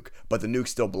stops a nuke, but the nuke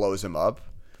still blows him up.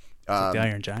 The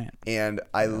Iron Giant. And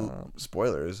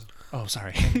spoilers. Oh,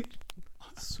 sorry.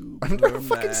 I've never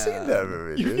fucking seen that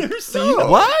movie. Dude. never seen No.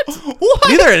 What?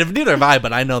 Neither have I,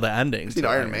 but I know the ending. I've seen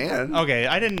Iron Man. Okay,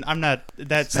 I didn't. I'm not.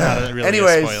 That's not a really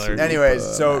Anyways,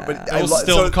 a spoiler.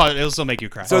 It'll still make you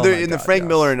cry. So Oh there, my in the God, Frank yes.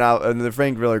 Miller novel, in the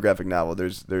Frank Miller graphic novel,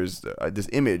 there's this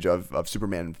image of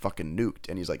Superman fucking nuked,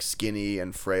 and he's like skinny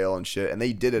and frail and shit. And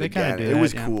they did it They kinda again. do It that,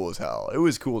 was yeah. cool as hell. It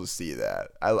was cool to see that.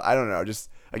 I don't know. Just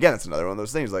again, it's another one of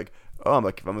those things. Like, oh, I'm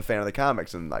a fan of the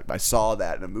comics, and like I saw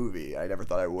that in a movie. I never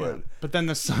thought I would. But then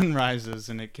the sun rises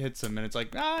and it hits him, and it's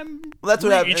like, I'm. Well, that's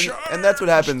what happens, recharged. and that's what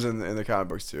happens in the comic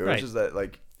books too. Right. It's just that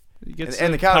like. He gets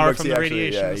And the power comic books, from he the actually,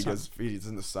 radiation. yeah, of he the sun. he's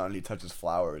in the sun. He touches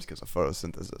flowers because of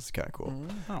photosynthesis. It's kind of cool.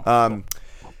 Oh,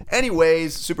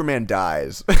 Anyways, Superman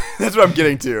dies. That's what I'm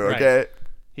getting to. Right. Okay.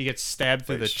 He gets stabbed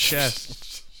through the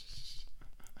chest.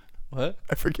 What?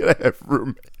 I forget I have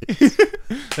roommates.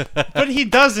 But he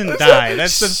doesn't die.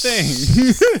 That's the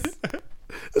thing.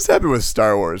 This happened with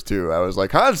Star Wars too. I was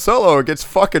like, Han Solo gets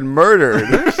fucking murdered.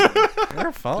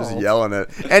 Your fault. Just yelling it.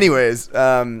 Anyways,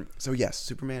 so yes,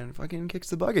 Superman fucking kicks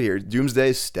the bucket here.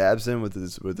 Doomsday stabs him with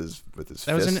his That was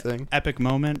fist an thing. epic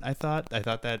moment. I thought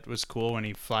that was cool when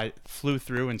he flew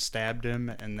through and stabbed him,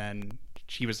 and then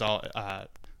she was all.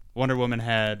 Wonder Woman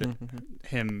had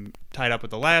him tied up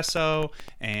with a lasso,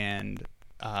 and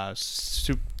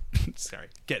sorry,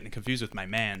 getting confused with my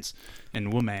mans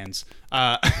and womans.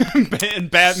 And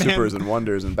Batman. Supers and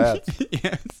wonders and bats.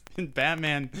 Yes, and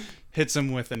Batman hits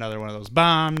him with another one of those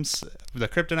bombs, the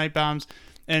kryptonite bombs,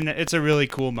 and it's a really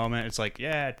cool moment. It's like,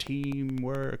 yeah,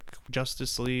 teamwork,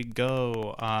 Justice League,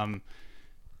 go.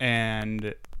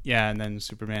 And then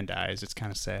Superman dies. It's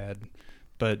kind of sad,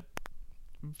 but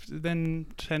then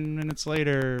 10 minutes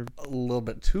later, A little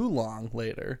bit too long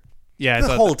later. yeah, I The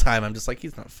thought whole time I'm just like,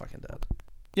 he's not fucking dead.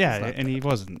 yeah, not and he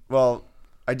wasn't. Well,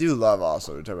 I do love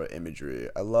also to talk about imagery.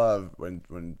 I love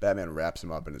when Batman wraps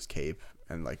him up in his cape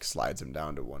and like slides him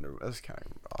down to Wonder. That's kind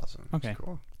of awesome. Okay. It's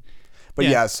cool. But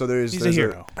Yeah, yeah, so there's he's a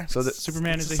hero. So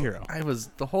Superman is a hero. I was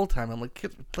the whole time. I'm like,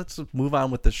 let's just move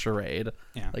on with the charade.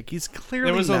 Yeah. Like he's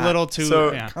clearly. There was not, a little too.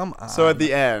 So- yeah. Come on. So at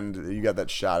the end, you got that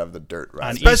shot of the dirt On,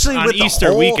 ride. Especially on with the Easter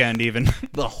whole- weekend, even.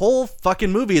 the whole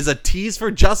fucking movie is a tease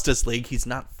for Justice League. He's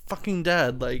not fucking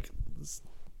dead. Like,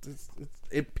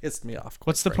 it pissed me off.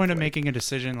 What's the quite point of frankly. making a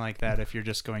decision like that if you're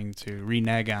just going to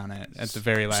renege on it at the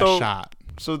very last So- shot?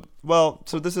 So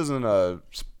this isn't a.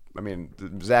 I mean,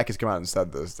 Zach has come out and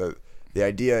said this, that the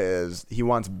idea is he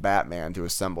wants Batman to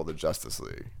assemble the Justice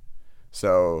League,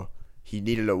 so he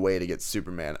needed a way to get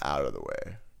Superman out of the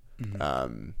way.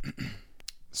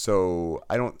 So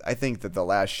I think that the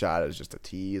last shot is just a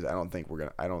tease.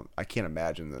 I can't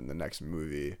imagine in the next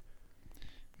movie.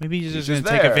 Maybe he's just just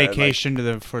going to take a there, like- vacation to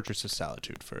the Fortress of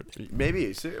Solitude for a bit.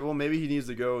 Maybe he needs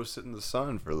to go sit in the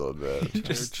sun for a little bit.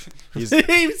 He's You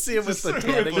see him with the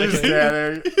tanning. He's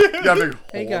standing. Got a big hole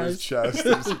Hey, in his guys. chest.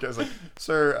 And this guy's like,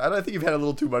 "Sir, I think you've had a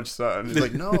little too much sun." He's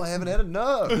like, "No, I haven't had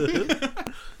enough."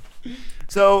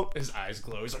 So, His eyes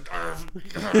glow. He's like, oh,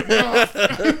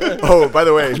 by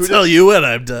the way, Tell you what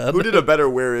I've done. who did a better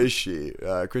 "Where is she"?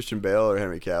 Christian Bale or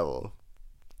Henry Cavill?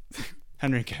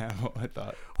 Henry Cavill, I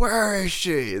thought. Where is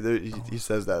she? He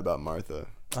says that about Martha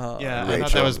Yeah, I Rachel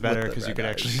thought that was with better the because you red could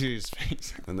eyes. actually see his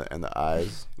face. and the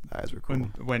eyes. The eyes were cool.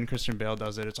 When Christian Bale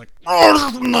does it, it's like,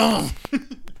 I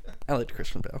liked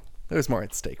Christian Bale. There was more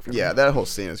at stake for me. Yeah, that whole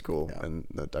scene is cool in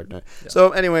The Dark Knight.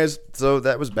 So, anyways,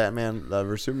 that was Batman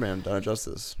vs Superman: Dawn of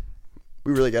Justice.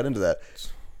 We really got into that.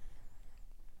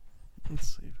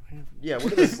 Let's see. Yeah,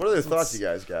 what other thoughts you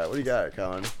guys got? What do you got,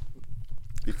 Colin?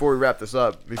 Before we wrap this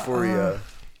up,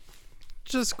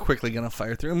 Just quickly gonna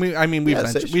fire through. And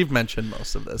we've mentioned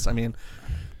most of this. I mean,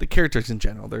 the characters in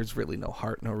general. There's really no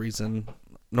heart, no reason,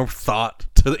 no thought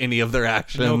to any of their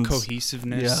actions. no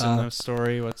cohesiveness Yeah. in the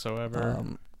story whatsoever.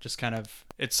 Just Kind of,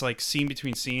 it's like scene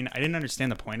between scene. I didn't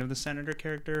understand the point of the senator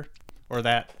character or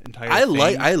that entire I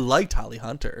thing. liked Holly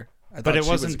Hunter. I but it it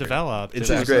wasn't developed. It's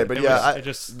It she's was- great, but it yeah, was- it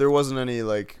just there wasn't any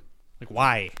like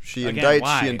why she Again, indicts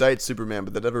why? she indicts Superman,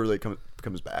 but that never really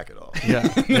comes back at all.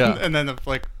 Yeah, yeah. And then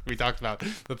like we talked about,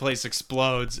 the place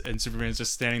explodes and Superman's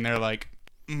just standing there like,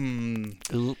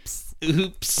 Oops.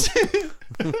 oops.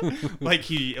 Like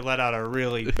he let out a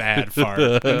really bad fart.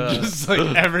 And just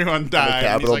like everyone died.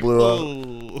 and he's Capitol like,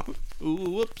 blew up. Ooh,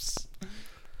 whoops.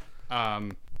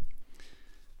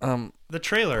 The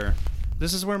trailer.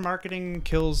 This is where marketing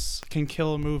can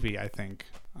kill a movie, I think.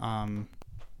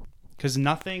 Because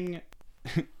nothing,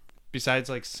 besides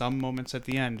like some moments at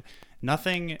the end,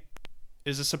 nothing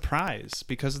is a surprise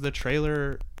because the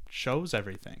trailer shows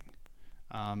everything.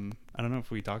 I don't know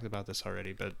if we talked about this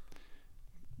already, but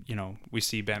we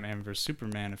see Batman vs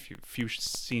Superman, a few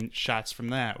shots from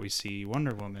that. We see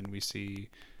Wonder Woman. We see,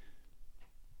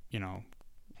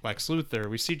 Lex Luthor.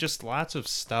 We see just lots of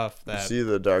stuff that. You see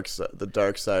the dark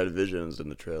side visions in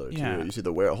the trailer Yeah. too. You see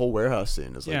the whole warehouse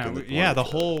scene is like the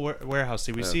whole warehouse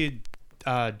scene. We see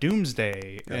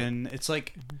Doomsday, and it's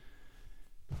like.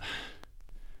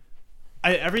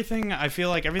 I feel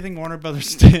like everything Warner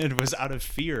Brothers did was out of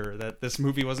fear that this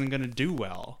movie wasn't going to do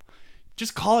well.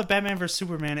 Just call it Batman vs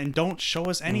Superman and don't show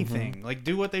us anything. Like,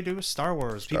 do what they do with Star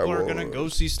Wars. People are going to go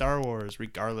see Star Wars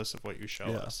regardless of what you show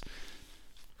us.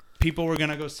 People were going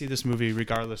to go see this movie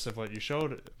regardless of what they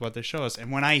show us.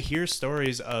 And when I hear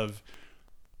stories of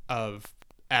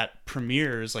at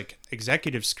premieres, like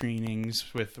executive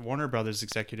screenings with Warner Brothers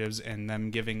executives and them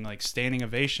giving like standing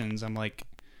ovations, I'm like,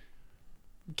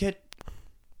 get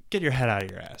your head out of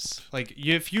your ass. Like,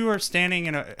 if you are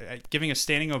standing giving a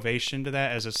standing ovation to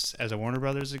that as a Warner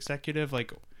Brothers executive,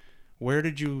 like, where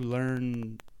did you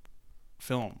learn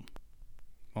film?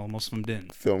 Well, most of them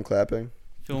didn't. film clapping.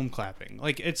 Film clapping.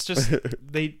 Like, it's just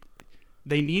they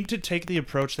need to take the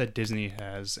approach that Disney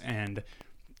has and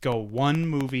go one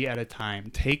movie at a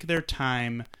time. Take their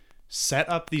time, set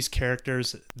up these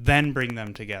characters, then bring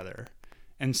them together.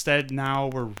 Instead, now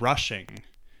we're rushing.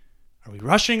 Are we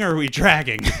rushing or are we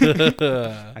dragging?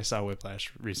 I saw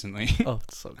Whiplash recently. Oh,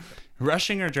 it's so good.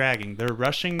 Rushing or dragging? They're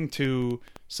rushing to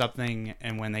something,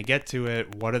 and when they get to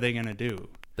it, what are they going to do?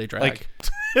 They drag. Like,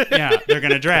 yeah, they're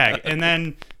going to drag. And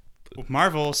then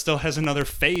Marvel still has another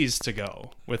phase to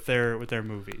go with their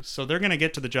movies. So they're going to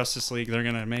get to the Justice League, they're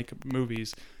going to make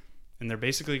movies, and they're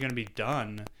basically going to be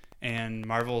done. And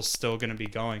Marvel's still going to be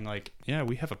going like, yeah,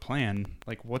 we have a plan.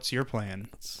 Like, what's your plan?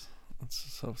 It's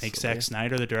so Make silly. Zack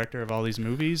Snyder the director of all these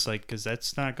movies? Like, because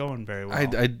that's not going very well.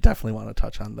 I definitely want to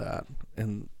touch on that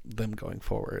and them going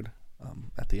forward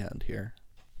at the end here.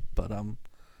 But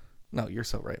No, you're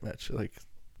so right, Mitch. Like,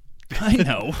 I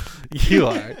know. you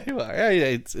are. It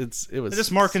was. They're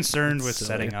just more concerned with silly.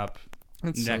 setting up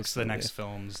It's so the silly. next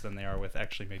films than they are with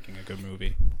actually making a good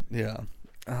movie. Yeah.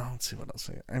 Let's see what else.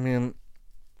 I mean,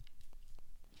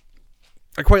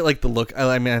 I quite like the look.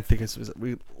 I mean, I think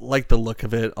we like the look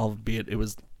of it, albeit it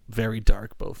was very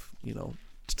dark, both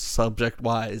subject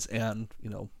wise and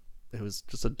it was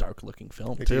just a dark looking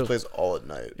film It too. takes place all at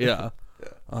night. Yeah.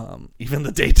 Even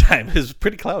the daytime is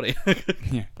pretty cloudy.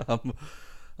 Yeah.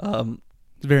 Um,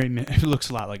 It looks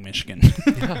a lot like Michigan.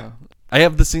 yeah. I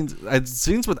have the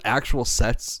scenes with actual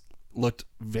sets looked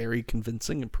very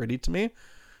convincing and pretty to me.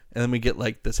 And then we get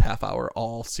like this half hour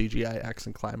all CGI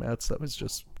action climax that was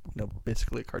just,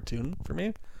 basically a cartoon for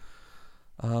me.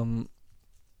 And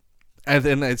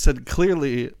then I said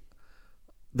clearly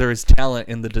there is talent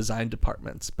in the design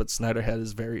departments, but Snyder had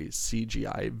his very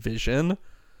CGI vision.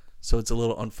 So it's a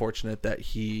little unfortunate that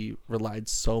he relied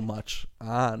so much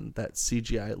on that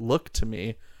CGI look to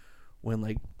me when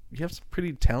you have some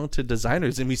pretty talented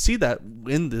designers. And we see that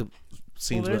in the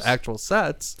scenes with actual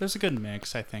sets. There's a good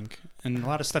mix, I think. And a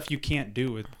lot of stuff you can't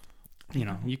do with,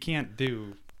 you can't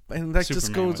do. And that just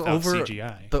Superman goes without over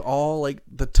CGI.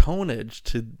 the tonnage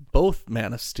to both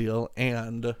Man of Steel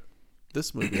and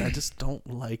this movie. I just don't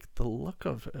like the look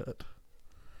of it.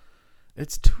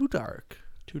 It's too dark.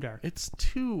 Too dark. It's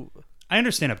too I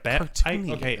understand a bad.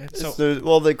 cartoony. Okay, It's-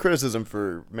 so The criticism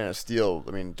for Man of Steel,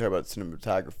 I mean, talk about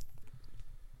cinematography.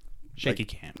 shaky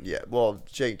cam. Yeah, well,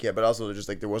 shaky cam, but also just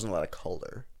there wasn't a lot of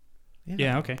color.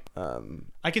 Yeah, okay. Um,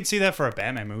 I can see that for a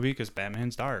Batman movie because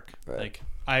Batman's dark. Right.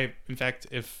 In fact,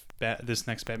 if this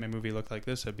next Batman movie looked like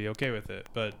this, I'd be okay with it.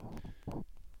 But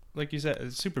like you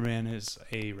said, Superman is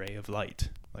a ray of light.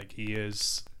 He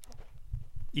is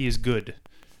good.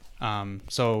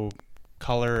 So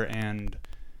color and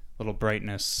little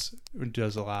brightness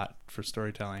does a lot for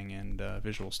storytelling and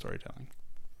visual storytelling.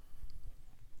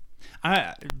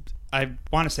 I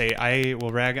want to say I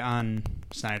will rag on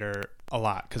Snyder a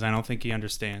lot because I don't think he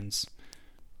understands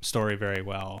story very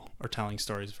well or telling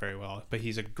stories very well. But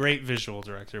he's a great visual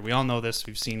director. We all know this.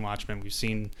 We've seen Watchmen. We've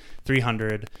seen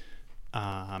 300.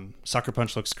 Sucker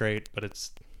Punch looks great, but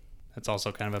it's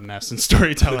also kind of a mess in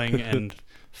storytelling and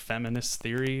feminist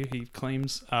theory, he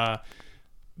claims.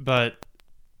 But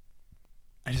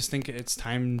I just think it's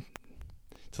time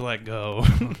to let go.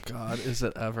 Oh God, is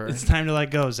it ever? It's time to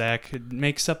let go, Zach.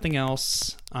 Make something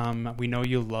else. We know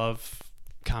you love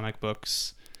comic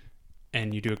books,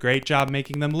 and you do a great job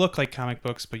making them look like comic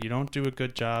books, but you don't do a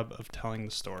good job of telling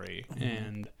the story. Mm-hmm.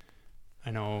 And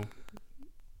I know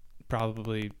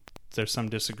probably there's some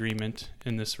disagreement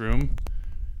in this room.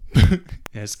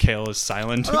 As Kale is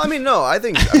silent. I'm not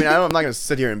going to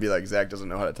sit here and be like, Zach doesn't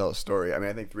know how to tell a story. I mean,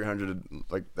 I think 300,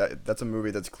 that's a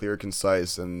movie that's clear,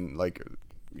 concise, and it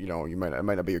might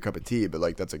not be your cup of tea, but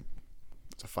it's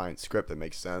a fine script that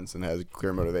makes sense and has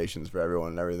clear motivations for everyone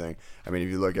and everything. I mean, if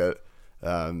you look at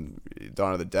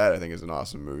Dawn of the Dead, I think is an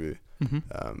awesome movie.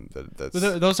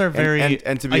 Mm-hmm. Those are very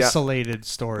and to be isolated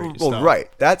stories. Well, though. Right.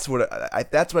 That's what I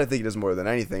think it is more than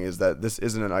anything, is that this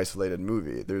isn't an isolated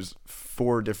movie. There's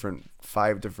 6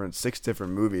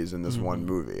 different movies in this one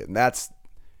movie, and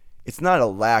it's not a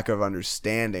lack of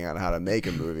understanding on how to make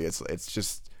a movie. It's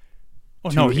just.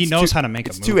 He knows how to make a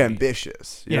movie. It's too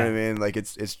ambitious. You know what I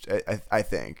mean? I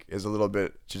think is a little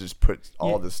bit to just put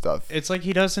all this stuff. It's like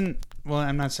he doesn't. Well,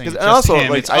 I'm not saying it's and just also,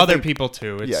 him. It's other people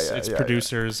too. It's yeah,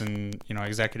 producers and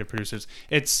executive producers.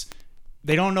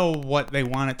 They don't know what they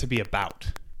want it to be about.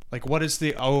 What is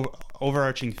the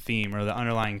overarching theme or the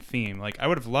underlying theme? I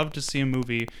would have loved to see a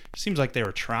movie. It seems like they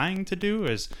were trying to do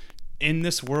is, in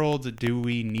this world, do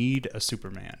we need a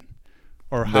Superman?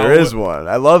 Or how there is one.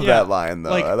 I love that line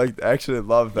though. I actually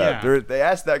love that. Yeah. They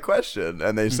ask that question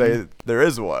and they say there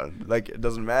is one. It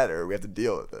doesn't matter. We have to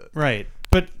deal with it. Right.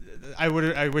 But I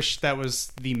wish that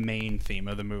was the main theme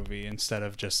of the movie instead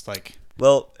of just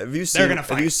Well, have you seen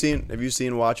Have you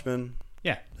seen Watchmen?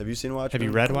 Yeah. Have you seen Watchmen? Have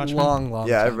you read Watchmen? Long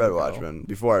Yeah, time I've read ago. Watchmen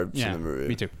before I've seen the movie.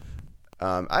 Me too.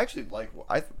 I actually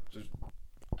I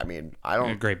don't.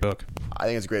 A great book. I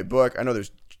think it's a great book. I know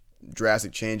there's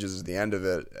drastic changes at the end of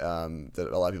it that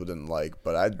a lot of people didn't like,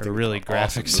 but I think A really it's an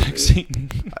graphic awesome sex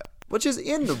scene. which is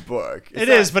in the book. It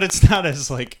is, but it's not as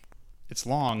it's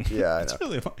long. Yeah, I it's know.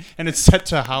 really long, and it's set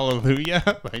to Hallelujah.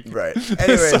 Right. It's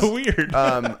Anyways, so weird.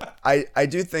 I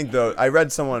do think though, I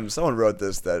read someone wrote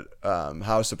this, that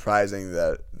how surprising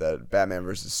that Batman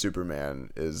versus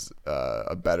Superman is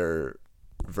a better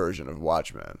version of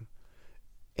Watchmen,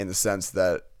 in the sense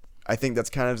that I think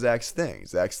that's kind of Zach's thing.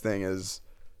 Zach's thing is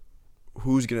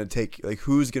who's gonna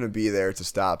be there to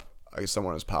stop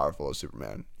someone as powerful as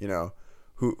Superman.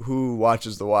 who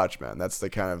watches The Watchmen? That's the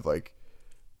kind of like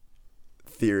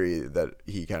theory that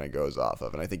he kind of goes off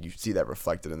of, and I think you see that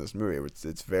reflected in this movie.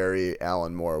 It's very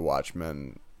Alan Moore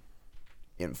Watchmen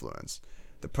influence.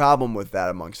 The problem with that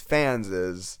amongst fans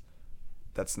is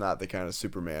that's not the kind of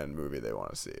Superman movie they want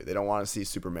to see. They don't want to see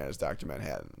Superman as Dr.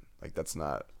 Manhattan. Like, that's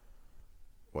not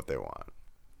what they want.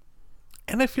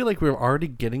 And I feel like we're already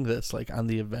getting this like on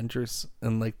the Avengers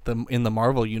and like in the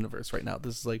Marvel universe right now.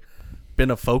 This has like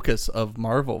been a focus of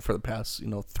Marvel for the past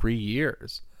 3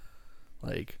 years.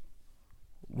 Like,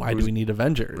 why do we need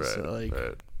Avengers? Right.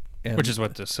 And, Which is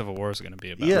what the Civil War is going to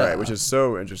be about. Yeah. Right, which is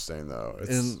so interesting though.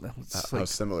 It's it's how like,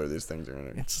 similar these things are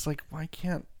going to. it's just like, why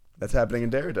can't That's happening in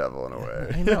Daredevil in a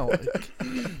way. I know?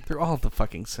 Like, they're all the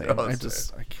fucking same. They're all the I just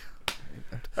same. I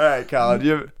can't. All right, Colin, do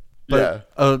you have, yeah.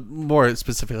 But more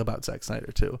specifically about Zack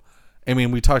Snyder too. I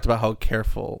mean, we talked about how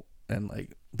careful and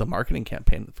like the marketing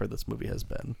campaign for this movie has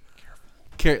been.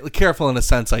 Careful in a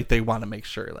sense, like they want to make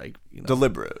sure, like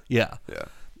Deliberate. Yeah. Yeah.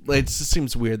 It just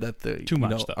seems weird that they Too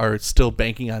much, though. are still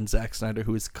banking on Zack Snyder,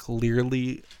 who is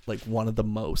clearly like one of the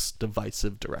most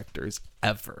divisive directors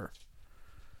ever.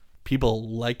 People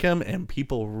like him and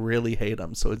people really hate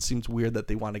him, so it seems weird that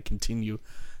they want to continue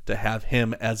to have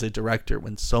him as a director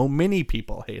when so many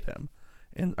people hate him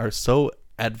and are so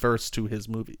adverse to his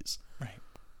movies. Right.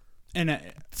 And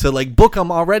So like book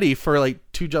him already for like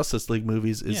 2 Justice League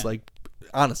movies is Yeah. like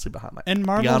honestly beyond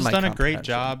my Marvel's done a great comprehension.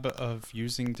 job of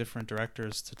using different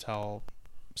directors to tell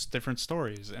different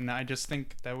stories, and I just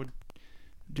think that would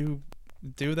do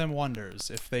them wonders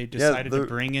if they decided to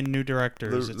bring in new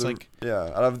directors. It's like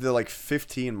out of the like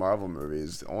 15 Marvel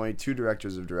movies, only 2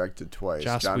 directors have directed twice.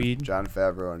 John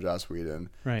Favreau and Joss Whedon.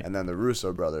 Right. And then the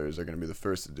Russo brothers are going to be the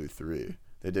first to do 3.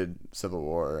 They did Civil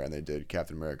War and they did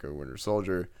Captain America: Winter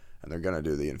Soldier, and they're going to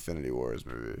do the Infinity Wars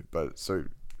movie. But so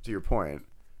to your point,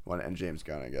 and James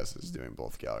Gunn, I guess, is doing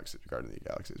both Guardians of the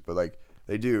Galaxies, but like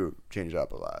they do change it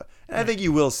up a lot, and I think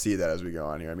you will see that as we go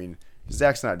on here. I mean,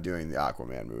 Zack's not doing the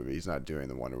Aquaman movie, he's not doing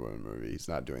the Wonder Woman movie, he's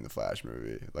not doing the Flash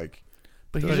movie. Like,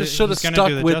 But he But just should have he's gonna stuck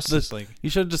do the with Justice the. League. He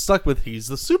should have just stuck with he's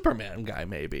the Superman guy,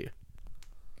 maybe.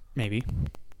 maybe.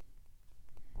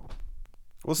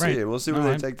 we'll see. Right. We'll see No, where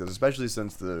they I'm- take this, especially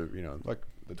since the like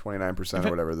the 29% or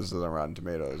whatever this is on Rotten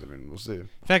Tomatoes. I mean, we'll see. In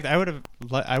fact, I would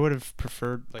have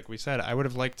preferred, like we said, I would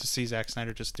have liked to see Zack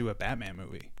Snyder just do a Batman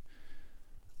movie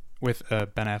with a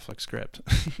Ben Affleck script.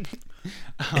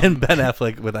 And Ben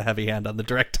Affleck with a heavy hand on the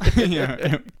director.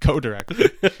 Yeah, co-direct.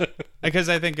 Because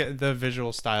I think the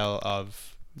visual style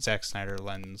of Zack Snyder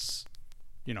lends,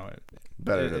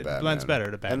 Better to it Batman. blends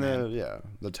better to Batman. And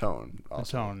the tone.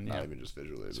 Also, tone, not yeah. even just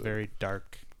visually. It's a but- very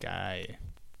dark guy.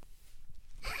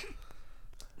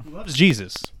 Who loves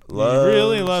Jesus. He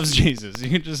really loves Jesus. You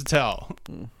can just tell.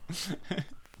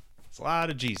 It's a lot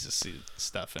of Jesus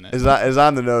stuff in it. As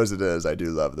on the nose it is, I do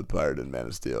love the part in Man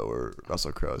of Steel where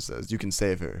Russell Crowe says, "You can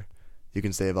save her. You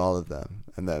can save all of them."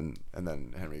 And then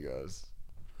Henry goes,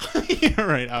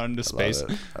 Right out into space.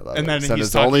 I love And it. then Send he's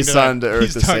his only talking to son that- to Earth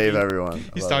he's to talking- save everyone.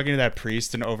 He's talking to that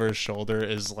priest, and over his shoulder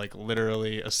is like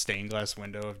literally a stained glass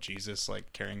window of Jesus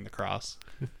like carrying the cross.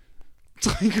 It's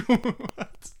like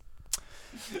what?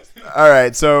 All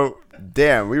right, so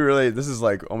damn, this is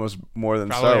like almost more than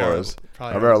Probably Star our- Wars.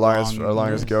 probably Our our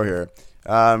longest go here.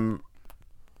 To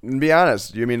be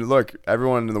honest, I mean, look,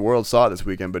 everyone in the world saw it this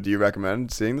weekend, but do you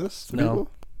recommend seeing this to No. people?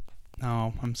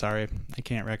 No, I'm sorry. I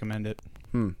can't recommend it.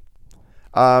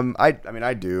 I mean,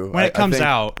 I do. When it comes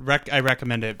out, I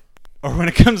recommend it. Or when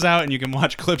it comes out and you can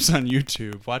watch clips on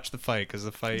YouTube, watch the fight because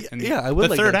the fight and Yeah, I would the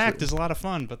like third that act too. is a lot of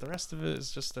fun, but the rest of it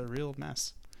is just a real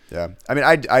mess. Yeah, I mean,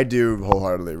 I do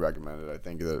wholeheartedly recommend it. I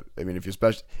think that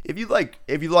if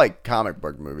you like comic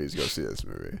book movies, go see this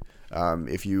movie.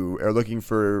 If you are looking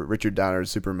for Richard Donner's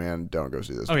Superman, don't go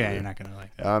see this. Oh movie. yeah, you're not gonna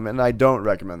like that. And I don't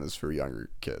recommend this for younger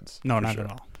kids. No, for not sure.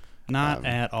 at all. Not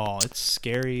at all. It's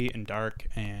scary and dark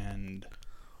and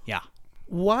yeah.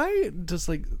 Why does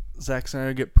like Zack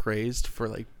Snyder get praised for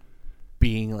like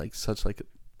being like such like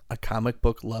a comic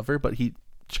book lover, but he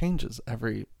changes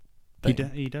every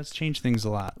thing. He does change things a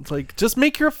lot. It's like just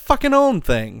make your fucking own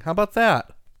thing. How about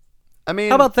that? I mean,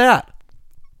 How about that?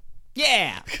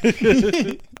 Yeah.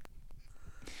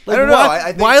 Like, I don't know.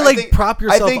 Why I think- prop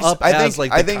yourself up I as think-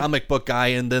 like I the think- comic book guy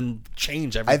and then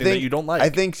change I everything think that you don't like? I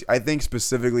think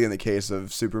specifically in the case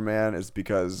of Superman is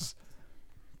because.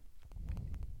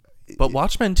 But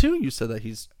Watchmen too. You said that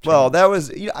he's Well, that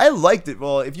was I liked it.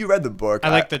 Well, if you read the book, I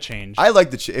like the change. I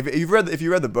like the if you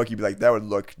read the book, you'd be like, that would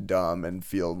look dumb and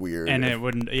feel weird. and if- it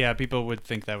wouldn't. Yeah, people would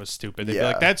think that was stupid. They'd be Yeah.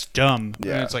 like, "That's dumb."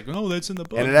 Yeah. And it's like, "Oh, that's in the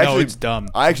book." and it No, actually, it's dumb.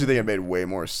 I actually think it made way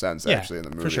more sense Yeah, actually in the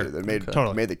for movie. sure. It made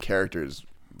Totally. made the characters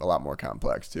a lot more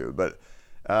complex too. But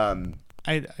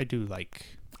I do like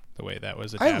the way that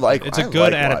was adapted. It's a I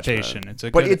good like adaptation. Watchmen. It's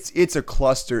a but good, it's a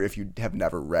cluster if you have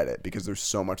never read it because there's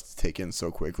so much to take in so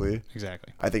quickly.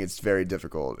 exactly. I think it's very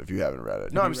difficult if you haven't read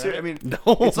it. No, I'm serious. I mean, No.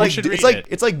 it's like should it's read like it.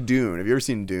 it's like Dune. Have you ever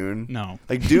seen Dune? No.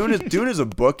 Like Dune is a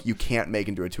book you can't make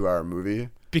into a 2-hour movie.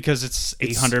 Because it's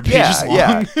It's- 800 pages long.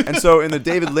 Yeah. And so in the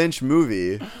David Lynch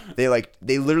movie, they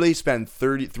literally spend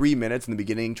 33 minutes in the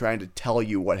beginning trying to tell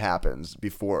you what happens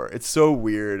before. It's so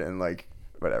weird and like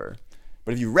whatever.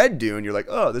 But if you read Dune, you're like,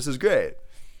 oh, this is great.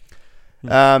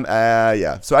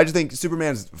 Yeah. So I just think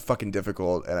Superman's fucking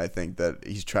difficult, and I think that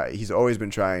he's always been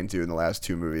trying to in the last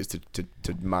 2 movies to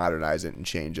modernize it and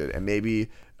change it. And maybe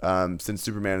since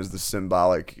Superman is the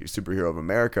symbolic superhero of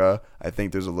America, I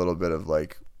think there's a little bit of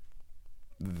like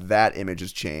that image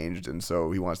has changed, and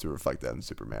so he wants to reflect that in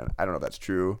Superman. I don't know if that's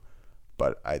true,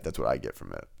 but that's what I get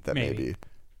from it. That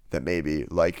maybe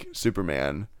like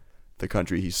Superman, the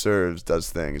country he serves does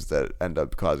things that end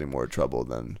up causing more trouble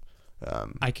than.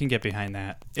 I can get behind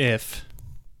that if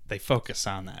they focus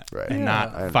on that Right. and Yeah.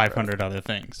 not 500 other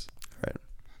things. Right.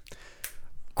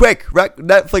 Quick,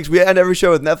 Netflix. We end every show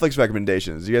with Netflix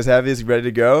recommendations. You guys have these ready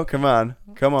to go? Come on.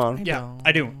 Yeah,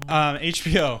 I do.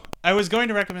 HBO. I was going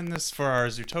to recommend this for our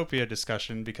Zootopia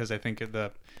discussion because I think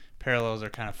the parallels are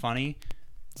kind of funny.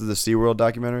 This is the SeaWorld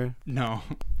documentary. No.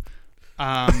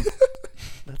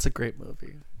 That's a great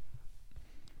movie.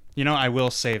 I will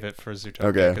save it for Zootopia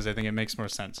Okay. because I think it makes more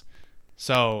sense.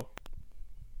 So,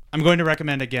 I'm going to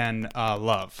recommend again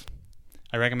Love.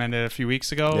 I recommended it a few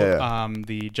weeks ago. Yeah.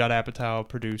 The Judd Apatow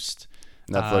produced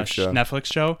Netflix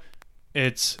show.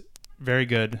 It's very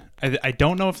good. I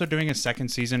don't know if they're doing a second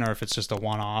season or if it's just a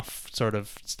one-off sort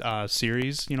of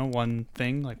series. One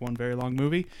thing, like one very long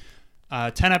movie.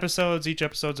 10 episodes. Each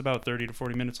episode's about 30 to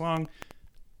 40 minutes long.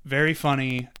 Very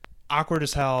funny, awkward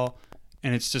as hell,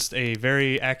 and it's just a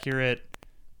very accurate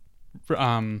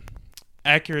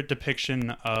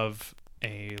depiction of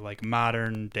a like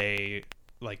modern day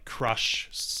like crush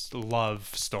love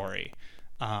story.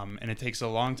 And it takes a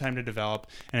long time to develop.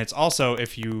 And it's also,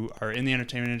 if you are in the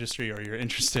entertainment industry or you're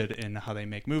interested in how they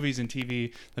make movies and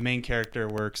TV, the main character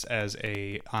works as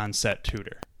a on-set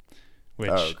tutor, which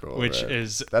right.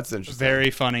 is That's interesting. very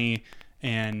funny.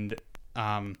 And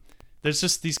there's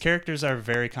just, these characters are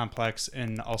very complex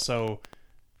and also,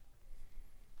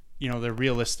 they're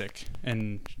realistic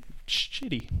and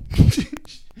shitty.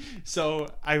 So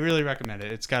I really recommend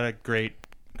it. It's got a great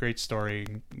story,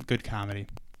 good comedy.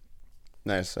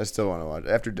 Nice. I still want to watch it.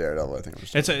 After Daredevil, I think I'm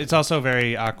still It's also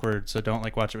very awkward, so don't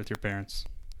watch it with your parents.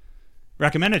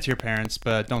 Recommend it to your parents,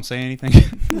 but don't say anything.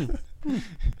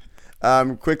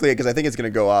 Quickly, because I think it's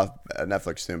going to go off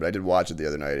Netflix soon, but I did watch it the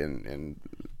other night in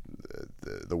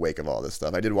the wake of all this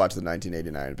stuff. I did watch the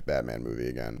 1989 Batman movie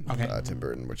again, Okay. Tim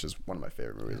Burton, which is one of my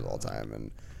favorite movies of all time,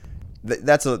 and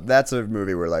that's a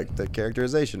movie where like the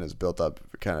characterization is built up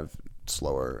kind of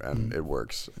slower and it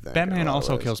works. I think, in Batman a lot of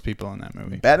also ways. kills people in that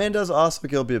movie. Batman does also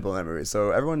kill people in that movie, so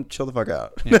everyone chill the fuck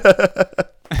out.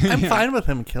 I'm fine with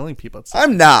him killing people. It's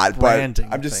I'm not, but branding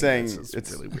I'm just thing saying that's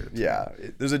it's really weird. Yeah,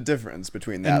 there's a difference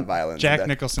between that And violence Jack and,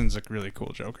 Nicholson's a really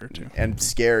cool Joker too. and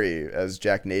scary as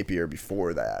Jack Napier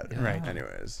before that. Right.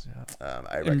 Anyways,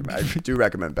 I do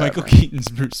recommend Batman. Michael Keaton's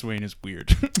Bruce Wayne is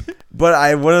weird.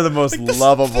 But one of the most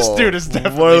lovable. this dude is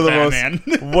definitely one of the Batman.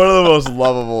 one of the most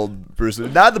lovable Bruce.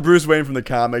 Not the Bruce Wayne from the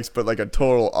comics, but like a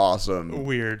total awesome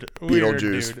weird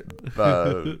Beetlejuice dude.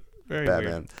 Very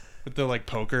Batman. weird. With the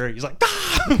poker, he's like,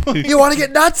 You want to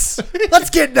get nuts?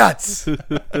 Let's get nuts.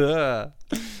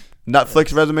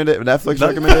 Netflix recommendation.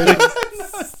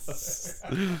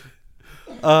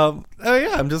 Oh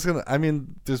yeah, I'm just gonna. I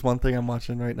mean, there's one thing I'm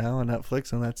watching right now on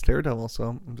Netflix, and that's Daredevil. So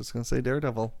I'm just gonna say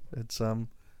Daredevil. It's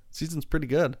season's pretty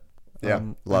good. Yeah,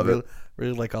 love I it.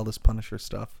 Really like all this Punisher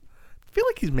stuff. I feel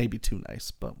like he's maybe too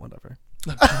nice, but whatever.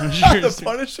 The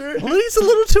Punisher. Well, he's a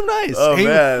little too nice. Oh,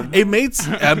 man. It makes.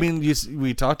 I mean,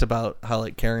 we talked about how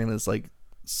like Karen is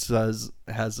has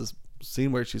this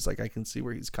scene where she's like, I can see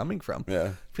where he's coming from. Yeah,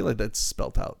 I feel like that's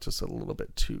spelt out just a little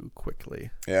bit too quickly.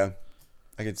 yeah,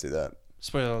 I can see that.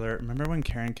 Spoiler alert! Remember when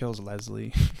Karen kills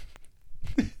Leslie?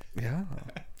 Yeah.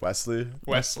 Wesley.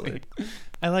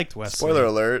 I liked Wesley. Spoiler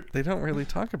alert. They don't really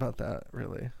talk about that,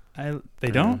 really. They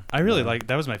don't. I really like.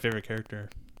 That was my favorite character.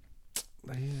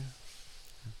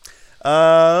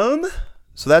 So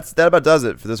that about does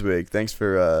it for this week. Thanks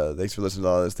for listening to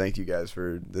all this. Thank you guys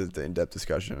for the in-depth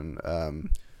discussion.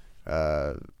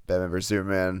 Batman vs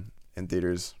Superman in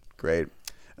theaters, great.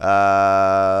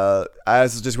 I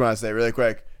just want to say really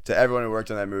quick, to everyone who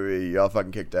worked on that movie, y'all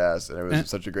fucking kicked ass, and it was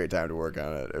such a great time to work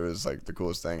on it. It was like the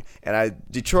coolest thing. And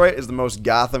Detroit is the most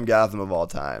Gotham of all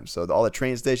time. So all the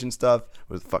train station stuff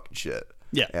was fucking shit.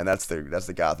 Yeah. And that's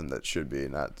the Gotham that should be,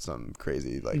 not some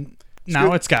crazy like.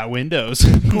 Now it's got windows.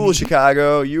 Cool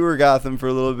Chicago. You were Gotham for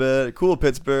a little bit. Cool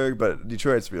Pittsburgh, but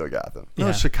Detroit's real Gotham. No,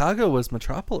 Yeah. Chicago was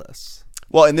Metropolis.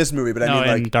 Well, in this movie, but I No, mean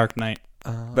in like. Dark Knight.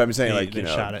 But I'm saying they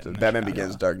shot it in Batman Chicago.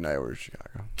 Begins, Dark Knight were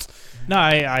Chicago. No,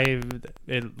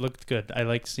 it looked good. I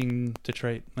liked seeing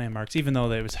Detroit landmarks, even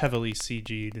though it was heavily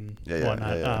CG'd and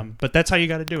whatnot. Yeah. But that's how you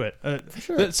got to do it.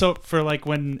 Sure. So for like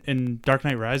when in Dark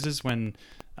Knight Rises, when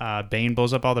Bane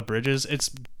blows up all the bridges, it's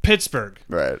Pittsburgh.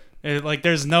 Right.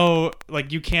 There's no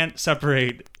you can't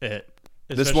separate it.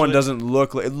 This one doesn't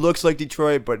look like, it looks like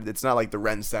Detroit, but it's not like the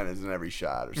Ren Center is in every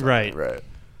shot or something. Right.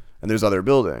 And there's other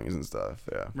buildings and stuff.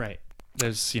 Yeah. Right.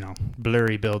 There's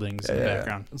blurry buildings in the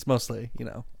background. It's mostly,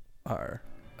 our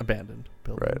abandoned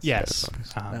buildings. Right. Yes.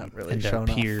 Not really and shown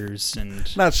off. piers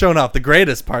and Not showing off the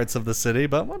greatest parts of the city,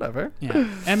 but whatever. yeah.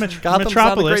 And Gotham's not a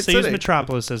Metropolis. great They use city.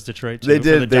 Metropolis as Detroit too. They for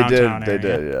did. the They downtown did. They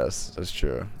area. did. Yes, that's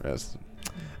true. Yes.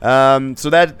 So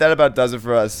that about does it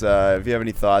for us. If you have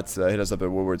any thoughts, hit us up at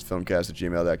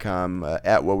woodwardsfilmcast@gmail.com,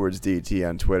 at woodwardsdt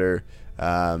on Twitter,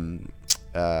 and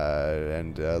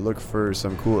look for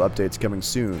some cool updates coming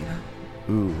soon.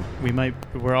 Ooh.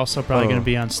 We're also probably going to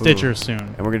be on Stitcher soon.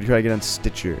 And we're gonna try to get on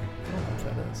Stitcher.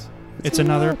 It's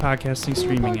another podcasting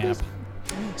streaming app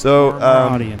So for our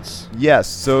audience. yes.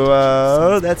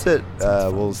 So that's it.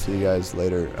 We'll see you guys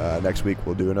later. Next week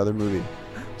we'll do another movie.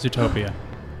 Zootopia.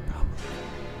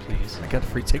 Please. I got a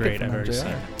free ticket Great. from I've already seen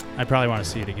MJR. it. I probably want to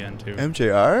see it again too.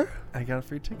 MJR. I got a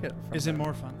free ticket. From Is it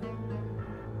more fun?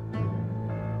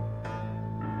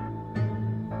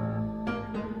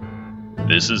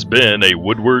 This has been a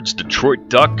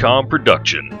WoodwardsDetroit.com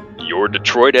production, your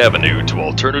Detroit avenue to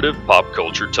alternative pop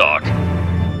culture talk.